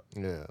goes up.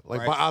 Yeah, like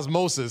Right. by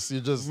osmosis,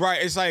 you just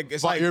Right. It's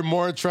like you're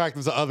more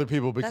attractive to other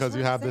people because what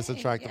you I'm have this saying,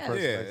 attractive yeah.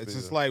 person. yeah. next It's to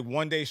just you. like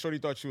one day Shorty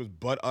thought she was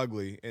butt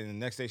ugly, and the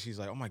next day she's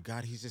like, oh my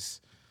god,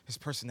 his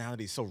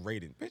personality is so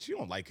radiant. Bitch, you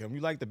don't like him. You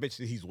like the bitch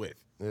that he's with.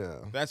 yeah.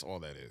 That's all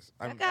that is.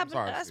 I'm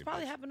sorry. that's Steve,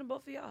 probably bitch. happened to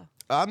both of y'all.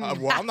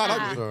 Well, I'm not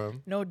ugly. Sure.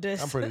 No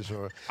diss. I'm pretty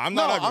sure. I'm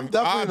not ugly. I'm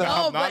definitely No,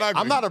 I'm not but-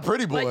 ugly. I'm not a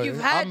pretty boy. But you've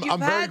had I'm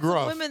very had some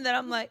gruff. women that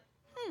I'm like,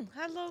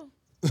 hello.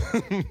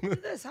 Look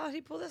at this. How did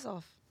he pull this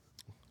off?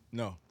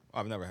 No,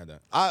 I've never had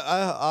that.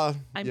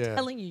 I'm yeah.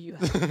 telling you, you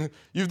have.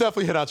 You've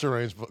definitely hit out your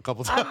range a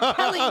couple times. I'm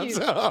telling you.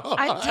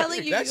 I'm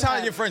telling you. That's you how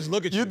have. your friends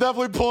look at you. You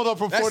definitely pulled up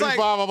from That's 45.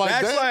 I'm like,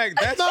 that's damn. like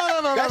that's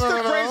no. That's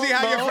the crazy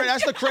how your no. friend.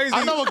 That's the crazy.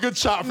 I know a good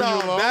shot for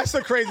No, you, Lo. that's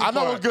the crazy I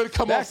know part. a good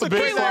come That's off the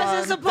the baseline. crazy- He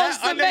wasn't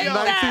supposed to That make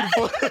under- that.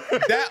 19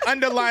 foot. That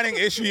underlining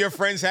issue your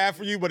friends have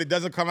for you, but it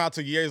doesn't come out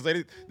till years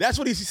later. That's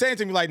what he's saying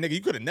to me. Like, nigga,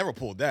 you could have never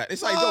pulled that.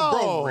 It's like, yo,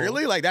 bro, No.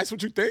 really? Like, that's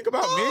what you think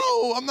about me?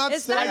 No, I'm not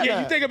It's saying not- Like, yeah,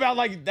 that. you think about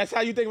like that's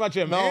how you think about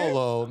your man. No,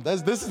 Lo.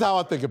 This is how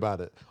I think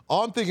about it.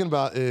 All I'm thinking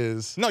about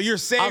is No, you're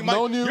saying I've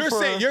known you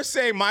for- you're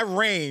saying my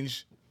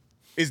range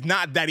is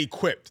not that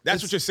equipped.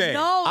 That's what you're saying.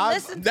 No, I've-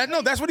 listen.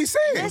 That's what he's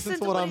saying. Listen listen to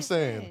to what what I'm he's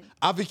saying. saying.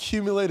 I've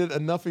accumulated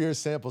enough of your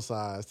sample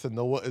size to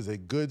know what is a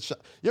good shot.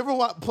 You ever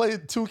play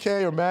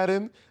 2K or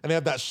Madden and they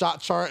have that shot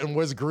chart and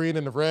what's green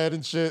and the red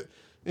and shit?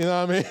 You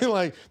know what I mean?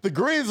 Like the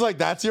green's like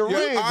that's your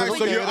range. All right, Like,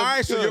 so okay, you're all right.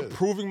 that's So you're good.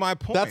 proving my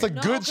point. That's a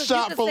No, good 'cause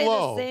shot you for could say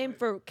low. the same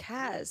for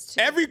Kaz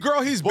too. Every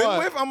girl he's been But-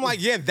 with, I'm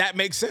like, yeah, that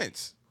makes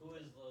sense. Who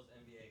is Lowe's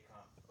NBA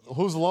comp?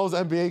 Who's Lowe's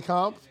NBA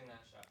comp? Using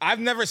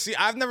that shot.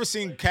 I've never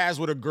seen Kaz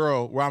with a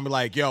girl where I'm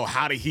like, yo,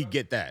 how did he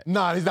get that?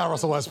 Nah, he's not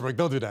Russell Westbrook.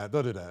 Don't do that.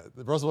 Don't do that.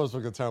 Russell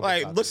Westbrook is terrible.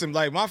 Like, shot. listen,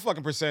 like my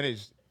fucking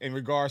percentage in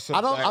regards to.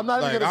 I don't- like, I'm not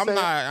even like, gonna I'm say-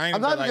 not, I ain't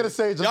I'm not like, even gonna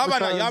say just y'all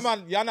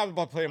because- y'all not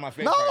about to play in my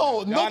face. No, right now.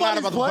 Y'all not nobody's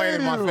about to play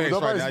in my playing you. face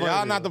Nobody's right now. Y'all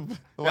playing not you. y'all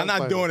Nobody's not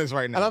playing doing you. this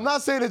right And now. I'm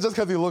not saying it just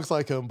because he looks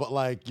like him, but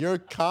like your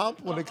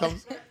comp when it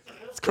comes,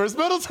 it's Chris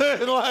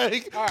Middleton.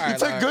 Like All right,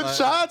 you take good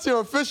shots, you're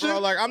efficient. Bro,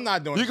 like I'm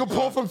not doing. you can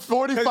pull from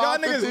 45. Cause y'all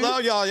niggas 50.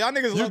 love y'all. Y'all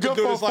niggas You love to good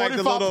do for a this like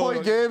the 45 little.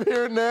 point game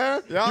here and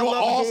there. Y'all You an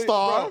love to do it,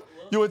 all-star. bro.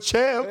 You a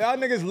champ. Y'all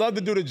niggas love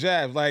to do the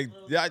jabs. Like,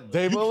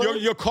 Dave Miller?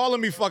 you're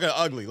calling me fucking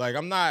ugly. Like,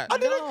 I'm not. I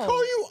didn't No.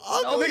 call you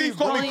Oh, ugly. nigga, you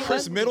call calling me you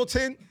Chris ugly.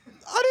 Middleton?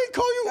 I didn't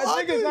call you That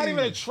ugly. nigga's not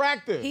even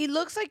attractive. He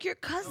looks like your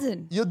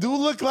cousin. You do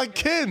look like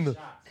Ken.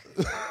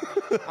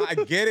 I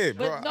get it,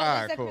 bro. But no, All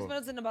let's right, say Chris cool.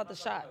 Middleton about the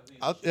shot.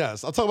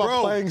 Yes, I'm talking about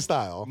Bro. playing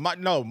style.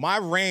 My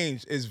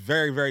range is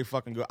very, very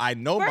fucking good. I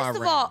know my First range.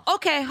 of all,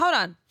 okay, hold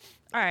on.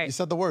 All right. You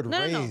said the word No.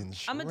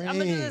 range. I'm gonna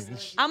do this.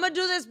 Range. I'm gonna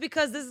do this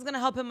because this is gonna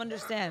help him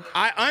understand.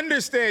 I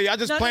understand. Y'all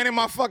just No, playing no. in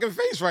my fucking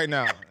face right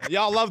now.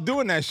 Y'all love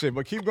doing that shit,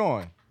 but keep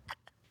going.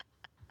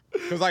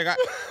 Cause like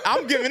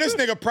I'm giving this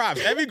nigga props.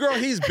 Every girl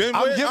he's been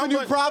I'm with, giving you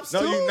like, props no,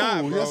 too. you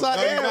not, bro. Yes, I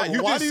no, you're am. not.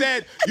 You Why just do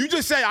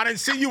you- said I didn't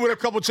see you with a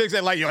couple chicks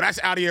that like, yo, that's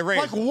out of your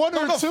range. Like one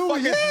no, or the two,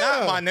 fuck yeah. it's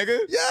not, my nigga.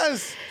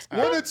 Yes,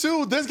 one or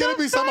two. There's gonna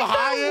be some fact that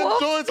high end Wolf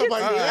joints. I'm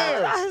like, gets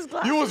yeah, out his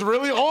glasses. you was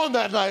really on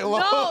that night, Lo.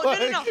 No.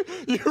 Like,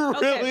 you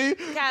really,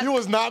 Cass. you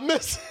was not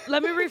missing.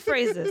 Let me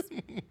rephrase this.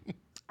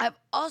 I've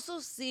also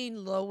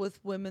seen low with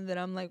women that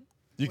I'm like,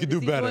 You what can is do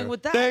he better. doing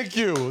with that? Thank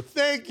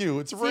you.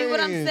 It's See what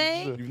I'm range.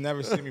 saying? You've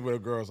never seen me with a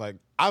girl's like,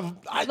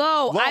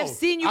 I've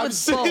seen you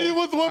with both. you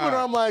with women where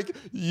I'm like,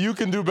 you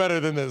can do better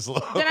than this,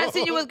 Lo. Then I've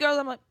seen you with girls.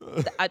 I'm like,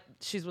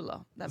 she's with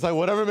Lo. It's like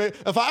whatever.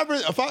 If I ever,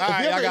 All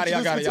right, y'all got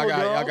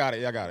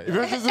it. Y'all got it. If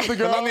you're introduced to the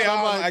girl, I mean,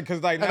 I'm like,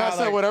 because like and I now,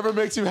 said like, whatever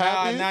makes you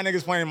happy. now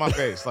niggas playing in my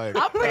face. Like,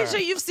 I'm pretty sure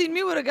you've seen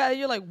me with a guy. And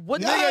you're like,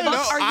 what the Yeah,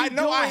 fuck are you I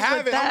know doing I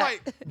haven't. with I'm that?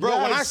 like, bro,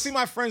 when I Yes. see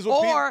my friends with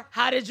people, Or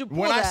how did you pull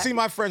when that? I see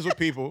my friends with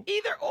people,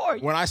 Either or.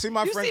 when I see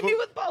my you friends see me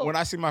with both. when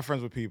I see my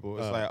friends with people,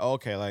 it's like,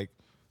 okay, like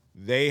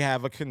they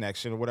have a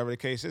connection or whatever the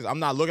case is. I'm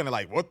not looking at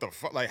like, what the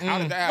fuck? Like, how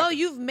did that happen? No,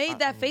 you've made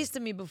that face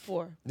to me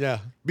before. Yeah.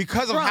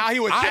 Because of Bro, how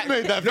he was I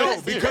made that no,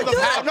 face. because of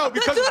how no,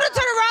 because the dude will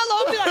turn around,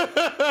 Lo, and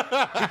be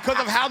like, because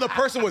of how the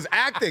person was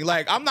acting.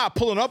 Like, I'm not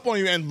pulling up on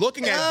you and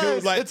looking at Yes,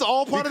 dude like it's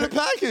all part of the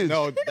package.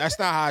 No, that's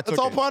not how I took it.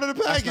 all part of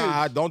the That's not package.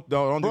 how don't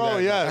Bro, do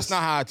that. yes. That's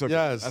not how I took it.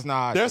 Yes. That's not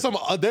how I There's took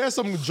some there's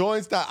some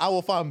joints that I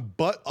will find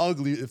butt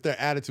ugly if their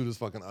attitude is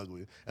fucking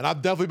ugly. And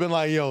I've definitely been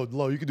like, yo,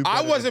 Lo, you can do better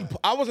I than wasn't that.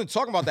 I wasn't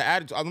talking about the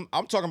attitude.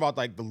 I'm talking about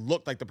like the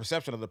look, like the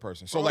perception of the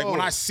person. So like when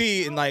I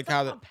see and like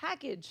how the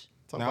package.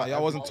 Now,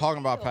 y'all wasn't talking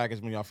about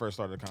package when y'all first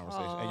started the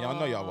conversation. And y'all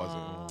know y'all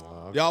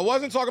wasn't. Y'all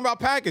wasn't talking about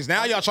package.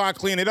 Now y'all trying to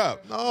clean it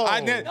up. No.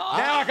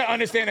 Now I can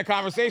understand the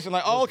conversation.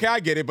 Like, oh, okay, I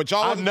get it. But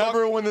y'all I wasn't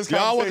never talk- in this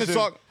y'all wasn't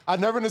conversation. talk- I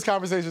never in this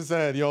conversation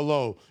said, "Yo,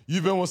 Lo,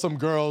 you've been with some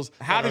girls.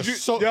 How that did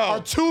are you- yo.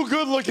 are too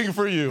good looking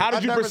for you." How did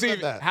I you never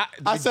perceive- said that? how-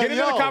 I said, get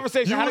into the "Yo,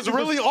 conversation. you How was did you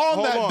really perce- on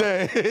hold that on.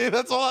 day."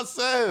 That's all I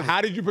said.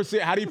 How did you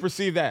perceive? How do you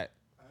perceive that?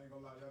 I ain't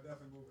gonna lie, y'all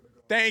definitely moving to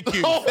go. Thank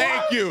you.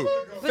 Thank you.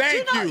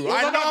 Thank you.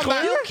 I know I'm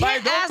not. You Like,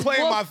 can't don't ask play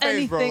in Wolf my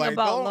face, bro. anything Like,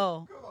 about don't.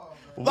 Lo.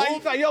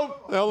 Like, yo,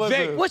 Yo, listen.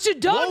 Jake, What you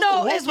don't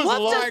know is Wolf is Wolf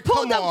low. just Like,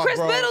 pulled come up on, Chris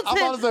bro. I'm about to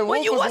Middleton say, when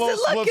Wolf you is wasn't low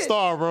split looking.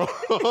 star, bro.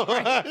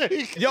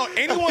 Like, yo,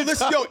 anyone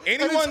listen? Yo,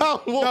 anyone? Anytime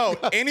Wolf No,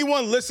 got-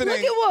 anyone listening?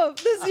 Look at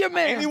Wolf. This is your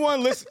man.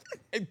 Anyone listen?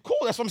 Cool,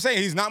 that's what I'm saying.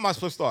 He's not my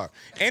split star.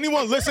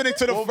 Anyone listening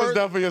to the Wolf is first,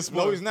 definitely a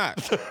split. no, he's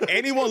not.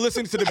 Anyone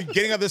listening to the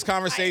beginning of this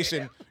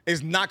conversation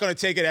is not going to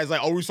take it as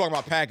like, oh, we're talking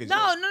about package.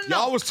 No.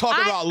 Y'all was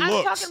talking about looks.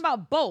 I'm talking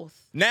about both.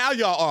 Now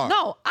y'all are.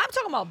 No, I'm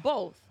talking about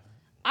both.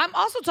 I'm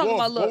also talking Wolf,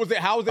 about looks. what was it?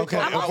 How was it? Okay,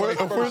 talking about when it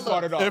first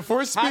started off? if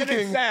we're How did it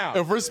speaking, sound?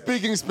 if we're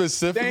speaking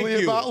specifically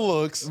Thank you. about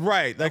looks,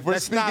 Right, like we're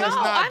let's not, speaking- let's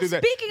No, not I'm do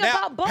that. speaking Now,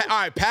 about both. all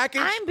right,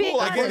 package. I'm being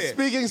cool, I get honest. it.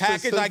 Speaking package, I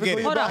get it.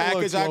 specifically about Package,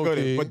 looks, I get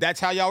low-key. it. But that's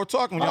how y'all were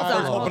talking when y'all Hold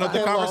first on, opened up the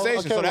hold on.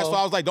 conversation. So that's why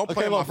I was like, don't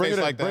play in my face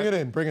like that. Bring it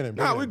in. Bring it in.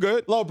 Nah, we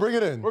good. Lo, bring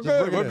it in. We're Just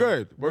good. bring it We're in.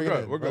 good. We're Bring it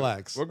good. in. We're good.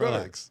 Relax. We're good.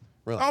 Relax.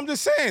 Relax. I'm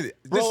just saying.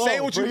 Bro, Just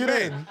say what you bring it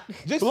meant. in.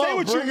 Just Lo, say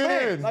what you bring it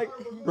meant. in. Like,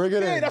 Bring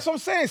it yeah, in. that's what I'm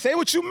saying. Say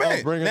what you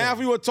meant. bring it Now, in. if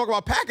we would talk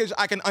about package,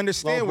 I can Lo,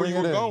 understand where bring you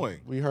it were in. going.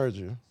 We heard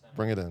you.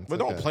 Bring it in. It's But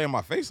don't okay. play in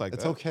my face like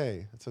It's that.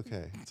 okay. It's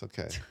okay. It's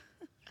okay.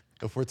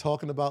 If we're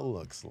talking about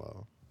looks,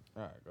 Lo,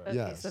 All right, go ahead.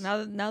 Okay, yes. so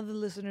now the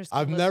listeners. can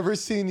I've listen. never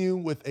seen you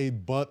with a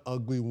butt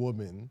ugly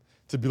woman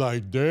to be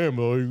like, damn,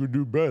 Lo, you could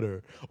do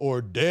better.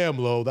 Or damn,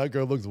 Lo, that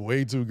girl looks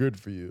way too good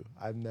for you.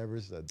 I've never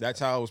said that. That's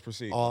how it was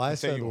perceived. All I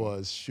said Continue on.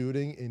 was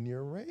shooting in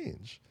your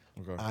range.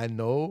 Okay. I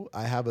know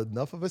I have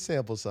enough of a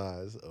sample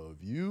size of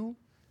you.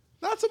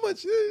 Not so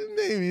much,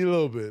 maybe a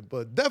little bit,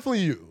 but definitely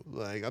you.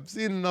 Like, I've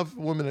seen enough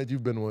women that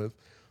you've been with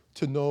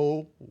to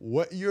know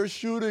what your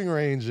shooting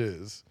range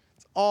is.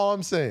 That's all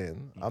I'm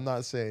saying. I'm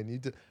not saying you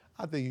did.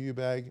 I think you can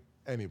bag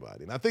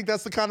anybody. And I think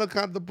that's the kind of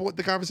the point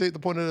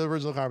of the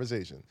original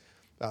conversation.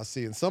 I was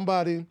seeing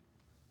somebody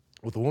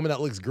with a woman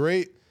that looks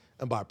great,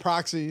 and by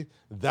proxy,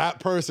 that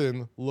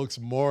person looks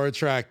more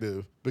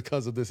attractive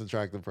because of this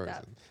attractive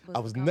person. was I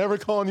was the never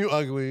calling you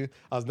ugly.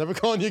 I was never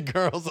calling you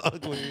girls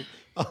ugly.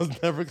 I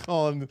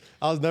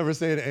was never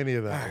saying any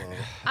of that. Lo.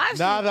 I've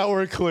Now seen- that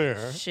we're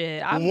clear.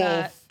 Shit, I'm Wolf,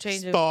 not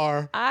changing.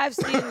 Star. I've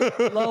seen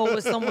Lo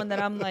with someone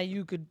that I'm like,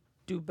 you could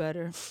do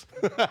better.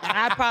 And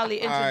I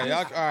probably All right,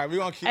 introduced, all right, we're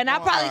gonna keep. and I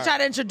going. probably All right. tried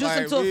to introduce him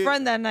Like, to a we-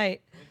 friend that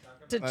night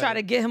to try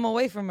to get him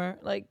away from her.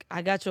 Like,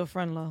 I got you a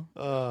friend,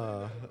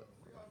 Lo.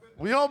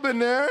 We all been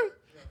there.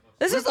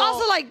 This is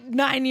also like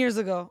 9 years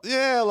ago.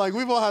 Yeah, like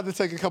we've all had to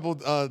take a couple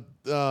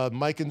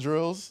mic and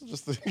drills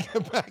just to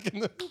get back in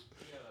the.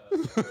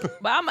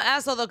 But I'm an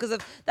asshole though, because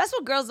if that's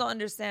what girls don't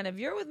understand. If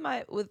you're with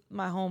my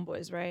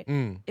homeboys, right?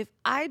 If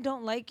I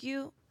don't like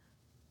you,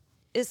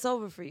 it's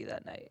over for you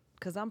that night.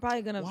 Cause I'm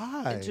probably gonna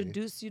Why?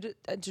 introduce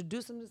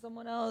them to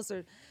someone else,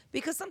 or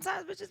because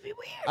sometimes bitches be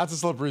weird. That's a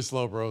slippery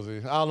slope, Rosie.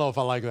 I don't know if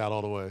I like that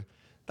all the way.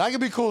 That can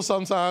be cool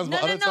sometimes, No,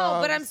 but other no.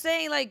 times. But I'm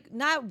saying like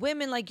not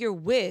women like you're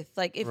with.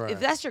 Like if Right.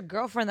 that's your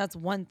girlfriend, that's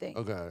one thing.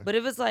 Okay. But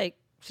if it's like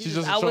She's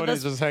just out with shorty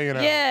us, just hanging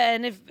out. Yeah,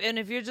 and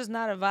if you're just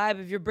not a vibe,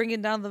 if you're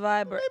bringing down the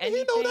vibe or Maybe he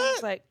anything, know that.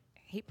 it's like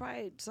he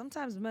probably.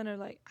 Sometimes men are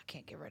like, I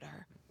can't get rid of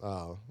her.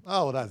 Oh,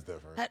 well, that's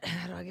different.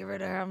 How do I get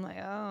rid of her? I'm like,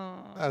 oh,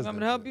 That's you want me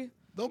to help different. you?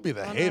 Don't be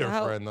the I don't hater know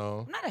how- friend,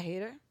 though. I'm not a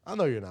hater. I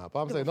know you're not, but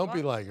I'm saying don't be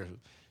fuck? like,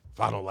 if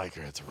I don't like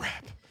her, it's a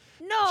wrap.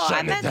 No, I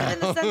Shutting it meant it in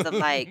the down. sense of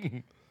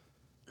like,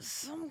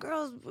 some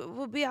girls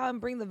will be out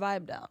and bring the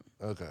vibe down.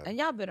 Okay. And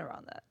y'all been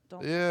around that.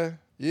 Don't. Yeah.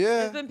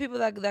 There's been people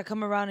that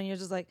come around and you're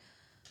just like,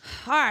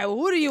 all right, well,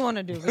 what do you want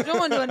to do? 'Cause you don't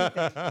want to do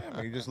anything. Yeah,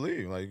 man, you just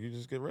leave. Like you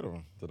just get rid of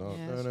them.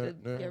 Yeah, I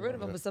should get rid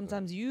of them. But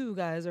sometimes you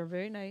guys are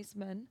very nice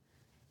men,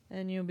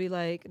 and you'll be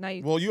like, now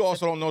you. Well, you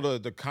also don't know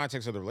the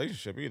context of the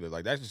relationship either.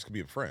 Like that just could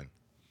be a friend.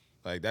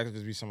 Like that could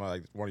just be somebody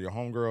like one of your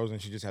homegirls,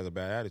 and she just has a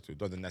bad attitude.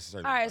 Doesn't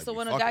necessarily. All right, like, so be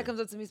when a fucking. guy comes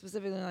up to me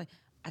specifically and like,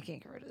 I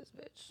can't get rid of this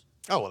bitch.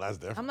 Oh, well, that's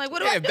different. I'm like,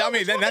 what do I do? I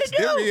mean, What then you want me that's to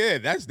do? different. Yeah,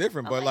 that's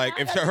different. I'm But like, like,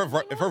 I if got her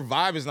nothing if her wrong.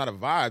 vibe is not a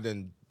vibe,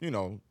 then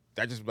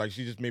that just like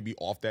she just may be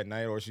off that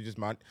night, or she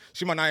might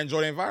not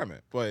enjoy the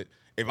environment. But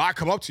if I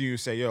come up to you and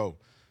say, "Yo,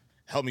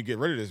 help me get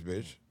rid of this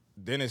bitch,"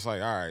 then it's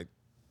like, all right,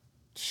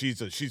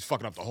 she's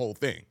fucking up the whole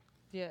thing.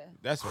 Yeah.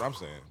 That's what I'm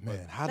saying.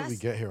 Man, how did we That's-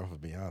 get here off of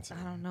Beyonce?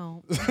 I don't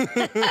know.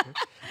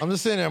 I'm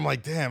just sitting there. I'm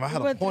like, damn, I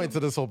had a went point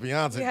through- to this whole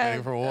Beyonce We had,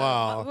 thing for a we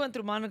while. went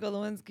through Monica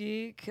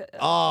Lewinsky.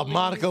 Oh,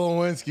 Monica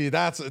Lewinsky.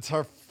 It's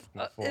her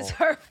fault. It's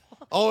her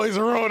fault. Always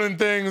ruining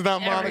things,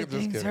 not Monica. Just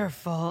Everything's kidding. her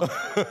fault.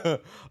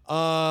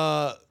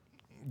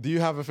 Do you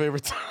have a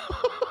favorite song?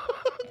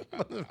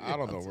 I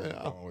don't know where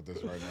we're going with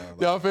this right now.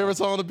 Do you have a favorite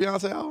song on the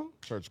Beyonce album?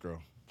 Church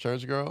Girl.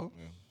 Church Girl?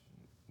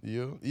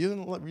 Yeah. You're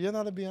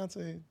not a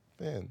Beyonce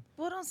fan.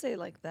 Well, don't say it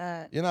like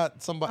that. You're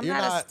not somebody. I'm you're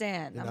not a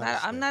stan. you're I'm a not. I'm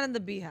stan. not in the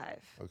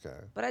Beehive. Okay.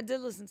 But I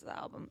did listen to the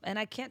album, and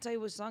I can't tell you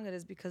which song it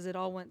is because it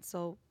all went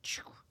so.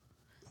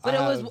 But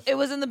I it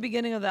was in the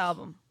beginning of the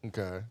album.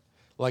 Okay.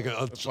 Like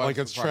a like-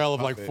 a it's trail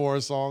of like like Puppet.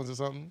 4 songs or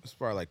something. It's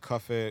probably like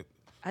Cuff It.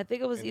 I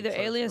think it was And either Church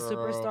Alien Girl.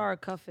 Superstar or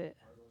Cuff It.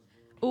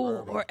 Ooh,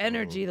 or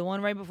Energy. The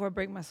one right before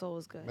Break My Soul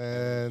was good.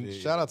 Man, Yeah.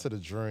 shout out to The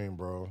Dream,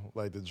 bro.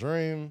 Like The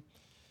Dream,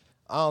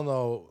 I don't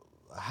know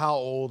how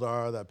old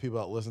are that people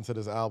that listen to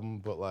this album,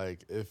 but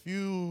like if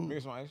you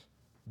Make some ice.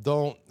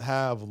 don't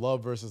have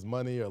Love versus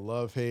Money or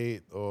Love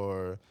Hate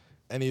or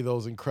any of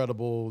those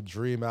incredible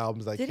Dream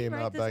albums that Did he came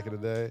write out this back in the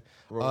day,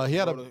 Wrote- he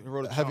had wrote a-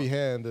 wrote a a heavy chunk.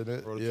 hand in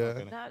it. Wrote a Yeah.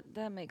 chunk in it.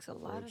 That makes a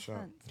lot of chunk.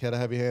 sense. He had a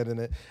heavy hand in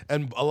it.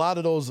 And a lot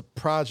of those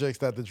projects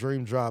that The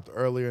Dream dropped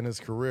earlier in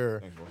his career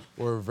Thanks, boss.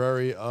 were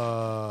very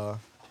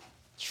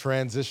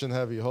transition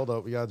heavy. Hold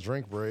up, we got a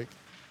drink break.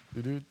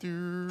 Drink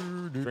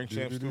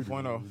Champs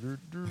 2.0.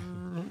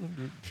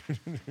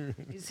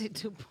 You say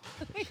 2.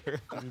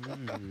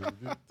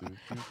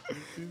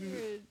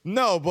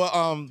 No, but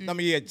I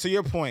mean, yeah. To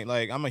your point,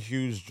 like I'm a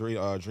huge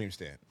Dream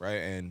stan, right?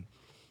 And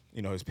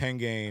his pen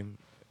game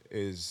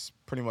is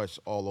pretty much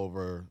all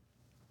over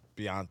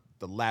beyond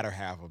the latter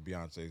half of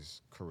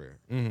Beyonce's career.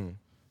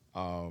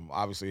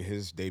 Obviously,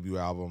 his debut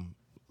album,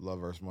 Love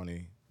vs.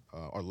 Money,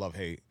 or Love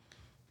Hate,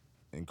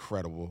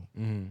 incredible.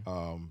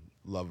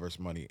 Love vs.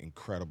 Money,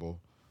 incredible.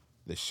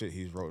 The shit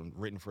he's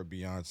written for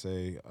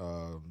Beyonce,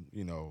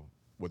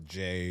 with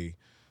Jay,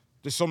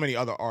 just so many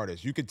other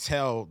artists. You could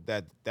tell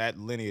that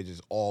lineage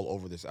is all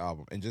over this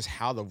album, and just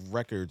how the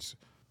records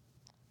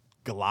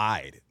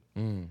glide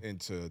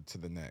into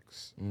the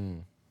next.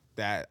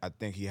 That I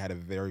think he had a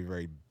very,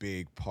 very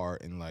big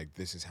part in, like,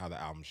 this is how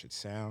the album should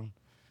sound.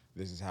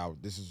 This is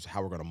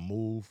how we're gonna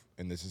move,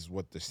 and this is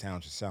what the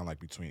sound should sound like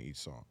between each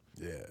song.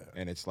 Yeah.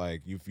 And it's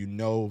like, if you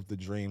know The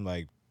Dream,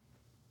 like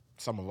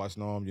some of us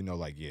know him,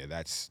 like, yeah,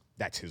 that's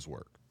his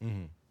work. You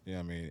know what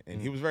I mean?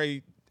 And he was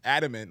very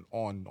adamant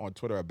on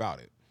Twitter about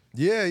it.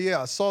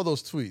 Yeah, I saw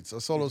those tweets. I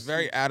saw He those was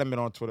very adamant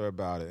on Twitter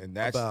about it, and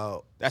that's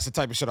the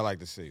type of shit I like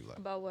to see. Like,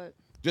 About what?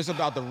 just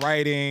about the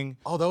writing.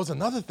 Oh, that was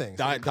another thing.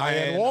 So Diane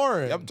Diane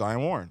Warren. Yep,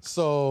 Diane Warren.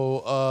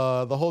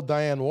 So the whole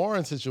Diane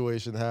Warren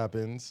situation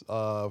happens.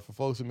 For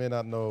folks who may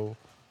not know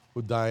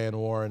who Diane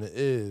Warren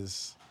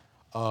is,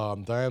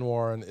 Diane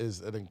Warren is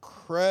an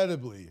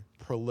incredibly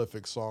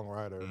prolific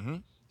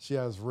songwriter. She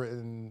has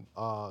written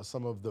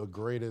some of the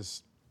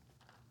greatest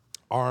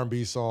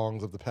R&B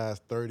songs of the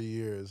past 30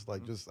 years.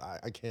 Like, just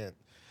I can't.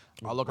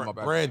 I'll look 'em up.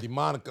 Brandy,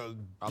 Monica,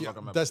 I'll look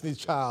 'em up. Destiny's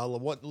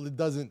Child. What it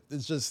doesn't.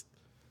 It's just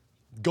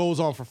goes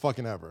on for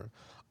fucking ever.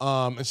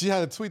 And she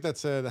had a tweet that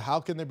said, "How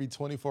can there be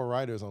 24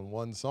 writers on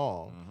one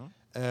song?"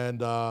 And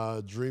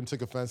Dream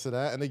took offense to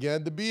that. And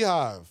again, the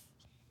Beehive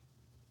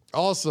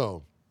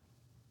also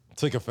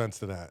took offense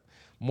to that.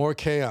 More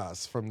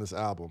chaos from this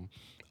album.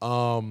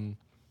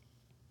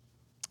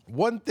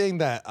 One thing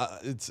that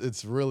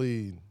it's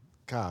really,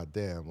 god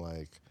damn,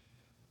 like,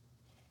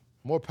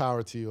 more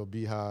power to you,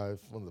 Beehive,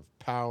 one of the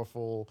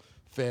powerful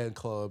fan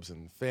clubs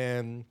and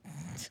fan,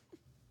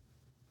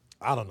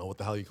 I don't know what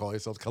the hell you call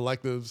yourselves,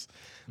 collectives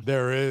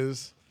there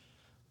is.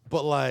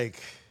 But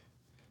like,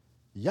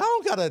 y'all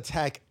don't gotta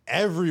attack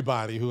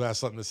everybody who has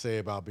something to say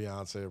about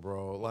Beyonce,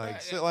 bro.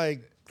 Like, shit,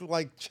 like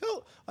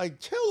chill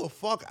the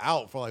fuck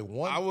out for like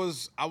one. I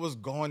was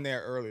going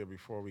there earlier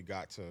before we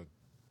got to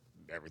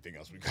everything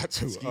else we got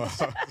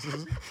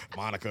to.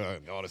 Monica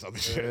and all this other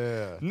shit.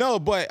 Yeah. No,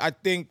 but I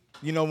think,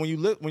 when you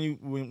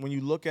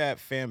look at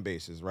fan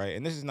bases, right?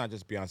 And this is not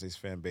just Beyonce's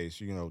fan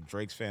base.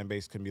 Drake's fan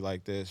base can be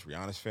like this,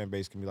 Rihanna's fan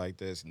base can be like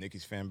this,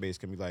 Nicki's fan base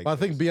can be like I this.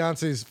 think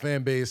Beyonce's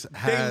fan base They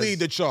has lead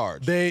the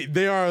charge.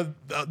 They are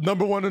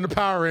number one in the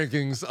power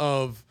rankings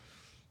of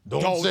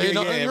don't say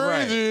nothing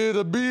crazy.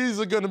 The bees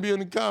are gonna be in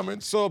the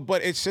comments. So,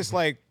 but it's just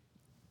like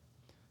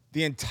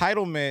the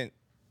entitlement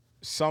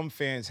some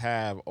fans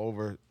have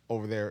over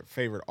their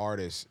favorite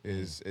artists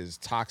is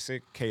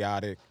toxic,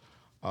 chaotic,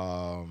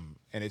 and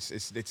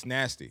it's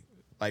nasty.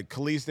 Like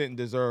Khalees didn't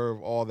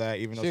deserve all that,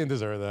 even She though didn't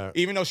deserve that.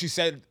 even though she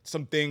said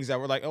some things that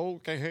were like, oh,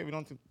 okay, hey, we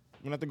don't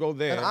have to go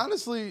there. And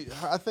honestly,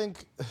 I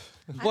think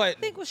But I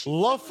think what she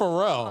Love said was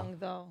Pharrell. wrong,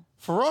 though.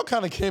 Pharrell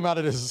kind of came out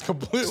of this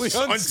completely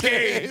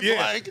unscathed. yeah.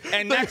 Like,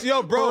 And that's-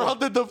 yo, bro. Pharrell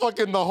did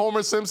the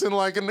Homer Simpson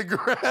like in the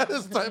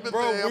grass type of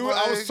bro, thing. I'm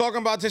I was like, talking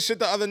about this shit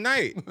the other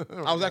night.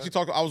 I was actually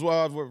talking. I was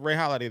with Ray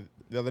Holiday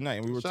the other night,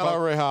 and we were shout out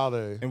talking. Ray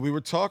Holiday. And we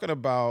were talking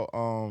about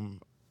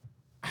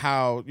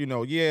how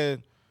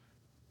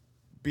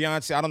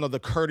Beyonce. I don't know the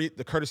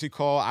courtesy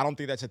call. I don't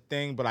think that's a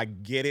thing, but I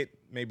get it.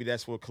 Maybe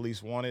that's what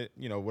Khalees wanted.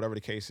 Whatever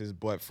the case is.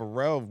 But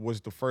Pharrell was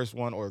the first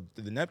one, or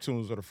the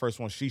Neptunes were the first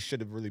one she should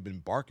have really been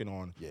barking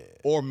on,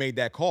 or made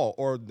that call,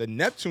 or the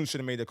Neptunes should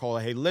have made the call.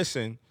 Like, hey,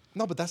 listen.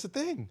 No, but that's the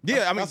thing.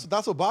 Yeah, I mean,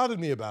 that's what bothered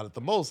me about it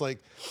the most. Like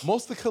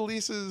most of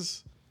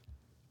Khalees's,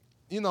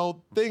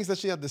 things that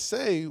she had to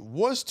say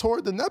was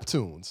toward the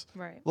Neptunes.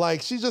 Right.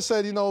 Like she just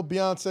said,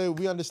 Beyonce,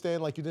 we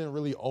understand like you didn't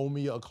really owe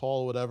me a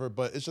call or whatever,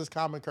 but it's just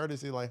common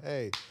courtesy. Like,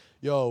 hey,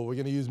 yo, we're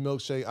gonna use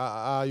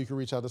Milkshake. You can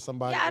reach out to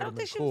somebody. Yeah, I It don't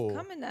would've think been she was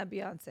cool. coming at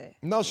Beyonce.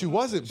 No, she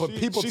wasn't. But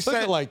people she took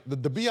said- it like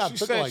the Beyonce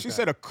took it like She that.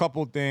 said a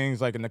couple things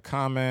like in the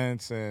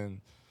comments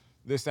and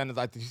this and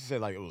I think she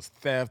said like it was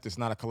theft. It's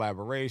not a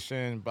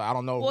collaboration, but I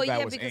don't know Well, who that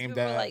yeah, was because aimed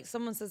people were at. like,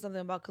 someone said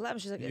something about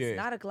collab. She's like, it's Yeah.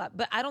 not a collab.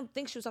 But I don't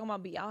think she was talking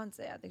about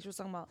Beyonce. I think she was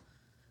talking about,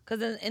 because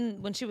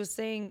then when she was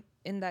saying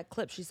in that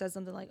clip, she said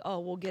something like, oh,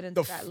 we'll get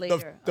into that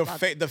later. the about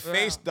face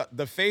Pharrell.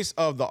 the face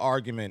of the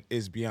argument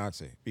is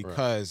Beyonce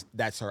because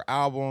that's her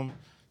album.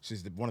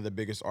 She's one of the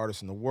biggest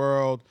artists in the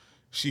world.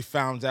 She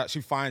finds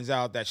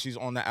out that she's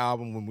on the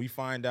album when we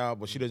find out,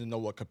 but she doesn't know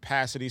what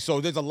capacity. So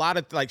there's a lot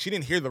of she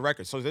didn't hear the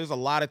record. So there's a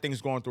lot of things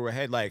going through her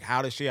head. Like,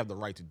 how does she have the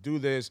right to do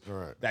this?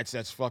 Right. That's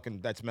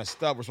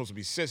messed up. We're supposed to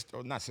be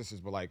not sisters,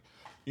 but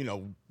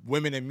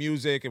women in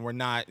music, and we're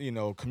not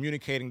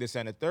communicating this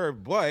and the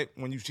third. But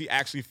when she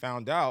actually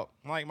found out,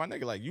 I'm like, my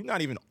nigga, like you're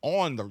not even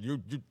on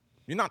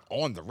you're not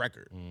on the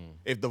record.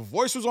 If the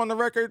voice was on the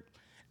record,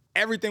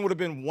 everything would have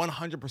been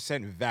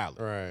 100% valid.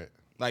 right.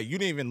 Like you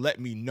didn't even let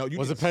me know.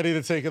 Was it petty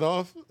to take it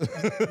off?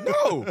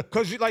 No,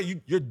 because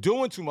you're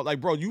doing too much. Like,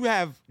 bro, you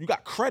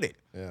got credit,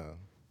 yeah.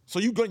 so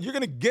you're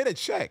gonna get a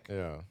check.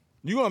 Yeah.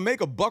 You're gonna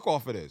make a buck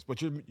off of this,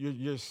 but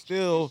you're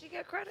still, Did she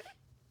get credit?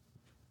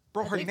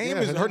 bro. Her think- name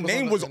Yeah, is her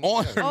name was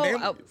on her Oh, name.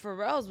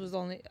 Pharrell's was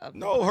only.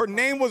 No, her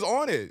name was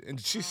on it, and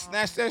she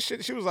snatched that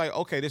shit. She was like,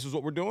 "Okay, this is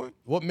what we're doing."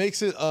 What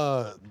makes it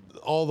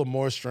all the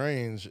more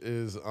strange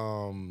is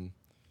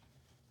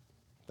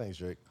thanks,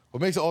 Drake. What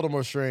makes it all the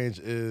more strange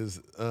is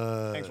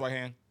Thanks, White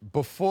Hand.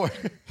 before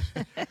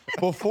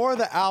before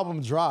the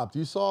album dropped,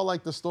 you saw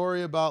like the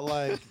story about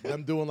like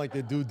them doing like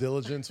their due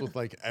diligence with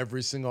like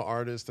every single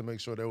artist to make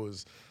sure there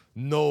was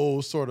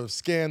no sort of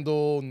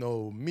scandal,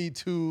 no Me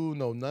Too,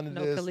 none of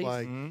No this. Khalees.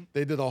 Like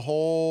they did a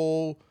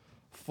whole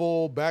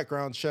full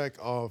background check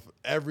of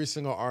every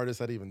single artist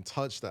that even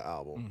touched the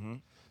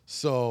album.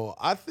 So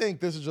I think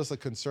this is just a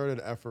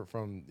concerted effort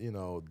from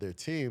their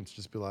team to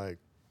just be like,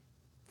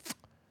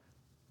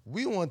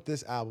 we want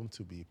this album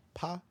to be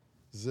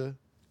positive.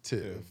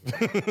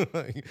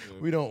 Like,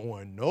 we don't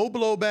want no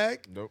blowback.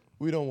 Nope.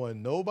 We don't want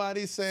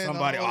nobody saying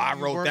Somebody, I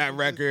you wrote weren't- that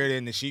record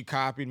and she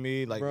copied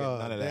me. Like Bruh,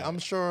 none of that. I'm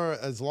sure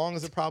as long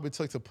as it probably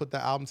took to put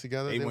the album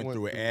together, They went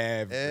through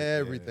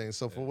everything.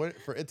 So for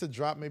it to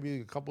drop maybe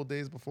a couple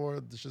days before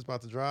the shit's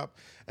about to drop,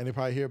 and they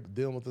probably here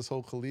dealing with this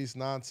whole Khalees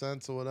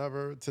nonsense or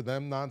whatever, to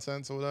them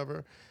nonsense or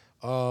whatever,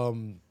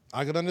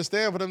 I could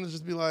understand for them to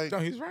just be like, No,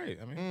 he's right.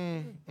 I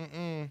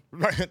mean,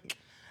 right.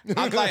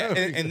 I'm like,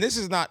 and this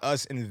is not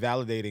us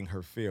invalidating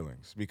her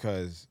feelings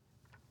because,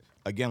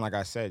 again, like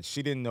I said,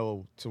 she didn't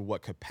know to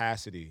what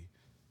capacity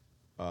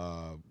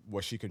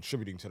was she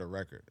contributing to the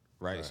record,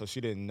 right? So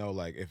she didn't know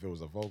like if it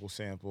was a vocal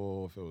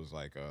sample, if it was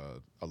like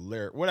a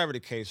lyric, whatever the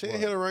case She was. didn't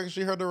hear the record.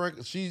 She heard the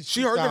record. She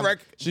heard the found-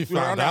 record. She We found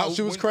found out out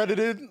she was when-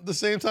 credited the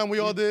same time we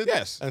all did.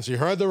 Yes. And she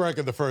heard the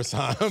record the first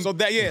time. So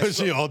that- yeah,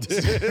 she all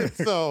did.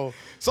 So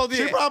So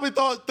she the- probably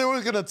thought they were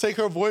gonna take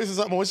her voice or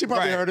something. When she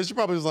probably Right. heard it, she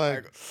probably was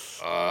like,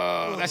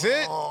 That's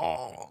it.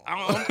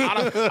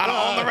 I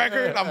don't own the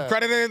record. I'm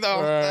credited. Right.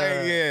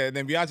 Like, yeah. And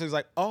then Beyonce's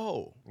like,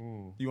 "Oh,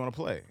 you want to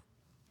play?"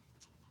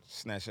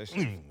 Snatch that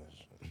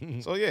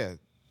shit. So yeah,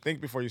 think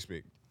before you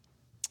speak.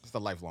 It's the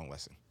lifelong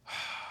lesson.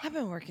 I've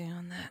been working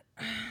on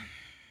that.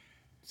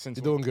 Since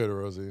 "You're when? doing good,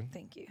 Rosie.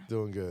 Thank you.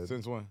 Doing good."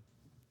 Since when?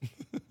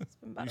 It's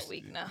been about a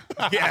week now.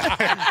 Yeah.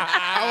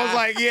 I was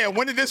like, yeah.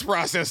 When did this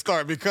process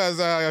start? Because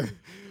I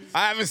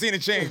haven't seen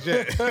it change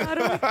yet. How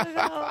do I put it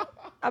out?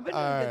 I've been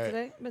doing All good right.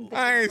 today. Been thinking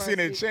I ain't last seen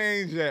it week.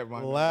 change yet,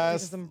 man.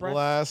 Last some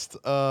breath.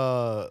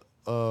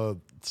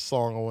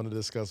 song I want to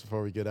discuss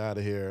before we get out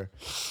of here.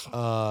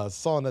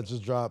 Song that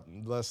just dropped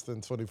less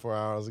than 24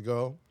 hours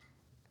ago.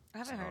 I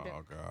haven't heard it.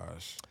 Oh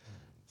gosh.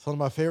 It's one of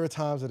my favorite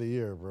times of the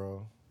year,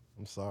 bro.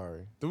 I'm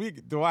sorry. Do we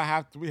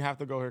have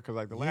to go here? Because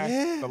like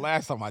the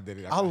last time I did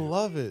it, I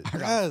love it.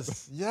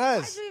 Yes. Why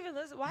Yes. did you even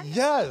listen? Why did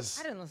Yes.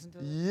 I didn't listen to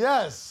it.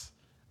 Yes.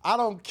 I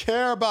don't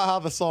care about how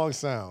the song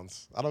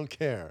sounds. I don't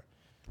care.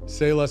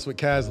 Say Less with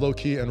Kaz, Low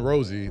Key, and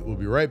Rosie. We'll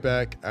be right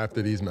back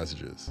after these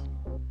messages.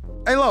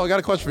 Hey, Lo, I got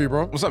a question for you,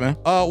 bro. What's up, man?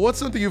 What's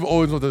something you've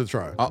always wanted to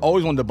try? I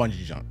always wanted to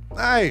bungee jump.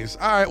 Nice.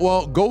 All right.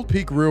 Well, Gold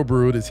Peak Real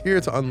Brewed is here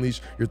to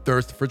unleash your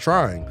thirst for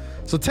trying.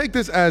 So take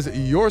this as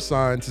your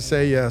sign to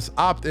say yes,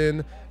 opt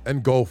in,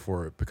 and go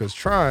for it, because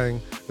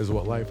trying is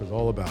what life is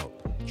all about.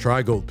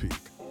 Try Gold Peak.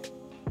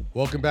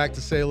 Welcome back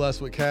to Say Less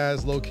with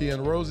Kaz, Low-Key,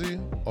 and Rosie.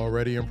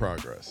 Already in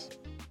progress.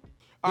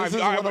 All This right,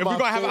 is all right, one of if we're my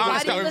gonna have an favorite-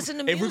 honest Why do you listen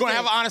to if we're gonna have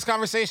an music? honest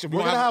conversation, We're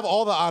gonna have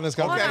all the honest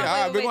Okay, conversations. all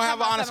right, wait, we're gonna have an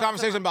time out, honest time out,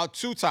 conversation time out. about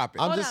two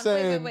topics. I'm Hold just on,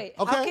 saying. Wait.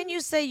 Okay. How can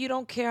you say you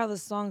don't care how the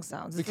song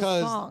sounds? It's a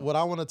Because song. what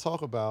I want to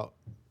talk about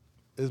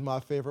is my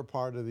favorite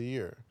part of the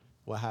year.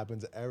 What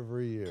happens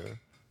every year.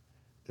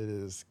 It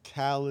is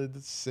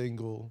Khaled's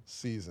single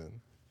season.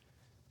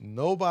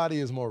 Nobody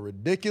is more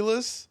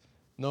ridiculous.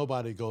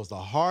 Nobody goes the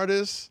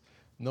hardest.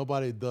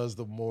 Nobody does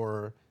the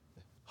more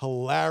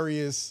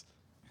hilarious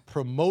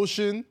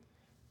promotion.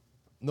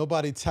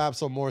 Nobody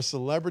taps on more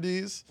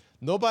celebrities.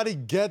 Nobody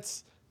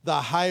gets the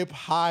hype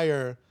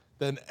higher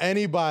than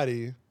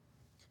anybody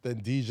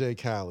than DJ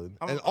Khaled.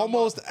 And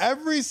almost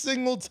every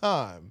single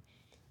time,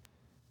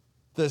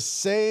 the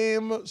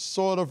same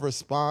sort of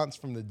response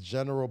from the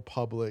general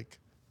public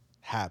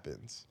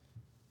happens.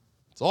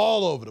 It's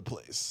all over the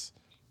place.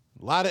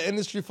 A lot of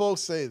industry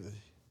folks say,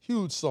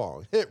 huge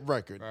song, hit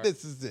record,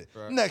 this is it,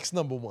 next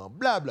number one,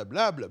 blah, blah,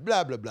 blah, blah,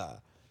 blah, blah, blah.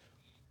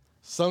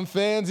 Some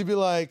fans, you'd be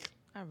like,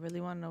 I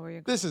really want to know where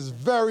you're going. this is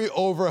very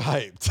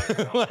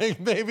overhyped. Like,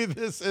 maybe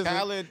this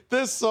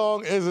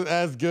song isn't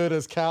as good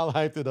as Cal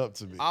hyped it up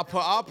to me. I'll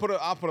put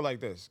it like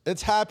this.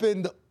 It's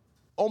happened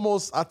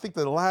almost, I think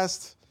the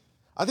last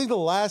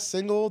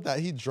single that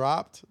he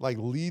dropped, like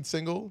lead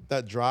single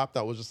that dropped,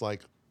 that was just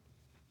like,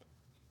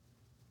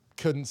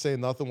 couldn't say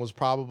nothing, was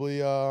probably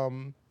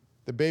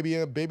the Baby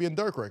and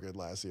Dirk record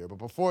last year. But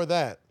before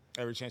that,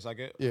 Every Chance I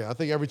Get. yeah, I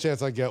think Every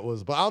Chance I Get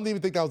was, but I don't even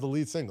think that was the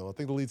lead single. I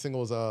think the lead single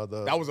was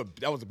That was a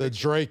the big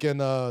Drake and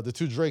the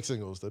two Drake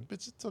singles. The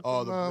bitch took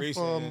Oh, the my recent,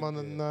 phone,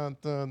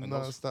 And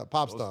those-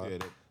 Pop those- Star. yeah,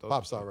 those-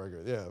 Pop Star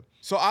record, yeah.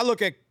 So I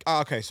look at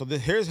okay. So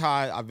here's how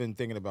I've been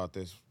thinking about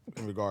this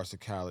in regards to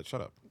Khaled.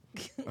 Shut up.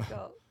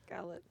 Go,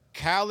 Khaled.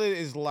 Khaled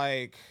is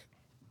like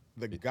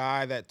the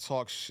guy that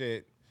talks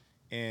shit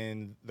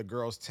in the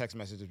girls' text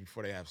messages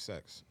before they have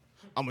sex.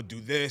 I'm gonna do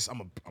this. I'm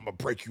gonna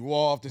break you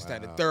off. This,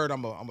 that, and the third.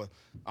 I'm gonna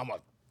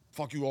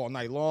fuck you all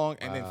night long,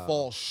 and then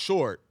fall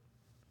short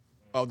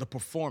of the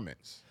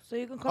performance. So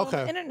you can call him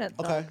Okay. internet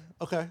thug.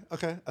 Okay.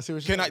 I see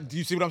what you're Can I? saying. Do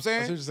you see what I'm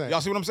saying? I see what you're saying.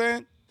 Y'all see what I'm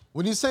saying?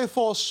 When you say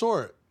fall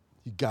short,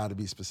 you gotta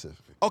be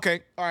specific.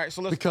 Okay. All right.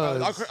 So let's.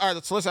 Because- all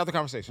right. So let's have the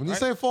conversation. When you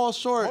right? say fall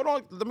short, hold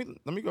on.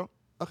 Let me go.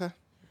 okay,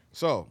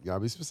 So you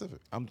gotta be specific.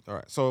 I'm all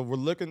right. So we're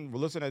looking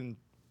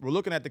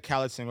at the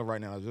Khaled single right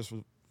now. It just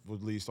was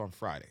released on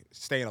Friday.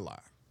 Staying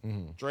Alive.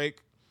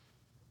 Drake,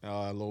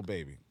 Lil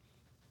Baby.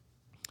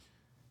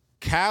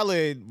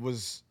 Khaled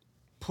was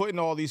putting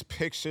all these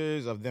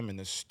pictures of them in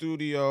the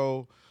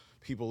studio,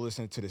 people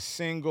listening to the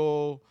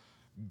single.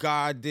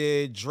 God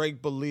did,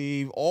 Drake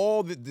Believe,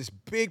 all this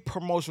big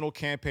promotional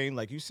campaign,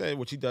 like you said,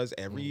 which he does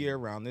every year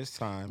around this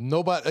time.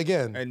 Nobody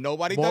again, And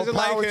nobody more doesn't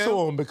like power him. to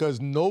him because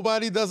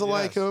nobody doesn't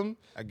like Yes, him.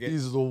 I get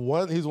He's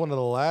one of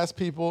the last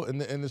people in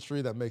the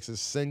industry that makes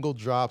his single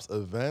drops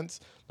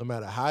events, no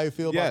matter how you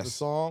feel about the Yes.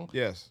 song.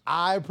 Yes.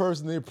 I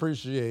personally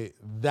appreciate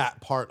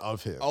that part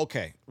of him.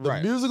 Okay, The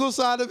right. musical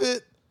side of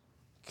it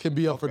can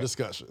be up for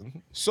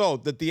discussion. So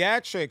the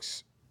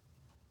theatrics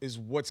is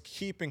what's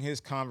keeping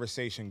his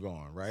conversation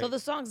going, right? So the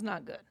song's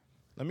not good.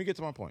 Let me get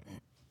to my point.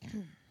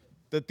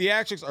 The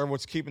theatrics are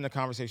what's keeping the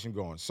conversation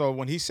going. So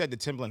when he said to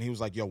Timbaland, he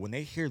was like, yo, when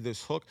they hear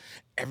this hook,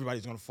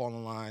 everybody's gonna fall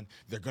in line.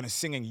 They're gonna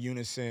sing in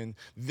unison.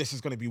 This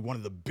is gonna be one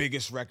of the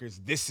biggest records.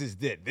 This is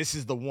it. This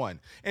is the one.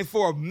 And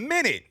for a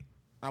minute,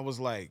 I was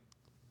like,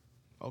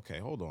 okay,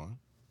 hold on.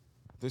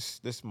 This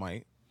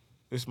might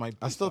be I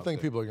still think something.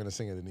 people are gonna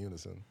sing it in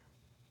unison.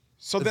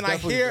 So It's then I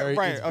definitely hear, very,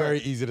 right, it's all right. very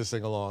easy to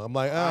sing along. I'm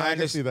like, I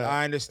can see that.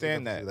 I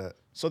understand I can that. see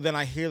So then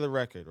I hear the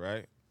record,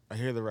 right? I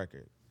hear the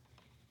record.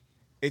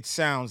 It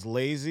sounds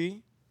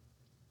lazy.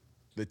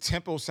 The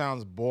tempo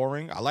sounds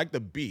boring. I like the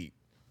beat.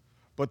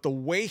 But the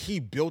way he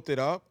built it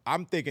up,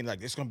 I'm thinking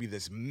like it's gonna be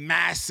this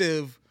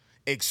massive,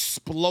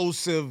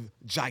 explosive,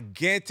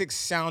 gigantic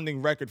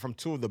sounding record from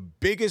two of the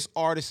biggest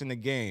artists in the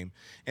game.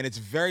 And it's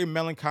very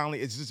melancholy.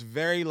 It's just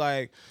very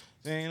like,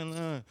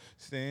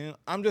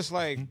 I'm just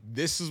like,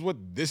 this is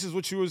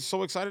what you were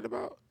so excited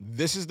about?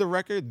 This is the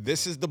record,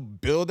 this is the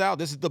build out,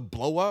 this is the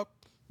blow up,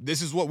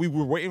 this is what we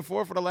were waiting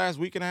for the last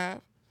week and a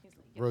half.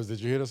 Rose,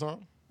 did you hear the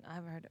song? I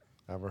haven't heard it.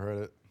 I haven't heard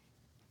it.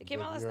 It came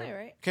out last night,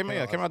 right? Came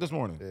out this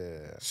morning.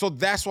 Yeah. So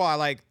that's why,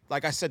 like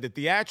I said, the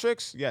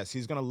theatrics, yes,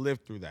 he's gonna live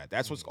through that.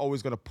 That's what's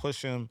always gonna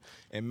push him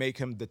and make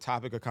him the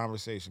topic of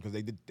conversation.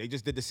 Because they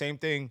just did the same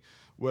thing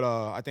with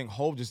I think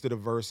Hov just did a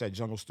verse at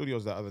Jungle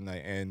Studios the other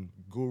night, and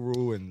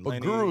Guru and But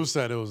Lenny. Guru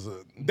said it was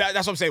a That's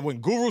what I'm saying. When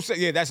Guru said,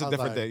 yeah, that's a was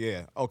different like- thing.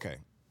 Yeah, okay.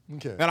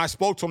 Okay. And I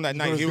spoke to him that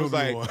night. He was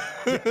like,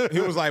 Guru he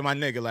was like, my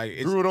nigga, like,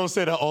 it's, Guru don't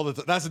say that all the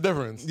time. That's the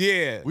difference.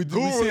 yeah. We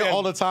see it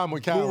all the time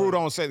with Khaled. Guru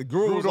don't say the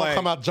Guru Guru was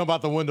don't like, jump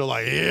out the window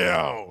like,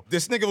 yo.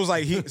 this nigga was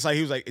like, he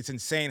was like, it's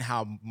insane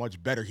how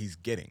much better he's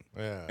getting.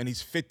 Yeah. And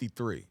he's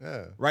 53.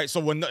 Yeah. Right. So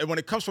when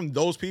it comes from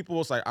those people,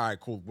 it's like, all right,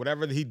 cool.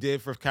 Whatever he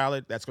did for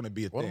Khaled, that's gonna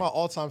be a One thing. of my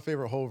all-time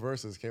favorite whole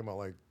verses came out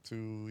like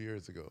 2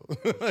 years ago,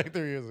 like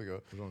 3 years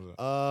ago.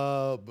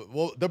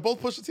 Well, they're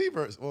both Pusha T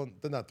verses. Well,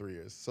 they're not 3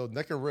 years. So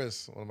Neck and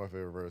Wrist, one of my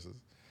favorite verses,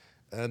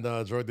 and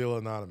Drug Dealer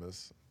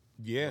Anonymous.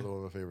 Yeah. Another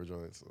one of my favorite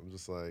joints. I'm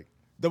just like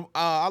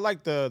I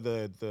like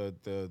the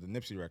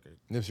Nipsey record.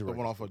 Nipsey the record.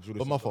 one off of Judas.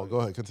 But my and fault. Julius.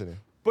 Go ahead, continue.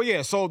 But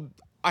yeah, so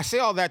I say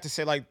all that to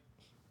say, like,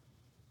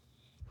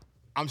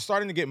 I'm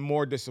starting to get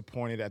more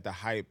disappointed at the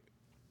hype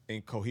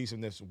and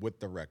cohesiveness with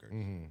the record.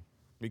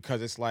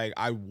 Because it's like,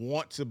 I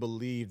want to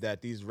believe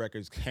that these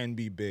records can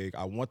be big.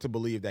 I want to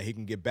believe that he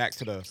can get back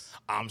to the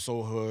I'm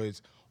so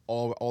hoods.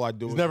 All I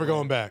do He's is never win.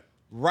 going back.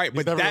 Right,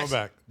 He's but never going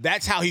back.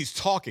 that's how he's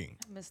talking.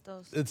 I miss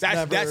those. It's That's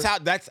never, how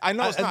I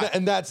know it's not.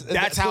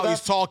 That's how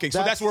he's talking. So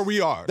that's where we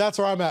are. That's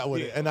where I'm at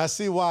with it. Yeah. And I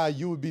see why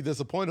you would be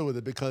disappointed with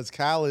it because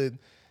Khaled,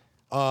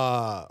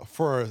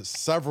 for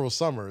several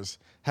summers,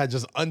 had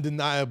just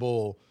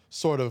undeniable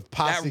sort of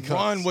posse that cuts.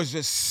 run was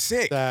just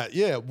sick.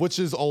 Which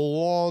is a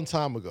long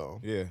time ago.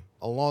 Yeah.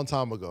 A long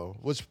time ago.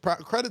 Which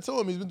credit to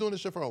him, he's been doing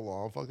this shit for a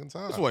long fucking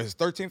time. This was his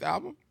 13th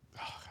album?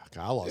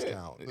 God, I lost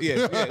count.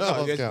 Yeah, I no,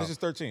 lost this count. is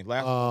 13.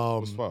 Last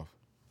one was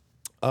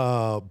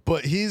 12.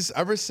 But he's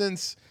ever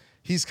since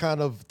he's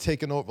kind of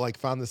taken over, like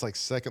found this like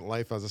second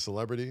life as a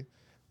celebrity,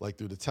 like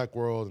through the tech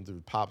world and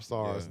through pop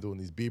stars, Yeah. doing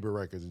these Bieber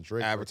records and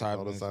Drake records and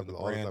Advertisements for the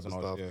all this brands type of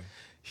and all stuff. that, yeah.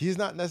 He's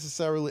not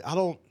necessarily. I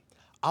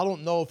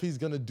don't know if he's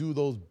gonna do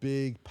those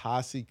big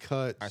posse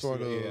cut I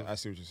sort see, of yeah, I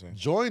see what you're saying.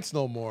 joints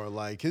no more.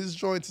 Like his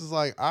joints is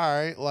like, all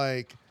right,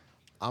 like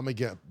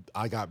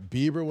I got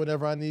Bieber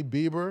whenever I need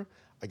Bieber.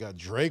 I got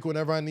Drake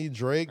whenever I need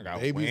Drake. I got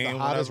Baby's Wayne the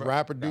hottest whenever-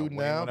 rapper I got dude Wayne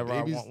now. whenever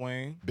I want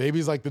Wayne.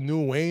 Baby's like the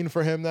new Wayne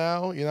for him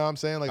now. You know what I'm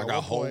saying? Like I at got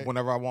one Hove point-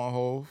 whenever I want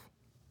Hove.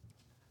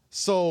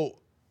 So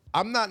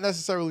I'm not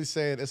necessarily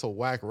saying it's a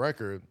whack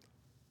record.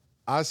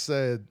 I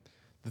said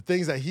the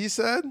things that he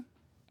said,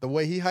 the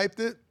way he hyped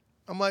it,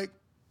 I'm like,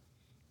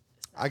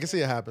 I can see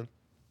it happen.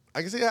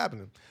 I can see it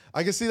happening.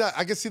 I can see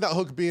that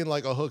hook being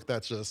like a hook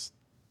that's just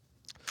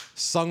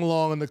sung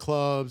along in the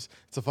clubs.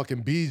 It's a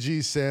fucking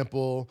BG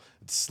sample.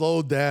 It's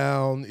slowed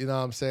down. You know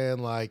what I'm saying?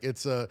 Like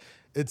it's a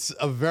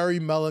very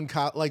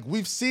melancholy. Like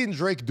we've seen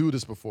Drake do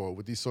this before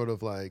with these sort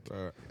of like.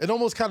 Right. It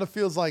almost kind of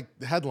feels like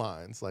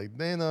headlines. Like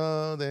they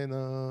know, they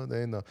know,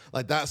 they know.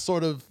 Like that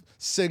sort of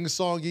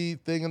sing-songy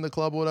thing in the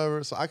club or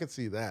whatever. So I could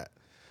see that.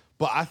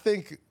 But I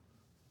think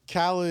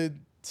Khaled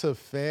to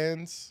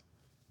fans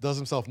does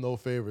himself no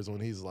favors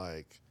when he's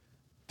like,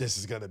 "This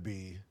is gonna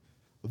be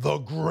the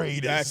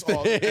greatest." That's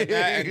all,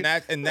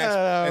 and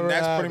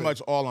that's pretty much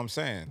all I'm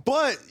saying.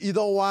 But you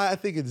know why I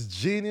think it's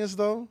genius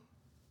though?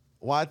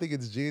 Why I think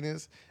it's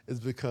genius is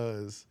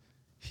because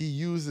he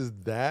uses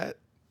that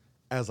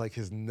as like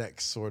his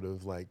next sort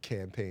of like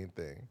campaign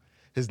thing.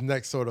 His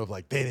next sort of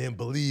like, they didn't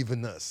believe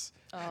in us.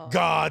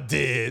 God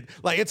did.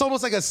 Like it's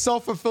almost like a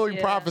self-fulfilling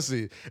Yeah.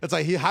 prophecy. It's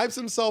like he hypes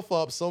himself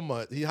up so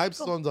much. He hypes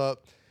himself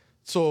up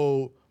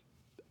so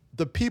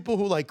the people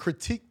who like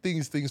critique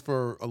these things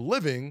for a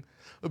living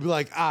will be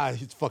like,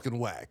 he's fucking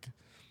whack.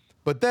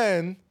 But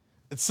then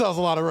it sells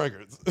a lot of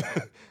records.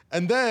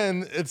 And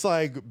then it's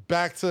like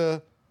back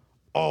to,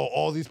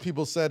 all these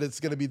people said it's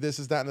gonna be this,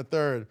 is that, and the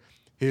third.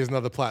 Here's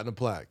another platinum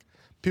plaque.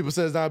 People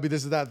said it's not gonna be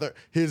this, is that, third.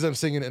 Here's them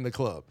singing it in the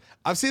club.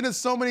 I've seen it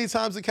so many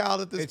times in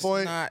Khaled at this It's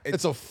point. not-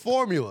 it's a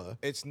formula.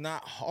 It's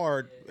not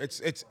hard.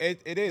 It is,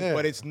 Yeah.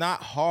 but it's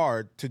not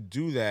hard to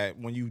do that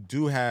when you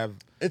do have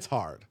It's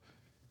hard.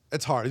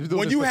 It's hard. He's been doing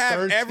when this you for have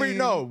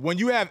 13 when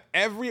you have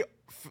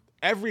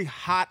every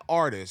hot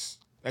artist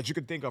that you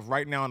can think of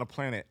right now on the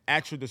planet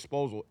at your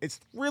disposal. It's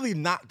really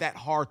not that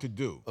hard to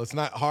do. It's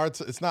not hard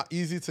to. It's not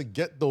easy to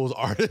get those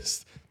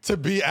artists to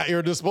be at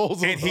your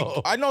disposal. And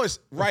though. I know it's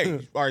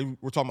right. All right,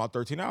 we're talking about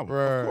 13 albums,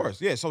 Right. of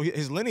course. Yeah, so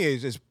his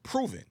lineage is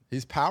proven.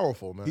 He's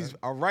powerful, man. He's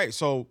all right.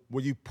 So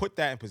when you put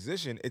that in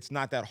position, it's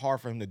not that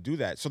hard for him to do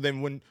that. So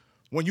then when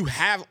you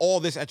have all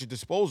this at your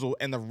disposal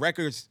and the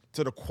records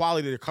to the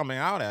quality they're coming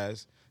out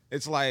as,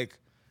 it's like,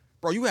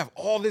 bro, you have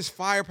all this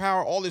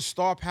firepower, all this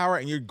star power,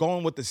 and you're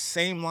going with the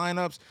same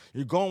lineups.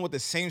 You're going with the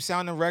same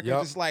sounding records.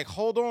 Yep. It's like,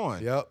 hold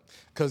on. Yep.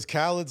 Because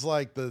Khaled's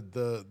like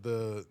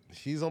the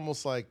he's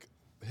almost like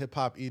hip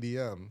hop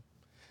EDM,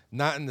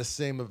 not in the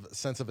same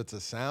sense of it's a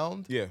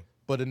sound. Yeah.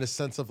 But in the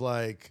sense of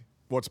like,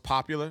 What's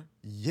popular?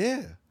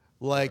 yeah,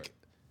 like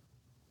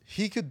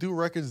he could do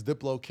records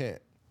Diplo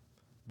can't,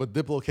 but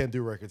Diplo can't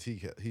do records he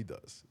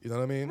does. You know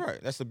what I mean? Right.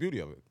 That's the beauty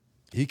of it.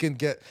 He can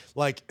get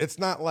like, it's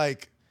not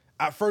like.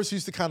 At first, he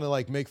used to kind of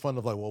like make fun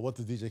of like, well, what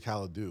does DJ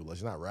Khaled do? Like,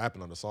 he's not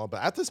rapping on the song.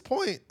 But at this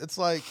point, it's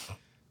like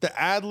the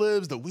ad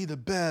libs, the "we the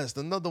best,"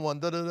 another one,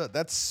 da da da.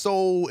 That's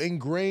so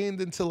ingrained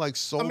into like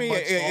so I mean,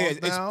 much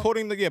songs now.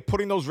 it's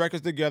putting those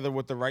records together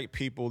with the right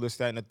people, this,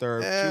 that, and the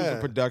third. Yeah. Choosing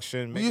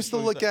production. We making used to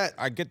sure look that- at-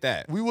 I get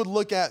that. We would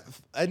look at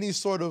any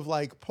sort of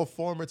like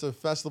performance or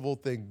festival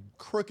thing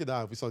crooked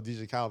eye if we saw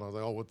DJ Khaled. I was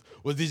like, oh,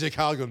 what's DJ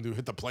Khaled gonna do?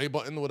 Hit the play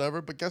button or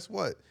whatever? But guess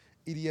what?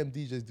 EDM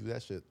DJs do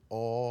that shit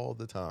all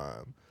the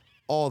time.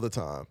 All the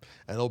time.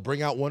 And they'll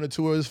bring out one or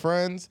two of his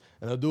friends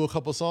and they'll do a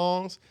couple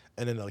songs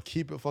and then they'll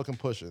keep it fucking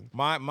pushing.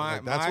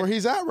 That's where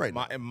he's at right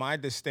now. My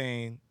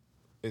disdain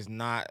is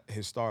not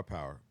his star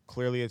power.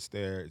 Clearly it's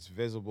there. It's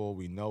visible.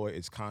 We know it.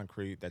 It's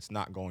concrete. That's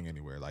not going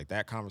anywhere. Like,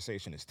 that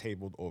conversation is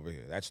tabled over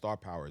here. That star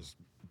power is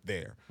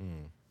there.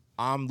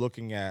 I'm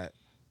looking at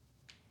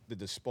the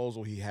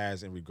disposal he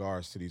has in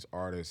regards to these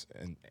artists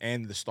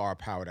and the star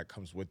power that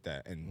comes with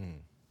that.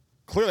 And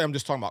clearly I'm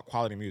just talking about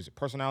quality music.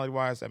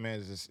 Personality-wise, that man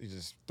he's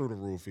just through the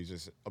roof. He's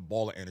just a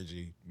ball of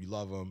energy. You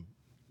love him.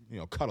 You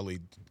know, cuddly.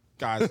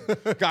 Guys,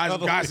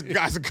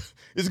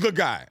 he's a good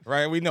guy,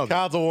 right? We know that.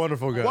 Khaled's a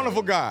wonderful guy.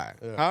 Wonderful guy.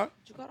 Huh?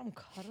 You got him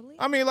cuddly?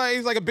 I mean, like,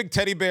 he's like a big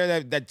teddy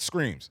bear that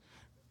screams.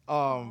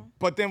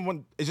 But then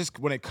when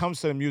it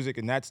comes to the music,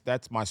 and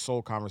that's my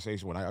sole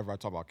conversation whenever I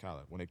talk about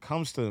Khaled. When it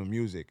comes to the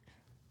music,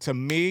 to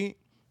me,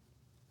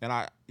 and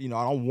I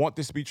don't want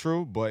this to be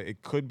true, but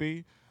it could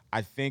be.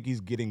 I think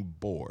he's getting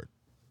bored.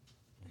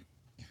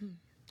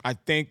 I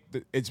think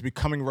that it's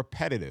becoming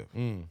repetitive.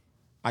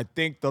 I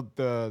think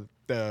the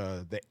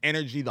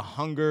energy, the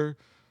hunger,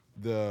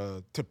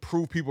 to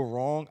prove people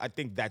wrong, I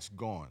think that's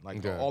gone. Like,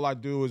 Okay. all I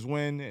do is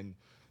win, and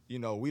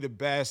we the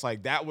best.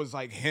 Like, that was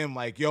like him.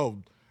 Like,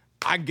 yo,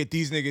 I can get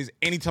these niggas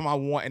anytime I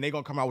want, and they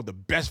gonna come out with the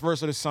best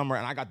verse of the summer,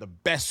 and I got the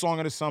best song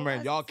of the summer, Why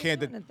and is y'all he still can't.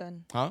 doing it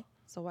then? Huh?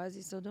 So why is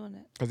he still doing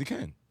it? Because he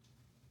can.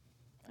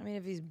 I mean,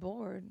 if he's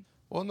bored.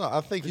 Well, no,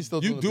 I think he's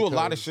still You doing it do a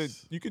lot of because-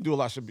 shit. You can do a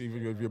lot of shit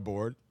even if you're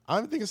bored.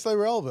 I think it's stay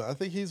relevant. I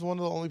think he's one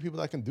of the only people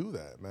that can do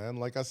that, man.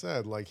 Like I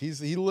said, like he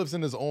lives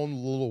in his own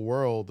little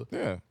world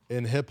Yeah.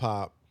 in hip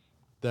hop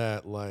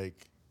that,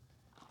 like,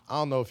 I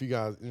don't know if you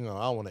guys, I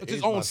don't want to It's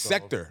his own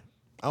sector.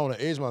 I don't want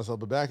to age myself,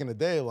 but back in the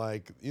day,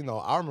 like,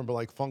 I remember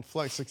like Funk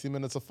Flex, 60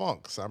 Minutes of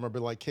Funks. I remember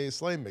like K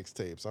Slay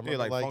mixtapes. I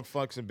remember Yeah, like Funk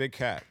Flex and Big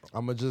Cat.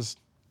 I'm gonna just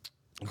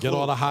get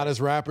all the hottest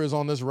rappers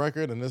on this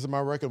record, and this is my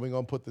record. We're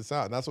gonna put this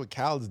out, and that's what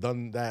Khaled's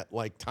done. That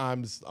like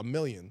times a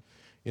million.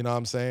 You know what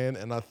I'm saying?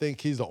 And I think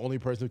he's the only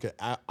person who can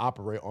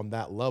operate on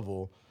that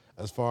level,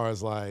 as far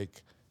as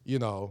like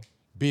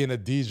being a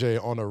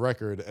DJ on a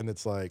record, and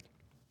it's like.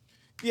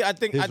 Yeah, I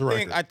think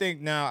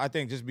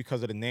record. just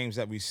because of the names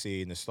that we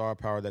see and the star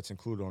power that's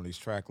included on these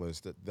track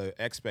lists, the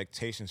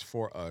expectations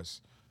for us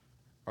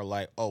are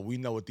like, oh, we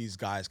know what these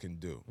guys can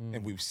do.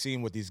 And we've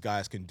seen what these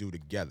guys can do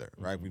together,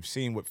 right? We've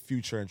seen what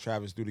Future and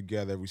Travis do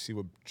together. We see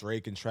what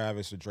Drake and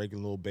Travis, or Drake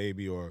and Lil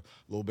Baby, or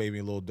Lil Baby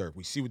and Lil Durk.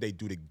 We see what they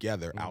do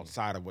together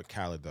outside of what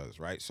Khaled does,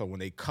 right? So when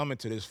they come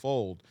into this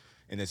fold,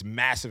 in this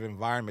massive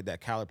environment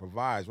that Khaled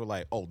provides, we're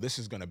like, oh, this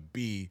is gonna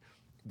be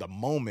the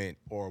moment,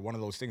 or one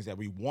of those things that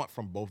we want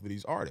from both of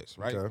these artists,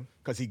 right? Okay.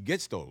 Because he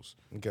gets those.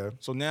 Okay.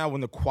 So now when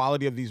the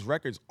quality of these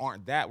records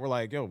aren't that, we're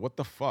like, yo, what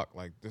the fuck?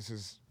 Like,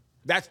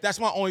 that's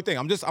my only thing.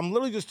 I'm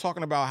literally just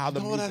talking about how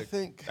the You know what music. I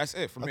think? That's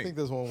it for me. I think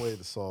there's one way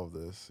to solve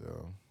this.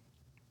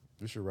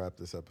 We should wrap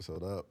this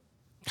episode up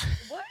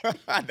What?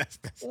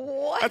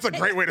 What? that's a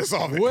great way to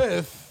solve it.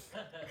 with.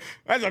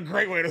 That's a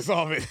great way to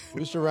solve it.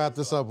 We should wrap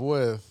this up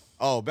with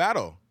Oh,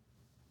 battle.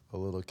 a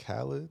little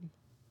Khaled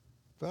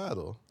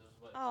battle.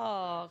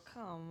 Oh,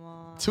 come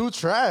on. 2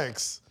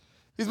 tracks.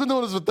 He's been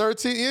doing this for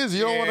 13 years.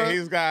 You don't want to.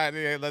 He's got.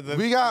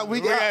 We got.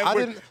 I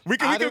didn't. We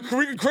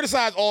can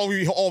criticize all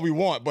we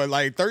want, but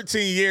like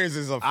 13 years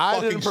is a I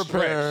fucking didn't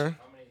prepare. stretch.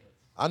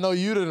 I know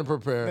you didn't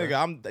prepare.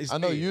 Nigga, it's I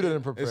know me. you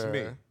didn't prepare. It's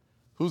me.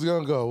 Who's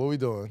gonna go? What we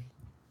doing?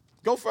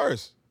 Go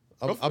first.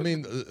 I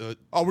mean,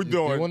 Oh, we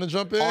doing? You want to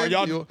jump in? Oh,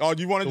 y'all. You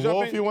Want to jump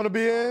Wolf, in? you want to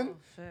be in?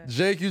 shit.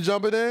 Jake, you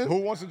jumping in? Who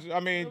wants to? I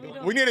mean,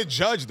 we need a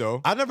judge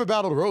though. I never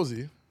battled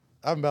Rosie.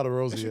 I haven't battled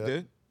Rosie Yes, you yet.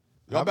 did.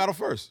 Y'all battle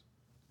first.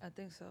 I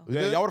think so. You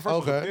Yeah, did? y'all were the first.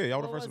 Okay. One. Yeah, y'all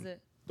were the What first. was One.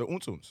 it? The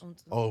Untunes.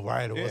 Oh,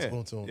 right. It was Yeah.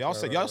 Boontoons.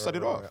 Y'all set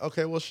it off.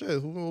 Okay, well, shit.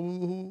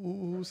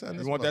 Who sent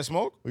this? You want that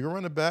smoke? We can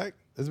run it back.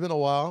 It's been a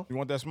while. You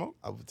want that smoke?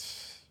 I would,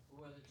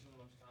 Who are the 2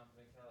 most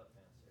confident Khaled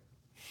fans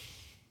here?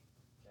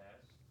 Jazz?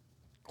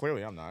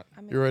 Clearly, I'm not.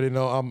 I mean, you already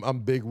know I'm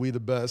big. We the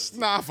best.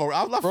 Nah, I fuck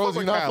Rosie,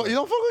 with you Khaled.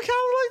 don't fuck with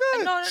Khaled like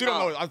that? no, She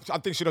don't know. I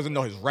think she doesn't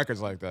know his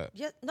records like that.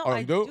 Yeah, no, Oh, I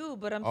you do? do,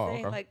 but I'm Oh,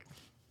 saying okay. like,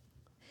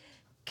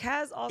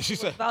 Kaz also She was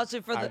said,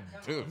 vouching for "I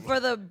do."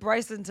 the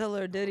Bryson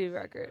Tiller Diddy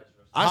record.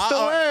 I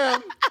still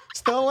am.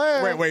 Still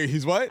am. Wait,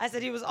 he's what? I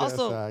said he was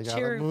also I gotta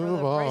cheering for the move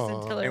Bryson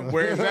on. Tiller. And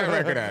where's that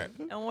record at?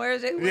 And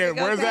where's it? Yeah, it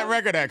go, where's that Kaz?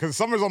 record at? Because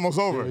summer's almost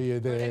over. Do your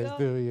dance, go?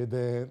 do your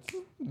dance,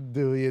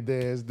 do your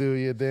dance, do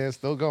your dance.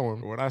 Still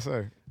going. What'd I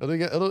say? It'll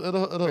get. It'll It'll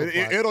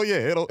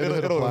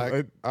hit a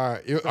plaque. All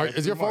right. All right.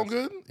 Is your too phone much.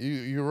 good?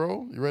 You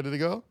roll? You ready to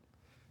go?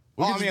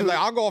 We Oh, can I just mean, do- like,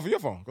 I'll go off of your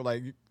phone.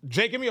 Like,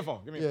 Jake, give me your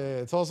phone. Give me.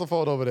 Yeah, toss the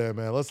phone over there,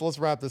 man. Let's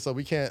wrap this up.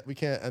 We can't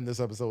end this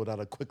episode without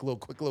a quick little.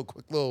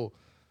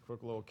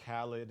 Quick little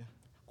Khaled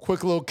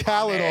Quick little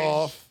Khaled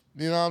off.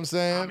 You know what I'm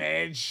saying? I'm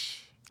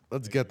Edge.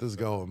 Let's get this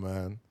going,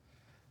 man.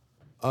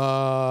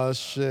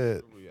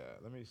 Shit. Yeah,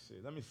 let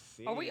me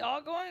see. Are we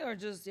all going or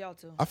just y'all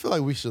two? I feel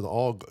like we should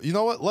all go. You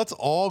know what? Let's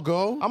all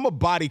go. I'm a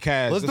body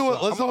cast. Let's do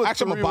it. Let's do it.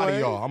 Actually, I'm a body three-way.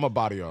 y'all. I'm a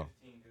body y'all.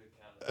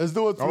 Let's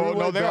do a three-way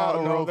no, there are.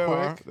 battle No, real there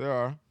are. quick. There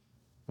are.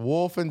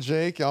 Wolf and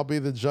Jake, y'all be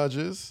the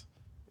judges.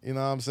 You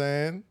know what I'm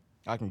saying?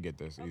 I can get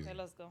this easy. Okay,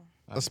 let's go.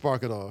 Let's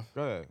spark it off.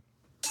 Go ahead.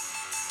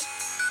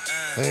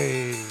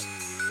 Hey.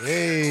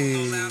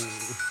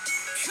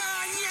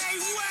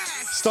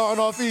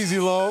 Starting off easy,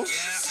 low.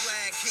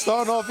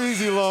 Starting off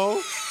easy, low.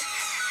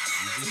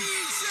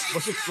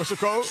 What's your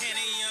code?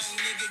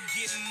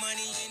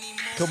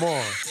 Come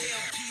on.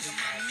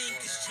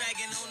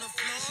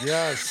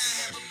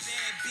 Yes.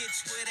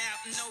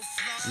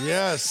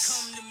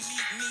 Yes.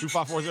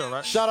 2540,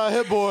 right? Shout out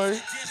Hit Boy.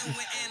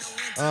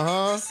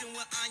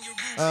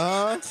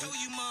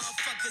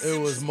 It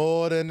was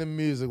more than the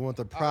music. Went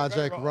to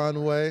Project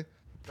Runway.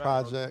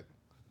 Project.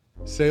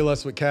 Say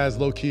Less with Kaz,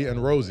 Low-Key,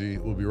 and Rosie.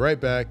 We'll be right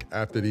back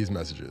after these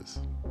messages.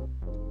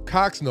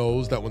 Cox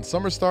knows that when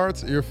summer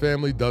starts, your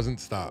family doesn't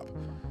stop.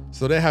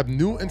 So they have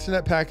new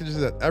internet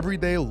packages at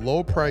everyday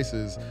low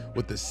prices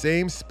with the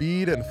same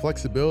speed and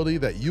flexibility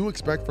that you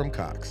expect from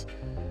Cox.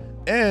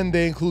 And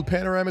they include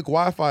panoramic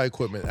Wi-Fi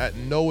equipment at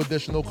no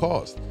additional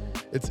cost.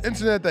 It's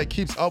internet that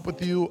keeps up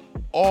with you,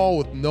 all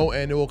with no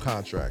annual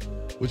contract,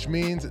 which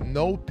means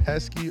no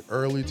pesky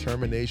early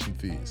termination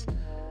fees.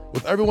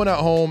 With everyone at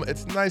home,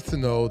 it's nice to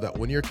know that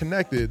when you're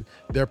connected,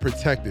 they're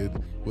protected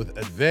with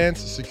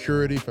advanced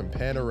security from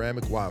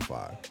panoramic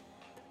Wi-Fi.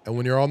 And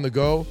when you're on the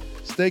go,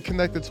 stay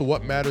connected to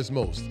what matters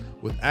most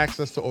with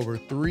access to over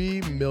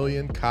 3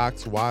 million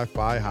Cox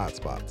Wi-Fi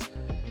hotspots.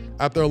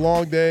 After a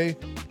long day,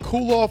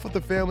 cool off with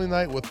the family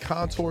night with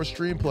Contour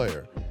Stream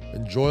Player.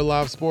 Enjoy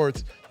live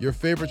sports, your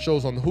favorite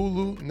shows on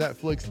Hulu,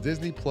 Netflix,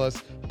 Disney+,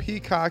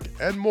 Peacock,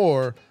 and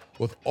more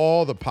with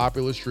all the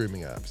popular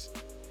streaming apps.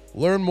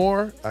 Learn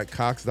more at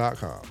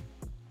Cox.com.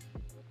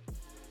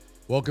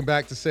 Welcome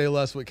back to Say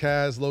Less with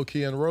Kaz,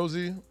 Low-Key, and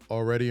Rosie,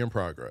 already in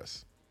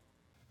progress.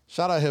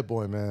 Shout out Hit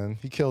Boy, man.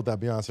 He killed that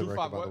Beyonce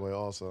record, by the way,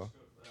 also.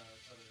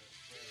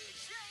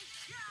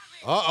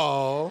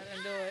 Uh-oh. I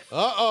didn't do it.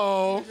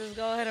 Uh-oh. Just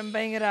go ahead and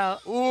bang it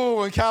out. Ooh,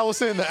 when Cal was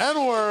saying the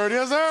N-word,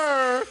 yes,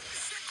 sir.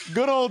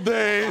 Good old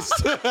days.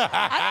 I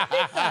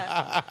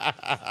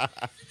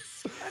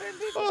didn't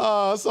think that.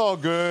 Oh, it's all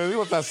good. You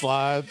want that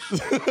slide. I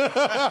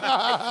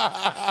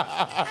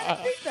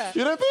didn't think that.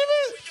 You didn't think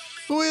it?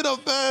 We the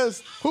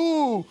best.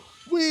 Who?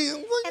 We.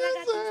 And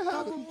I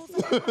got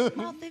these goals in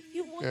my mouth. If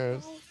you want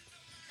Yes. those,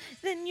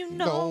 then you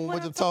know Know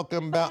what you're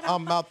talking about.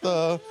 I'm out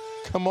the.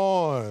 Come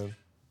on.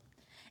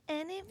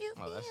 And if you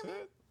Oh, that's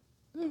it?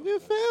 If you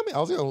feel me, I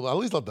was gonna at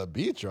least let the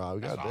beat drop. I'll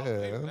take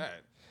Goddamn.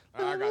 that.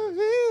 I got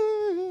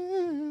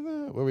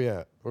this. Where we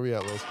at? Where we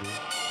at, Lil Ski?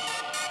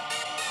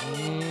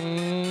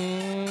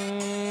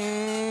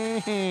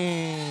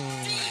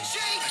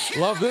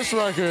 Love this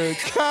record.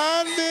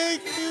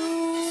 Conic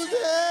music.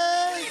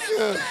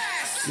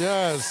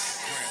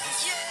 Yes.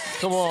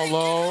 Come on,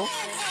 Lo.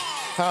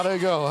 How'd it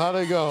go? How'd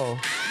it go?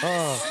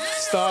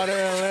 Start in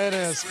Atlanta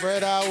and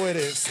spread out with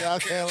it.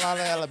 South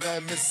Carolina,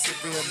 Alabama,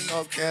 Mississippi, and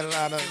North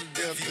Carolina.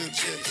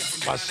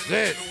 My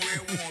shit.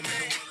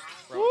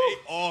 Bro, they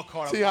all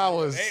caught up. See, I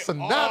was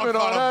snapping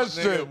on that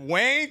shit.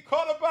 Wayne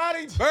caught a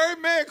body.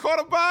 Birdman caught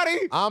a body.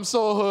 I'm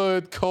so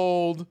hood,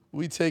 cold.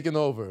 We taking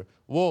over.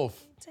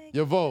 Wolf,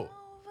 your vote.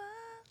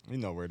 You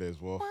know where it is,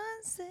 Wolf.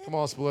 Come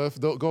on, Spliff.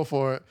 Go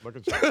for it. Look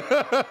at y'all.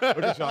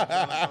 Look at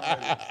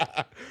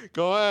y'all.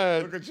 Go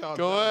ahead. Look at y'all.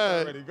 Go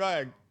ahead. Already. Go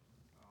ahead.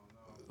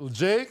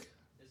 Jake?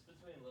 It's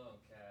between Low and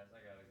Kaz. I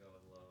gotta go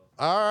with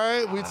Low. All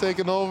right, we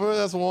taking over.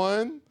 That's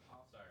one.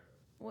 Sorry.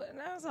 Well,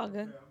 no, it's all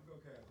good.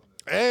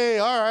 Hey,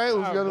 all right.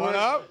 Who's gonna One win?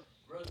 up.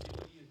 Rosie,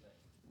 what do you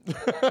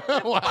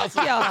think? Wow, it's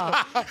Y'all.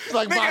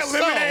 like myself.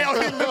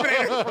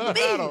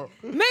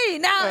 Me.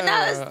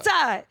 Now it's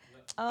tied.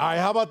 All right,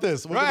 how about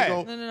this? We're Right.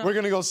 gonna go. No. We're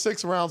gonna go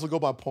 6 rounds. We'll go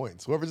by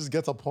points. Whoever just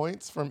gets a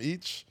points from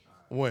each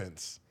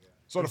wins.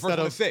 So the Instead first one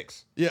of- is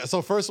 6. Yeah.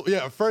 So first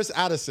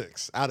out of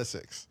 6. Out of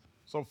 6.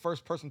 So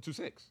first person to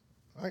 6.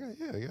 Yeah,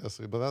 I guess.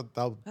 But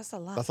That's a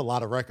lot. That's a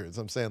lot of records.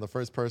 I'm saying the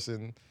first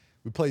person.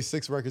 We play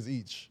 6 records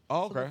each,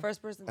 Oh, So the okay.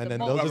 first person. and the then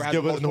most. they'll Whoever just has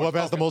give the it. most And whoever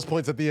points. has the most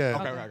points at the end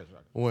Okay, right.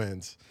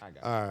 wins. I got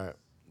it. All right.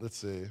 Let's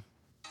see.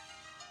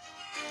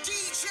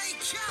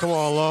 Come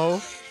on,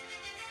 Lo.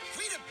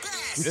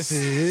 This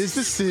is.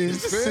 That's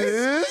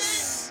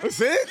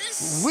it?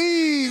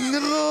 We,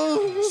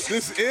 nigga.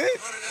 This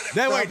it?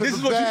 That Stop wait, this with is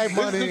the what bag you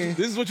money.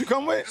 this is what you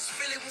come with?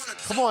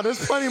 Come on,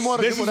 there's plenty more.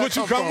 This is what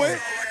you come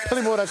with?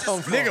 Plenty more that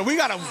come from. Nigga, we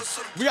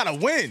gotta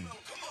win.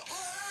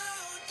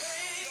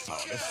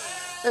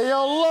 Hey,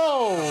 yo,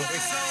 Lo.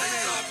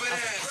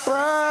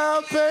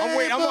 Brown paper I'm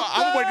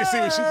waiting to see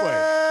what she play.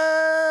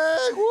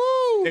 bag.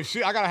 Woo. If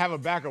I gotta have a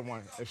backup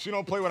one. If she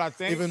don't play what I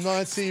think, Even though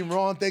it seemed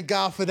wrong, thank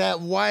God for that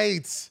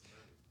white.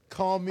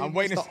 Call me I'm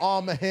waiting Mr. to-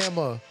 Arm &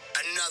 Hammer. Another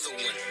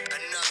one.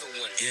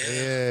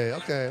 Yeah,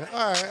 okay.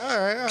 All right.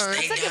 I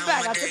took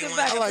it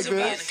back. I like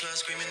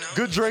this.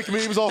 Good Drake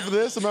memes off of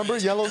this. Remember?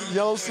 Yellow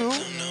suit,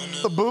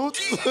 the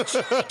boots.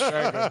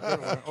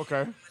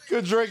 Okay.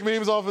 Good Drake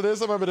memes off of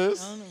this. I remember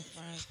this. I don't know,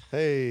 Frank.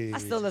 Hey. I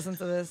still listen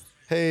to this.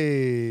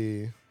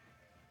 Hey.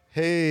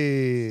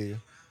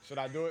 Should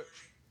I do it?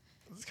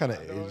 This kind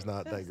of age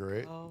not that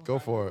great. go. Go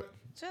for it.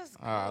 Just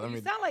let you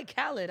me- sound like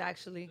Khaled,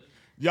 actually.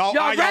 Y'all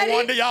ready?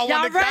 won the Y'all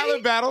Khaled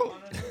ready? battle.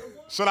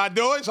 Should I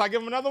do it? Should I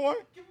give him another one?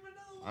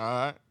 All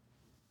right.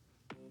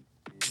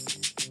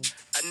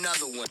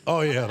 Another one.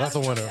 Oh yeah, that's a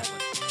winner.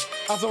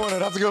 That's a winner.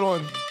 That's a good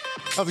one.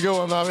 That's a good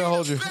one. I'm gonna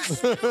hold you.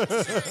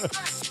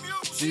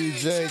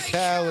 DJ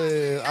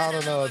Khaled. I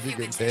don't know if you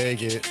can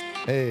take it.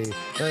 Hey,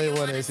 they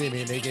wanna see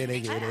me naked.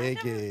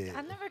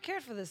 I never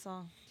cared for this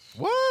song.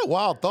 What?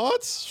 Wild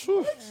thoughts?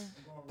 Phew.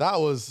 That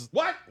was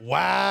What?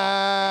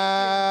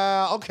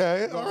 wow.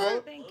 Okay, all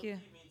right. Thank you. Me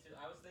too.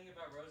 I was thinking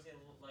about Rosie and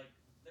like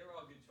they were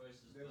all good choices.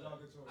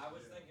 I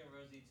was thinking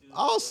Rosie too.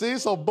 I'll see.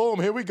 So boom,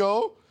 here we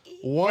go.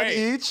 One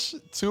Wait. each,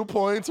 2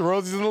 points.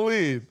 Rosie's in the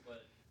lead.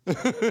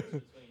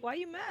 Why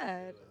you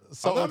mad?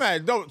 So I'm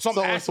mad. No, so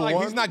so I'm it's acting like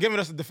he's one- not giving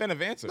us a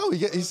definitive answer. No,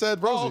 he said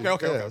Rosie.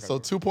 okay. So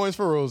 2 points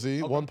for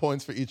Rosie, 1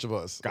 point for each of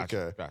us. Gotcha,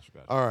 Okay. gotcha.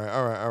 All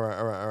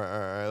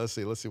right. Let's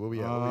see. Where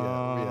we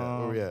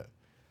at?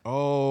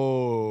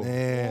 Oh.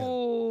 Man.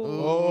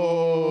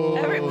 Ooh.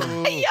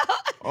 Everybody,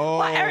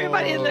 why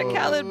everybody in their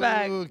Khaled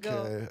bag?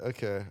 Go.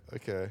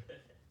 Okay.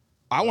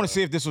 I want to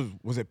see if this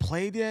was it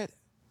played yet?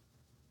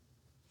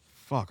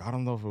 Fuck, I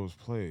don't know if it was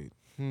played.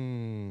 I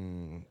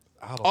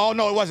don't Oh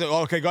no, it wasn't.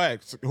 Okay, go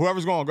ahead.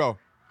 Whoever's going, go.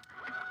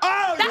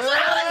 Oh, That's what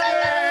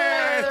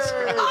I was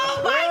saying.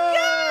 Oh my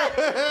god!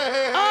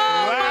 that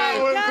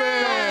Oh was my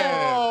god!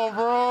 Oh,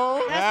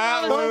 bro.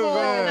 That's what I was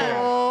going at.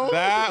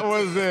 That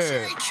was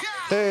it.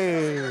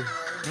 Hey.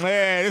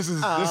 Man, this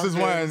is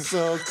one.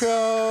 So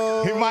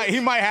cold. He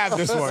might have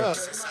this one.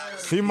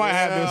 He might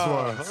have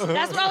this one.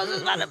 That's what I was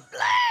just about to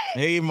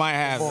play. He might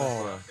have this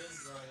one.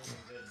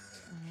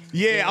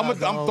 Yeah, I'm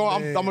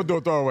gonna do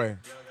a throwaway.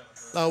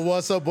 Now,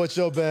 what's up with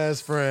your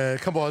best friend?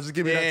 Come on, just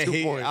give me that 2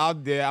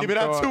 points. Give me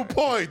that 2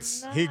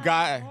 points. He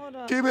got. Hold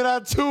on. Give me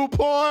that 2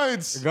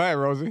 points. Go ahead,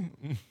 Rosie.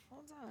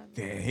 Hold on.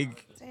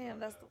 Damn,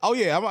 That's the Oh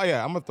yeah, I'm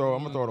gonna throw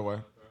it away.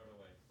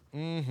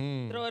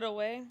 throw it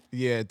away.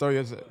 Yeah,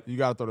 you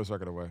gotta throw this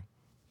record away.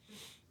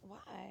 Why?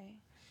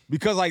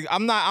 Because like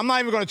I'm not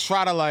even gonna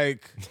try to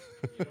like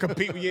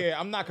compete. Yeah,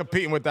 I'm not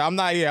competing with that. I'm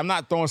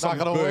not throwing something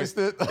gonna good. waste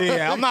it?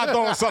 Yeah, I'm not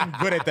throwing something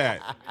good at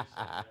that.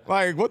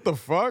 Like what the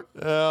fuck?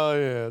 Hell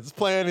yeah. Just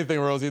play anything,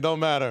 Rosie. It don't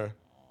matter.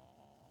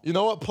 You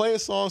know what? Play a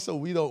song so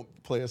we don't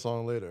play a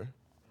song later.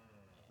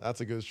 That's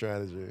a good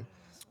strategy.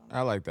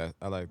 I like that.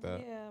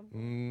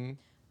 Yeah.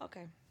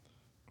 Okay.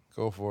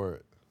 Go for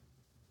it.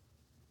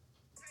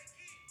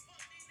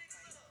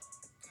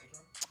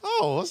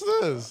 Oh, what's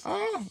this?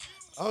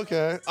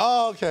 Okay.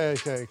 Oh, okay. He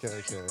said,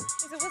 what's Some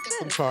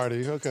this?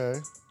 Cardi. Okay.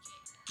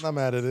 Not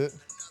mad at it.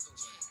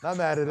 Good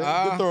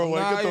throwaway.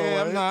 nah, Good throwaway.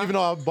 yeah, I'm not. Even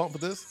though I bumped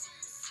with this.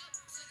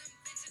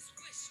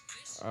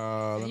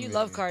 You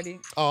love Cardi.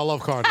 Oh, I love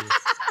Cardi.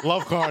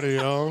 Love Cardi,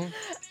 yo.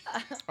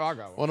 Oh, I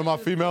got one. One of my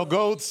female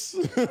goats.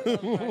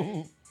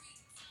 Where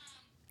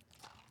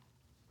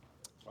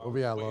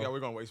we at, Lo? Yeah, we're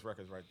gonna waste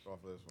records right off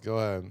of this one. Go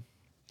ahead.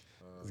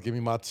 Just give me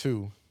my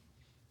 2.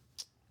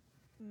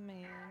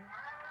 Man.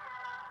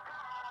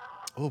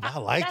 Oh, I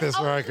like this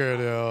record,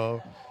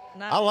 yo.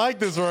 Not I like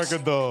this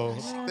record, though.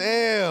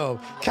 Damn.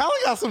 Callie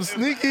got some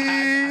sneaky.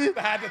 I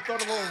had to throw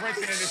the little wrench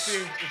in there to see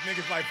if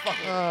niggas like fuck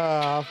it.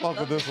 I fuck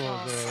with this one,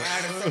 I man.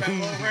 had to throw that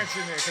little wrench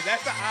in there because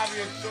that's the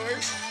obvious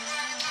choice.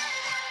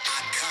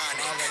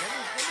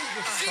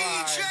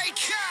 DJ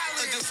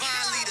Khaled, a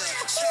divine leader,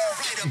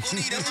 songwriter,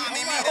 Bonita,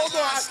 mommy, me, Hold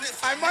on,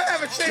 I might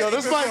have a chance. Yo,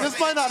 with this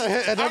might not have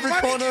hit at every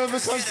corner of the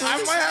country.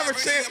 I might have a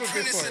chance with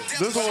this one.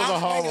 This one was a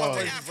hard one.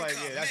 It's like,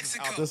 yeah, that's just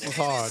out. This was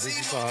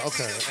hard.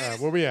 Okay, all right,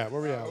 where we at?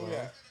 Lo?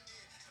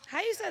 How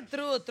you said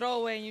threw a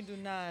throwaway and you do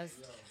Nas?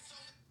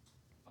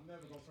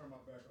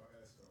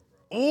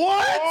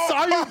 What?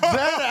 Are you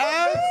dead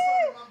ass?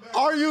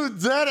 Are you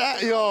dead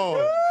ass?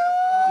 Yo,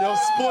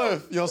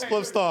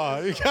 Spliff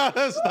Star. You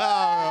gotta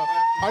stop,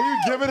 yo. Are you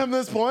giving him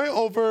this point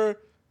over?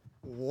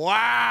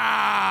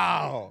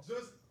 Wow.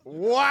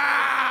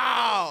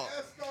 Wow.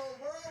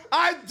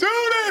 I do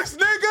this,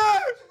 nigga.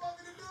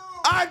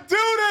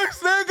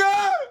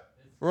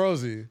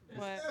 Rosie,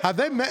 What? have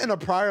they met in a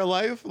prior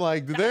life?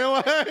 Like, did they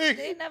like?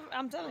 They never.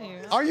 I'm telling you.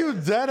 Are you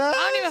dead ass?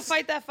 I don't even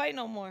fight that fight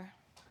no more.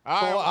 All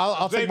So right,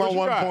 I'll Jay, take my what you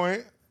 1 got?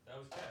 point.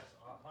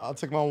 I'll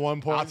take my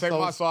 1 point. I'll take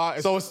my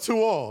side. So it's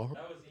 2-all.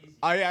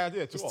 Oh yeah, I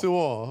did. It's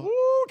 2-all.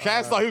 Ooh,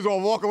 Cass thought he was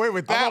gonna walk away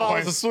with I that thought I one.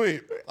 was a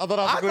sweep. I thought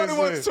I thought it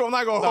was too. I'm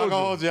not gonna hold you.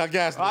 hold you. I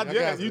gassed it. I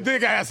did. You did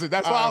gas it.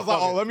 That's why I was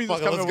like, oh, let me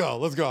just come in.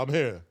 Let's go. I'm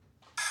here.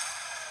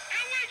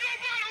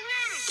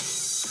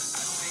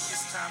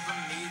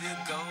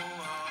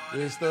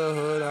 It's the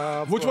hood.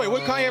 I'm Which way?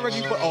 What from. Kanye record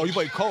you play? Oh, you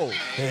played Cole.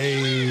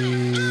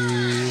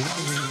 Hey.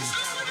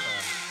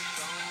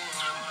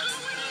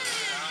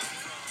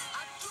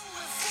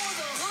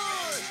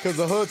 Cause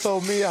the hood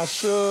told me I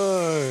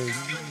should.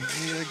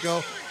 Here it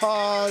go.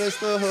 Oh, this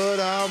the hood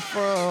I'm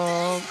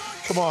from.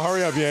 Come on,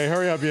 hurry up, Ye.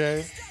 Hurry up,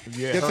 Ye.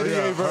 Yeah, Get to the hurry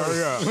A up,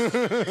 verse.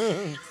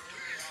 hurry up.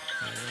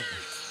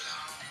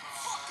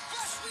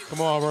 Come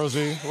on,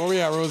 Rosie. Where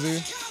we at, Rosie?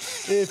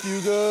 If you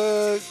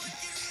good.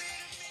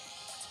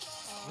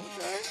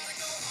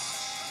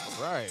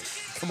 Right.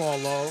 Come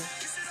on, Lo.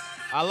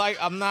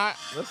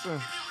 Listen.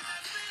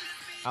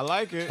 I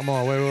like it. Come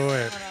on,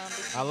 wait.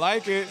 I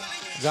like it.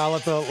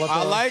 Gotta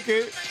I like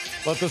it.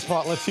 let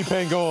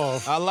T-Pain go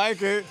off. I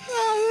like it.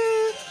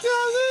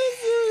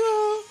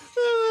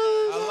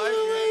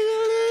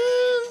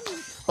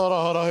 Hold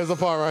on. Here's the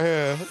part right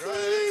here.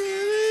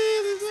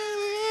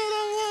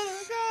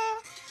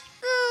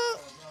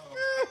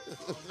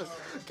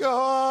 Go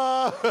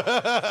on.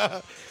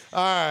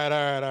 All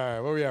right.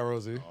 Where we at,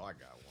 Rosie? Oh, I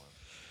got one.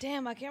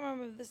 Damn, I can't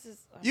remember if this is.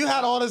 You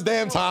had all this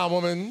damn time,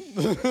 woman.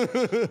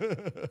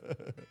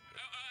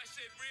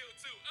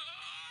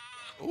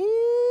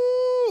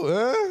 Ooh,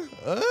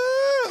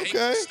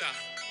 okay.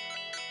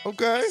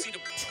 Okay.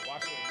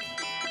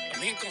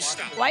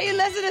 Why you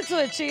listening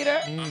to it,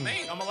 cheater?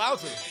 I'm allowed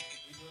to.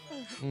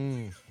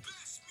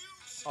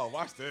 Oh,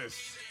 watch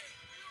this.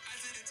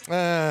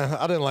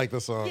 I didn't like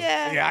this song.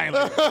 Yeah. Yeah, I ain't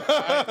like it.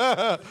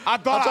 I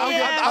thought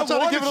I tried to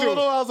wanted give it a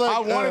little, I was like, I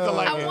wanted to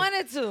like I it.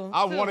 wanted to.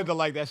 I too. wanted to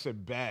like that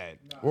shit bad.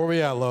 Where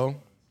we at, Lo?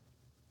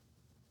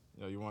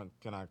 Yo, you want?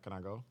 Can I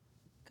go?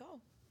 Go.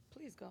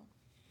 Please go.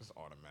 It's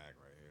automatic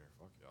right here.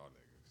 Fuck y'all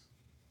niggas.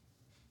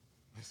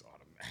 It's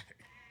automatic.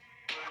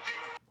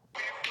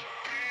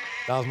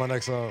 That was my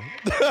next song.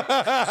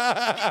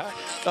 That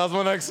was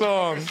my next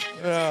song.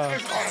 Yeah.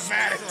 It's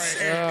automatic right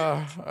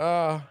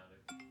here.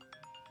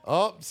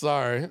 Oh,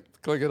 sorry.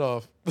 Click it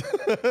off. Well,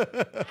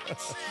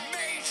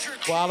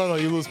 I don't know.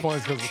 You lose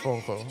points because of the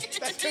phone call.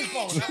 That's his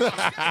phone.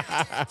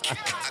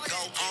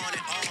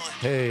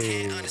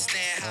 Hey,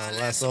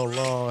 last so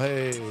long.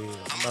 Hey,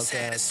 I must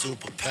have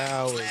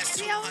superpowers.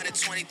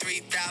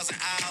 223,000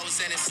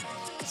 hours and it's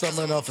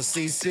Something off of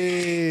CC.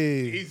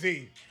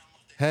 Easy.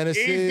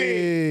 Hennessy.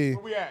 Easy.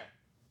 Where we at?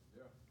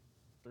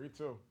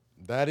 3-2.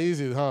 That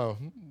easy, huh?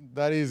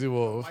 That easy,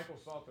 Wolf. Michael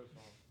Salter's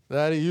phone.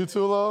 That you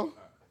too, Lo?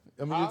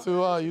 I mean,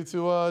 you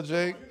too,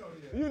 Jake?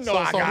 You know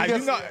I got he it.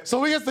 gets, You know. so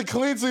we get the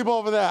clean sleep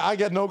over that. I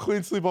get no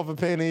clean sleep off of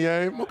Pain and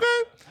Yay.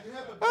 Okay.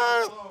 All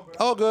right.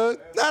 All good.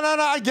 No.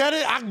 I get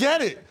it.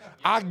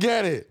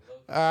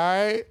 All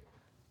right.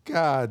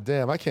 God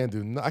damn, I can't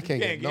do. I can't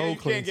get no You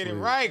clean can't get it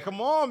sleep. right.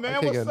 Come on, man.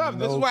 can't What's get up?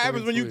 This no is what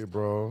happens clean when you sleep,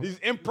 bro. these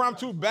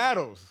impromptu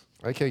battles.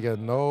 I can't get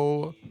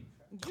no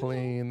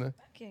clean I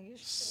can't get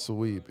shit.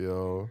 sweep,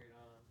 yo.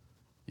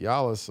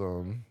 Y'all are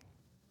some.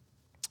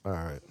 All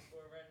right.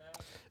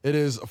 It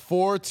is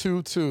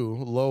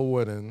 4-2-2. Low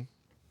winning.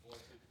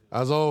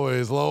 As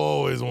always, Low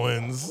always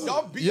wins.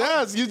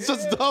 Yes, you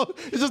just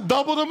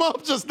doubled them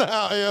up just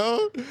now,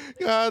 yo.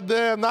 God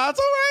damn. Nah, it's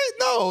all right.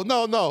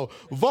 No.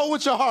 Vote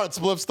with your heart,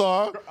 Spliff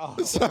Star.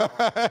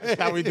 That's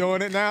how we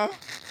doing it now?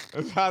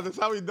 That's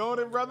how we doing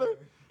it, brother?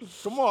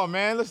 Come on,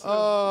 man. Let's wrap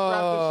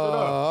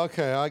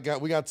this shit up. Okay,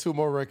 we got 2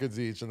 more records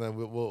each, and then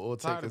we'll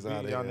take Tired this of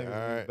out of beating here. y'all niggas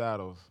All in these right.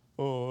 battles.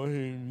 Oh, I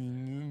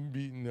hate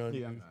beating on Yeah,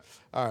 you.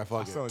 All right,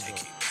 fuck it. So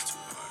good.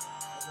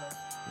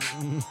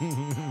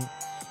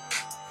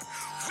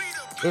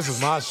 This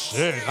is my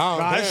shit.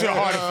 Nah, this shit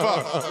hard as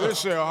fuck. This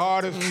shit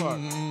hard as fuck.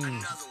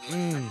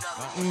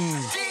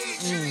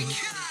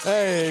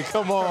 Hey,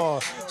 come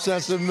on.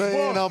 Just a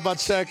million on my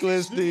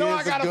checklist. You know I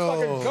years got ago. a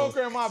fucking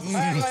joker in my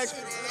bag. Like,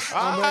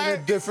 I'm in a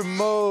alright. different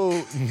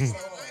mode.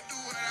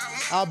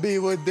 I'll be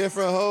with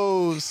different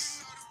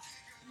hoes.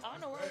 I don't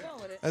know where I'm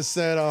going with it. And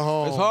set at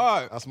home. It's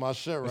hard. That's my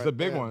shit right It's a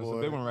big there, one. It's boy.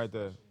 a big one right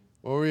there.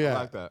 Where we I at?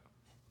 like that.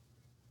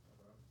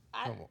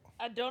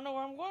 I don't know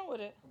where I'm going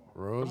with it.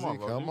 Rosie, Come on,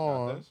 bro. come You got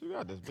on. this. You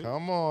got this, bitch.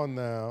 Come on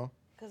now.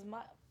 Cause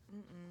my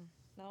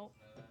nope.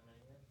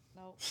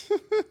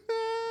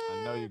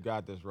 I know you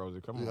got this,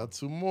 Rosie. Come We on. got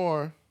 2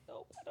 more.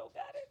 Nope, I don't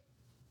got it.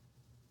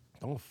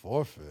 Don't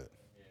forfeit.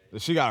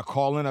 Does she got to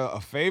call in a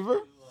favor?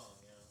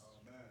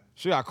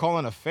 She got to call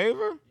in a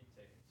favor?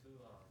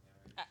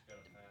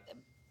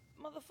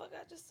 Motherfucker,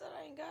 I just said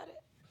I ain't got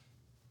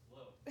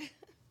it.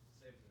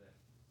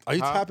 Are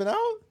you Huh? tapping out?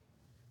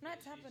 I'm not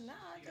tapping now.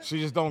 I just, She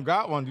just don't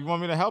got one. Do you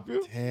want me to help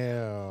you?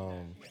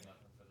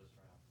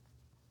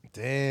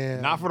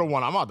 Damn. Not for the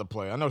one I'm about to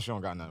play. I know she don't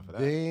got nothing for that.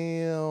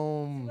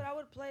 Damn. what I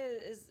would play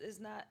is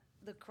not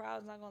the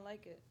crowd's not gonna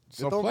like it.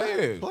 So don't play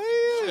matter. it. Play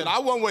it. Shit, I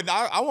went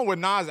with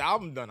Nas'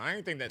 album done. I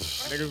ain't think that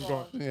niggas was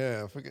going.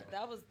 Yeah, forget.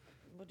 That was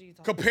what do you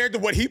talk Compared to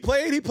what he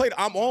played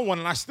I'm on one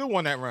and I still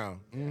won that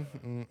round.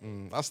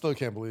 I still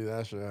can't believe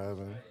that shit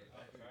happened.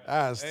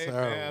 That's Hey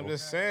terrible. man, I'm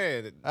just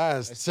saying.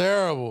 That's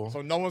terrible.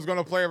 So no one's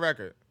gonna play a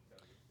record.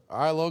 All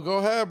right, Lo, go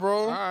ahead,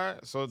 bro. All right.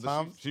 So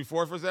she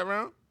forfeits that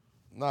round?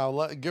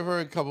 Nah, give her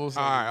a couple of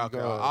All seconds. right, okay.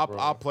 Go ahead, bro.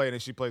 I'll play it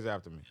and she plays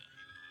after me.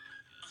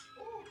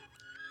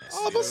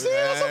 Oh, but see,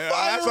 that's a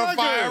fire That's record. a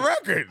fire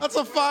record. That's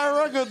a fire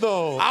record,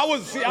 though. I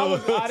was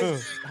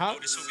huh?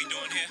 This what we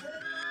doing here?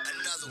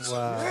 Another one.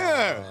 Wow.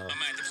 Yeah. I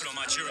might have to put on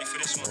my jury for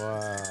this one.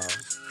 Wow.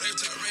 Rave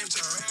talk, rave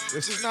talk.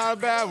 This is not a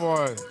bad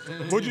one.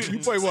 You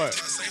play what?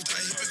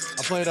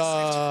 I played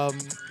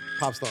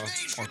Pop Star.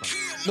 Okay.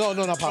 No,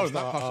 not Pop Oh,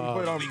 Star. not Pop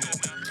Star. You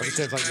played Every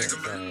chance I get.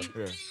 Sorry.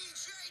 Yeah.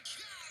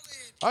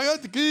 I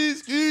got the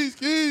keys.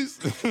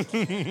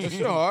 It's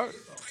your heart.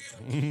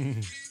 I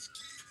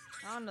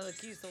don't know the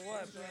keys to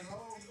what, but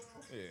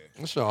Yeah.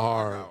 It's your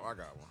hard. I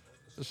got one.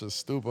 It's just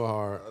stupid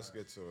hard. Let's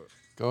get to it.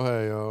 Go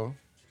ahead, yo.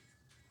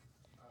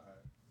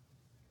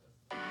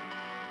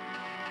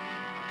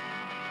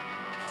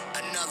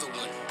 Another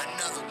one.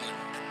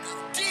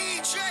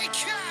 DJ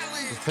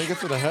Khaled. Take it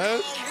to the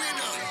head.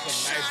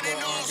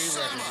 Shining all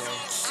summer.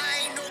 I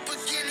ain't no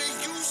beginner,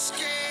 you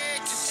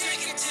scared to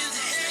take it to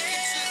the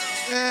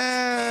head.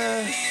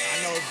 Eh, I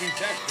know it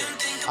beats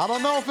extra. I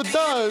don't know if it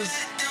does.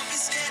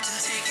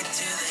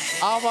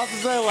 I'm about to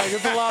say, like,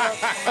 it's a lot of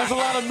that's a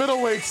lot of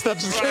middleweight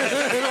steps. Like, you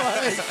know what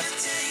I mean?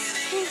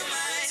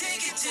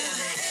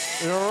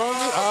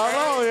 I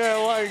don't know, yeah,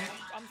 like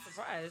I'm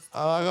surprised.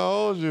 I'm not gonna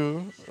hold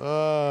you.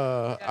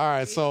 All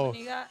right, so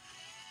You got?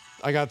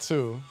 I got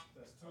 2.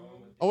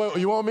 Oh wait,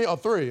 you want me? Oh,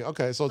 3.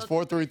 Okay, so it's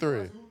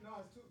 4-3-3.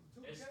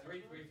 It's 3-3-3.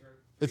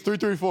 It's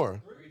 3-3-4. 3-3-4.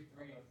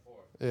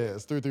 Yeah,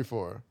 it's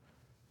 3-3-4.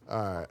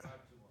 All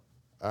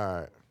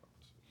right.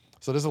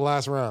 So this is the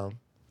last round.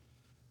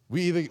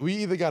 We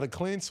either got a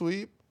clean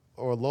sweep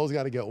or Lowe's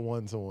got to get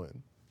 1 to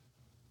win.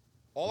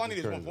 All I need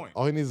is 1 point.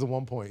 All he needs is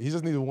 1 point. He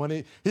just needs one.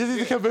 He just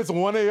needs to convince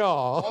one of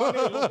y'all. All I need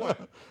is 1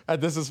 point.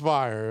 And this is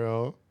fire,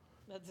 yo.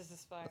 This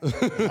is fire.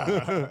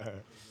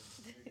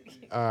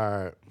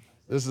 All right.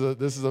 This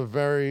is a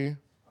very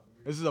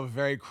This is a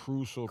very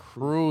crucial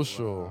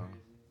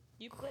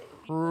You play.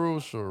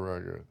 crucial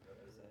record.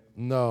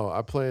 No,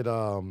 I played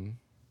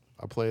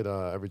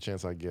Every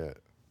Chance I Get.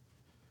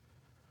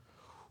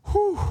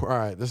 Whew. All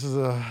right, this is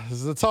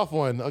a tough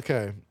one.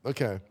 Okay.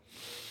 You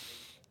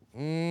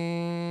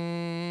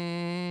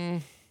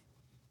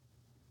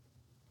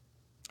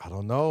I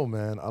don't know,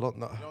 man. I don't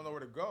know. don't know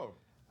where to go.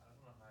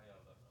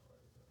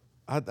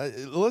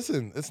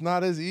 Listen, it's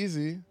not as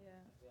easy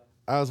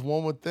as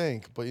one would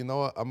think. But you know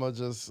what? I'm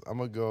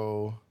gonna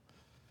go.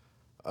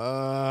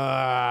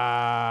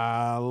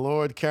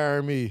 Lord,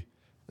 carry me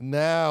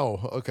now.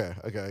 Okay.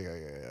 I got it.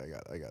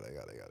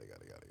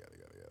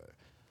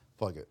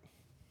 Fuck it.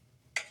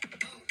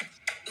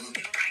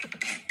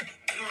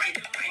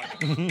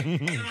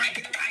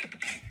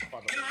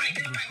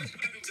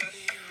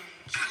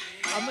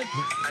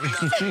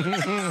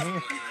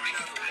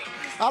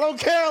 I don't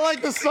care. I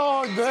like the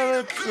song,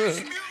 damn it.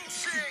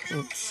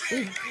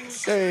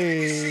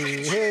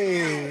 Hey.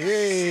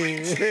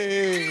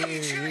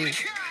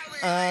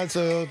 I'm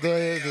so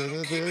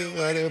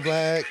running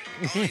black.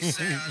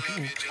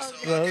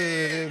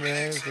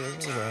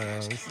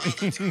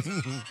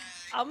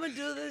 I'm gonna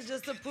do this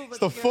just to prove it.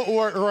 The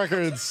Footwork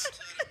Records.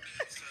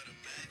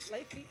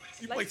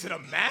 You play to the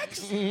max?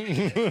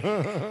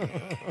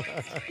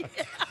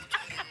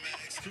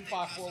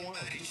 2-5-4-1 or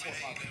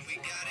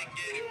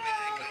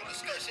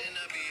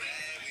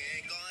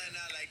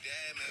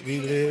 2-4-5? We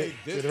lit.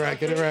 Get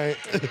it right.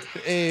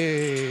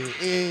 Hey.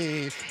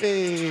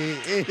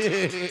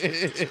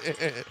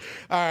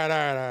 All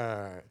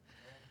right.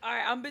 All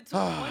right, I'm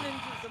between 1 and 2.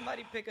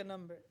 Somebody pick a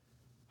number.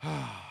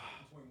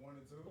 Between 1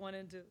 and 2? 1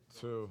 and 2.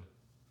 2.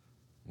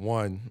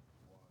 1.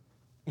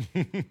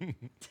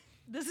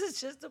 This is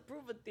just to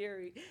prove a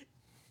theory.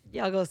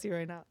 Y'all go see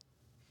right now.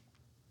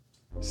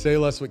 Say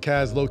Less with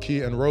Kaz,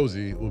 Low-Key, and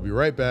Rosie. We'll be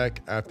right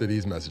back after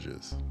these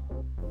messages.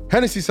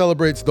 Hennessy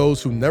celebrates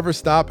those who never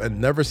stop and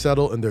never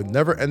settle in their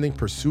never-ending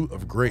pursuit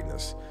of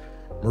greatness.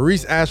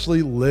 Maurice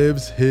Ashley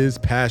lives his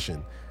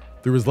passion.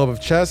 Through his love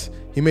of chess,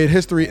 he made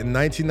history in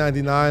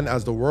 1999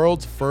 as the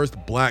world's first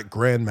black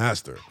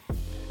grandmaster.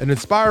 An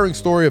inspiring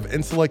story of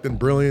intellect and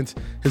brilliance,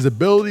 his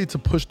ability to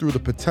push through the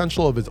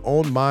potential of his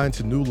own mind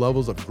to new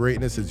levels of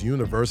greatness is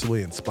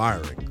universally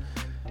inspiring.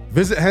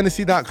 Visit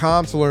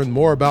Hennessy.com to learn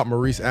more about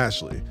Maurice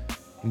Ashley.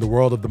 In the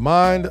world of the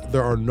mind,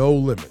 there are no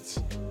limits.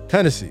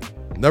 Hennessy,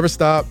 never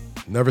stop,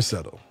 never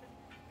settle.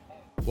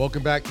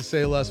 Welcome back to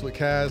Say Less with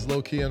Kaz,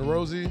 Low-Key, and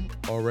Rosie,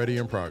 already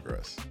in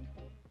progress.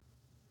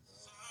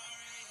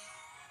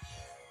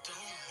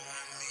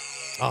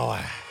 Oh,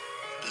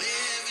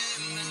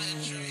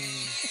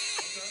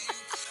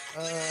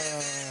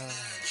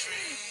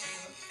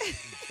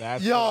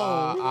 That's yo,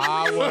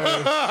 I was.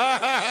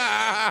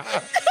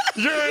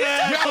 you're an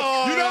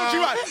asshole. You know what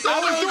you are? I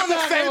was doing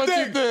the same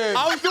thing.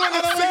 I was doing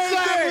the same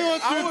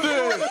thing.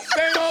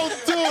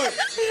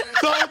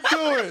 Don't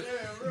do it.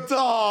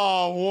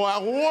 Oh,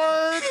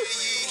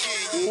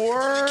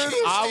 word.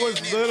 I was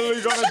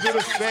literally gonna do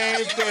the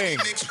same thing.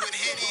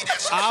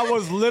 I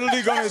was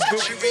literally gonna do,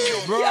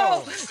 bro.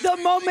 Yo, the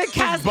moment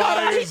Kaz got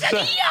on, he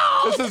said,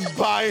 yo! This is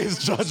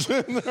biased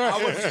judgment.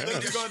 I was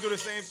literally gonna do the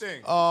same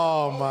thing.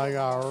 Oh my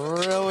God,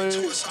 really? I was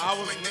literally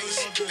gonna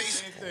do the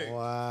same thing.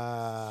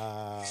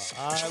 Wow.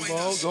 All right,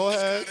 Lo, go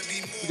ahead.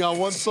 We got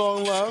one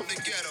song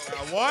left.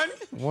 Got one?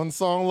 One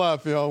song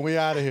left, yo. We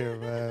out of here,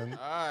 man.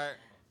 All right.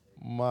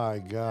 My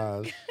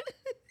gosh.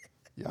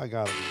 Y'all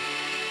gotta be.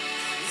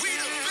 We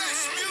the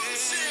best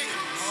music.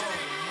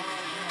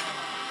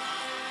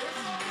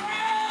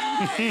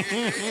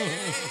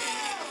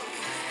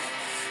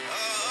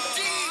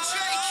 DJ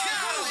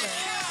Khaled.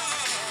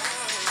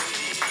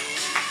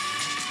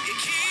 You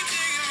keep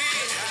taking me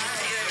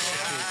higher,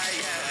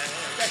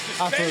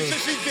 higher. Same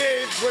shit she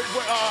did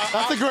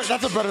with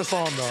That's a better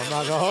song though. I'm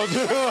not gonna hold you.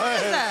 What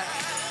is that?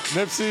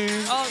 Nipsey.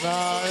 Oh,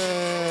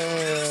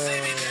 Nah,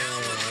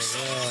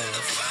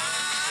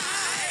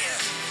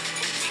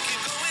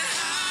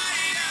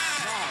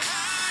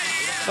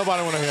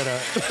 Nobody want to hear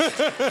that. 88,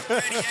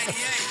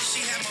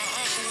 she had my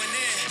uncle in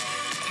there.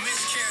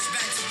 Miscarriage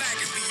back to back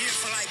every year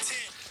for like 10.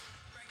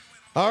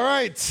 All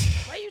right.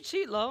 Why you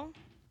cheat, Lo?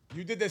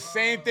 You did the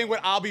same thing with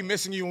I'll Be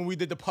Missing You when we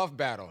did the Puff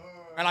battle.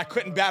 And I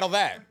couldn't battle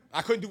that.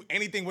 I couldn't do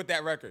anything with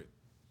that record.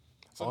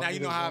 So now you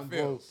know how it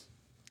feels.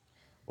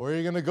 Where are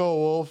you gonna go,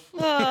 Wolf?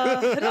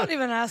 Don't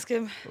even ask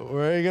him.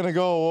 Where are you gonna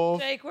go,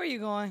 Wolf? Jake, where you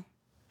going?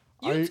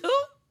 Are You you-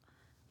 too?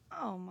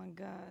 Oh my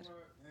God.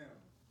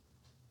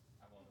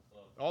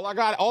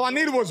 All I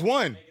needed was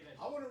one.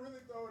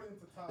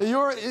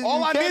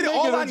 All I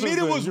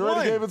needed was You already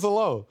one. gave it to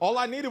Low. All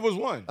I needed was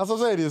one. That's what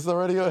I'm saying. It's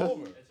already It's a wrap.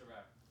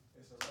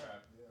 It's a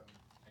wrap.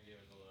 I gave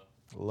it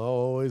to Low. Low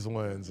always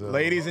wins.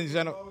 Ladies and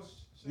gentlemen.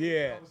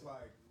 Yeah. I was like,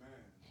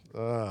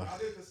 man, I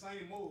did the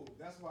same move.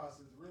 That's why it's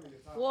really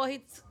a tie. Well,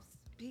 he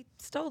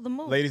stole the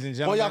move. Ladies and Well,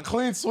 gentlemen. y'all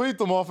clean sweep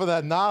them off of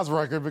that Nas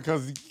record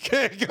because you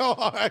can't go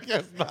hard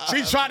against Nas.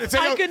 She tried to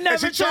take I could never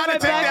she tried turn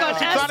to my take back that. on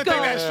She tried to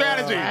take that Esco.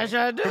 strategy. I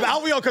tried to.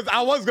 Because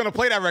I was gonna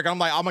play that record. I'm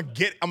like, I'm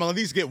gonna at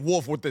least get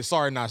Wolf with the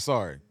sorry not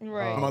sorry.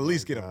 Right. I'm gonna at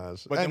least get him.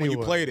 gosh. But then when you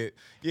Anyway. played it,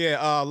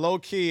 yeah, Low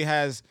Key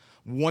has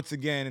once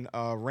again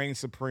reigned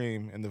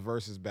supreme in the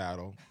versus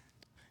battle.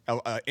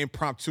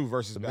 Impromptu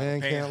versus battle,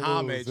 man paying can't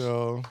homage lose,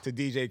 yo. to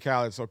DJ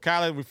Khaled. So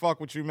Khaled, we fuck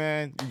with you,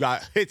 man. You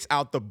got hits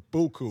out the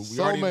buku. We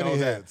So already many know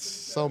that. hits.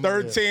 So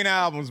many hits. 13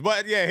 albums,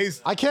 but yeah,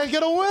 he's I can't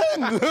get a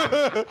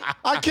win.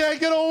 I can't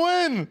get a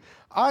win.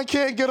 I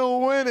can't get a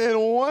win in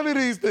one of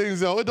these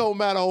things, yo. It don't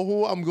matter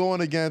who I'm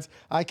going against.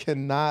 I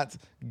cannot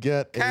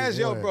get a Kaz,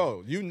 yo, win.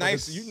 bro. You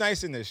nice. it's- You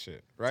nice in this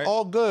shit, right?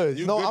 All good.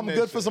 You No, good I'm in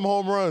good this for shit. some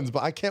home runs,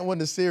 but I can't win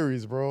the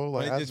series, bro.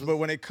 Like, But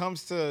when it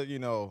comes to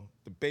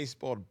the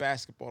baseball, the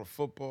basketball, the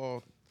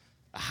football,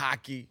 the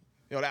hockey,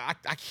 I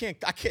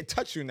can't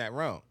touch you in that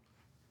realm.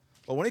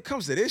 But when it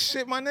comes to this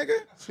shit, my nigga,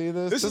 see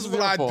this. this is what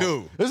your I fault.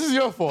 do. This is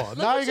your fault.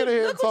 Now you're what gonna you-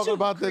 hear him look what talking you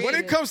about this. When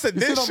created. it comes to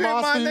You see this the shit,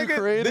 my monster you nigga,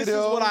 created, this is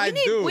yo? what I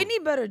do. We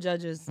need better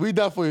judges. We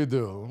definitely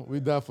do. We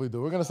definitely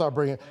do. We're gonna start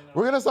bringing.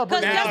 Because Now- guess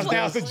now what?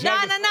 it's the judges.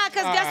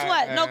 Because All guess right,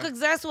 what? No, all because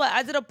guess what?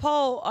 I did a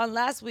poll on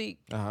last week.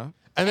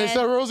 and they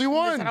said Rosie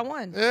won. said I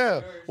won.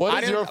 Yeah. Well,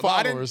 it's your but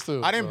I didn't- followers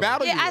too. I didn't so.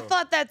 battle you. Yeah, I though.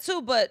 thought that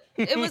too, but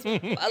it was a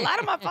lot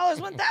of my followers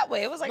went that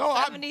way. It was like No,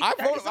 70, I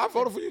 30 voted. I something.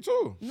 voted for you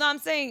too. No, I'm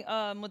saying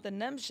with the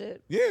NEM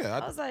shit. Yeah,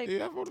 I was like-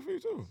 yeah, I voted for you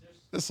too.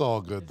 It's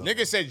all good though.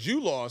 Nigga said you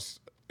lost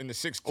in the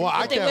 16th. Well,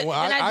 I They can't would-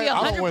 win. then I'd be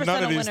I don't 100% win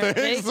none a of these winner,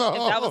 things. Jake, So.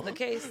 if that was the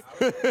case.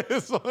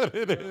 It's what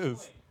it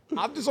is.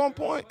 I'm just on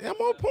point. I'm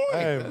on point.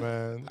 Hey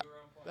man.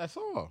 That's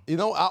all. You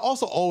know, I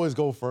also always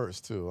go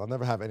first too. I'll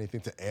never have anything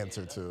to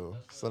answer to.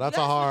 So that's a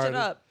gotta hard. switch it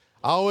up.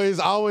 I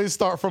always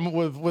start from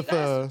with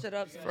Gotta switch it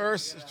up.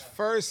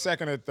 First,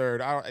 second, or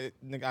third.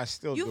 Nigga, I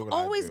still do You've what I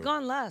always do.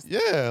 gone last.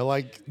 yeah,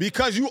 like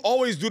Because you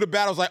always do the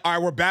battles like, all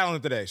right, we're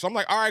battling today. So I'm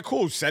like, all right,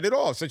 cool, set it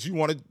off since you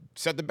want to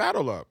set the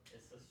battle up.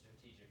 It's a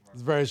strategic market.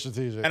 it's very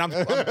strategic. And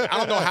I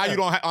don't know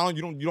how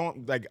you don't you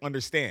don't like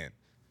understand.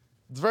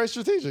 it's very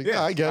strategic. Yeah,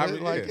 Yeah, I get I it.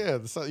 really- Like yeah.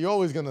 so you're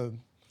always gonna.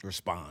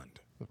 Respond.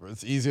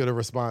 It's easier to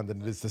respond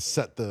than it is to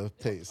set the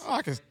pace. Oh,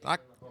 I Home run derby.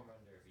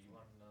 You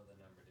want to know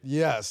the number to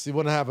Yes, you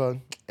wouldn't have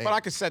a. but I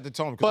can set the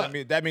tone because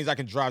But- that means I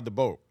can drive the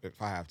boat if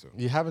I have to.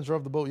 You haven't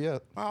drove the boat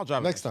yet. I'll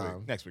drive it next week.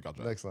 time. Next week I'll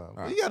drive. Next time. All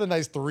right. You got a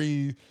nice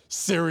 3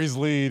 series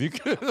lead. You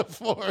can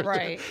afford.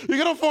 Right. You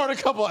can afford a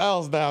couple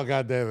L's now.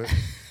 God damn it.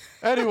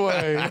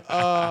 Anyway,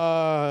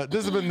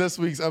 this has been this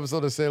week's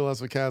episode of Say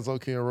Less with Kaz,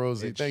 Loki, and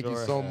Rosie. It Thank you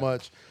sure so has.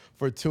 much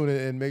for tuning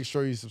in. Make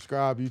sure you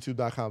subscribe,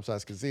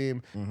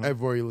 youtube.com/Kazim.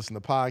 Everywhere you listen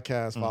to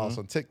podcasts, follow us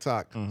on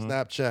TikTok,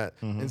 Snapchat,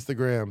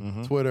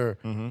 Instagram, Twitter,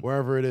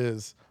 wherever it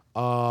is.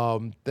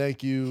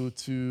 Thank you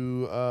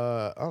to,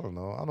 I don't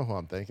know who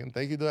I'm thanking.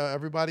 Thank you to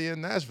everybody in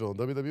Nashville,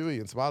 WWE,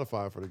 and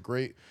Spotify for the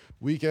great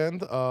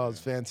weekend. It's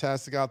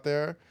fantastic out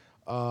there.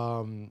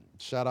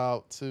 Shout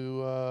out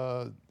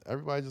to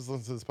everybody just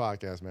listen to this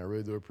podcast, man. I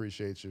really do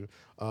appreciate you.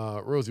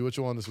 Rosie, what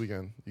you on this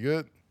weekend? You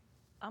good?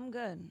 I'm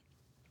good.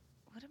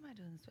 What am I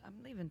doing? I'm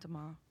leaving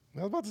tomorrow. I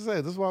was about to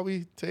say, this is why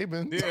we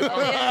taping.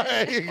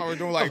 Oh, we're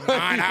doing like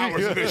 9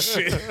 hours of this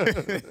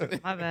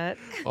shit. My bad.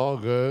 All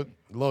good.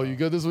 Lo, you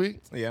good this week?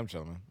 Yeah, I'm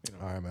chilling, man. You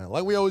know. All right, man.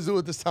 Like we always do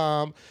at this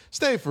time,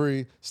 stay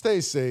free, stay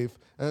safe,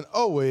 and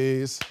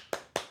always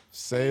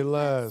say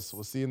less.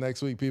 We'll see you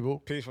next week, people.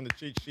 Peace from the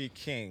Cheat Sheet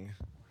King.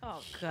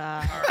 Oh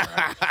God.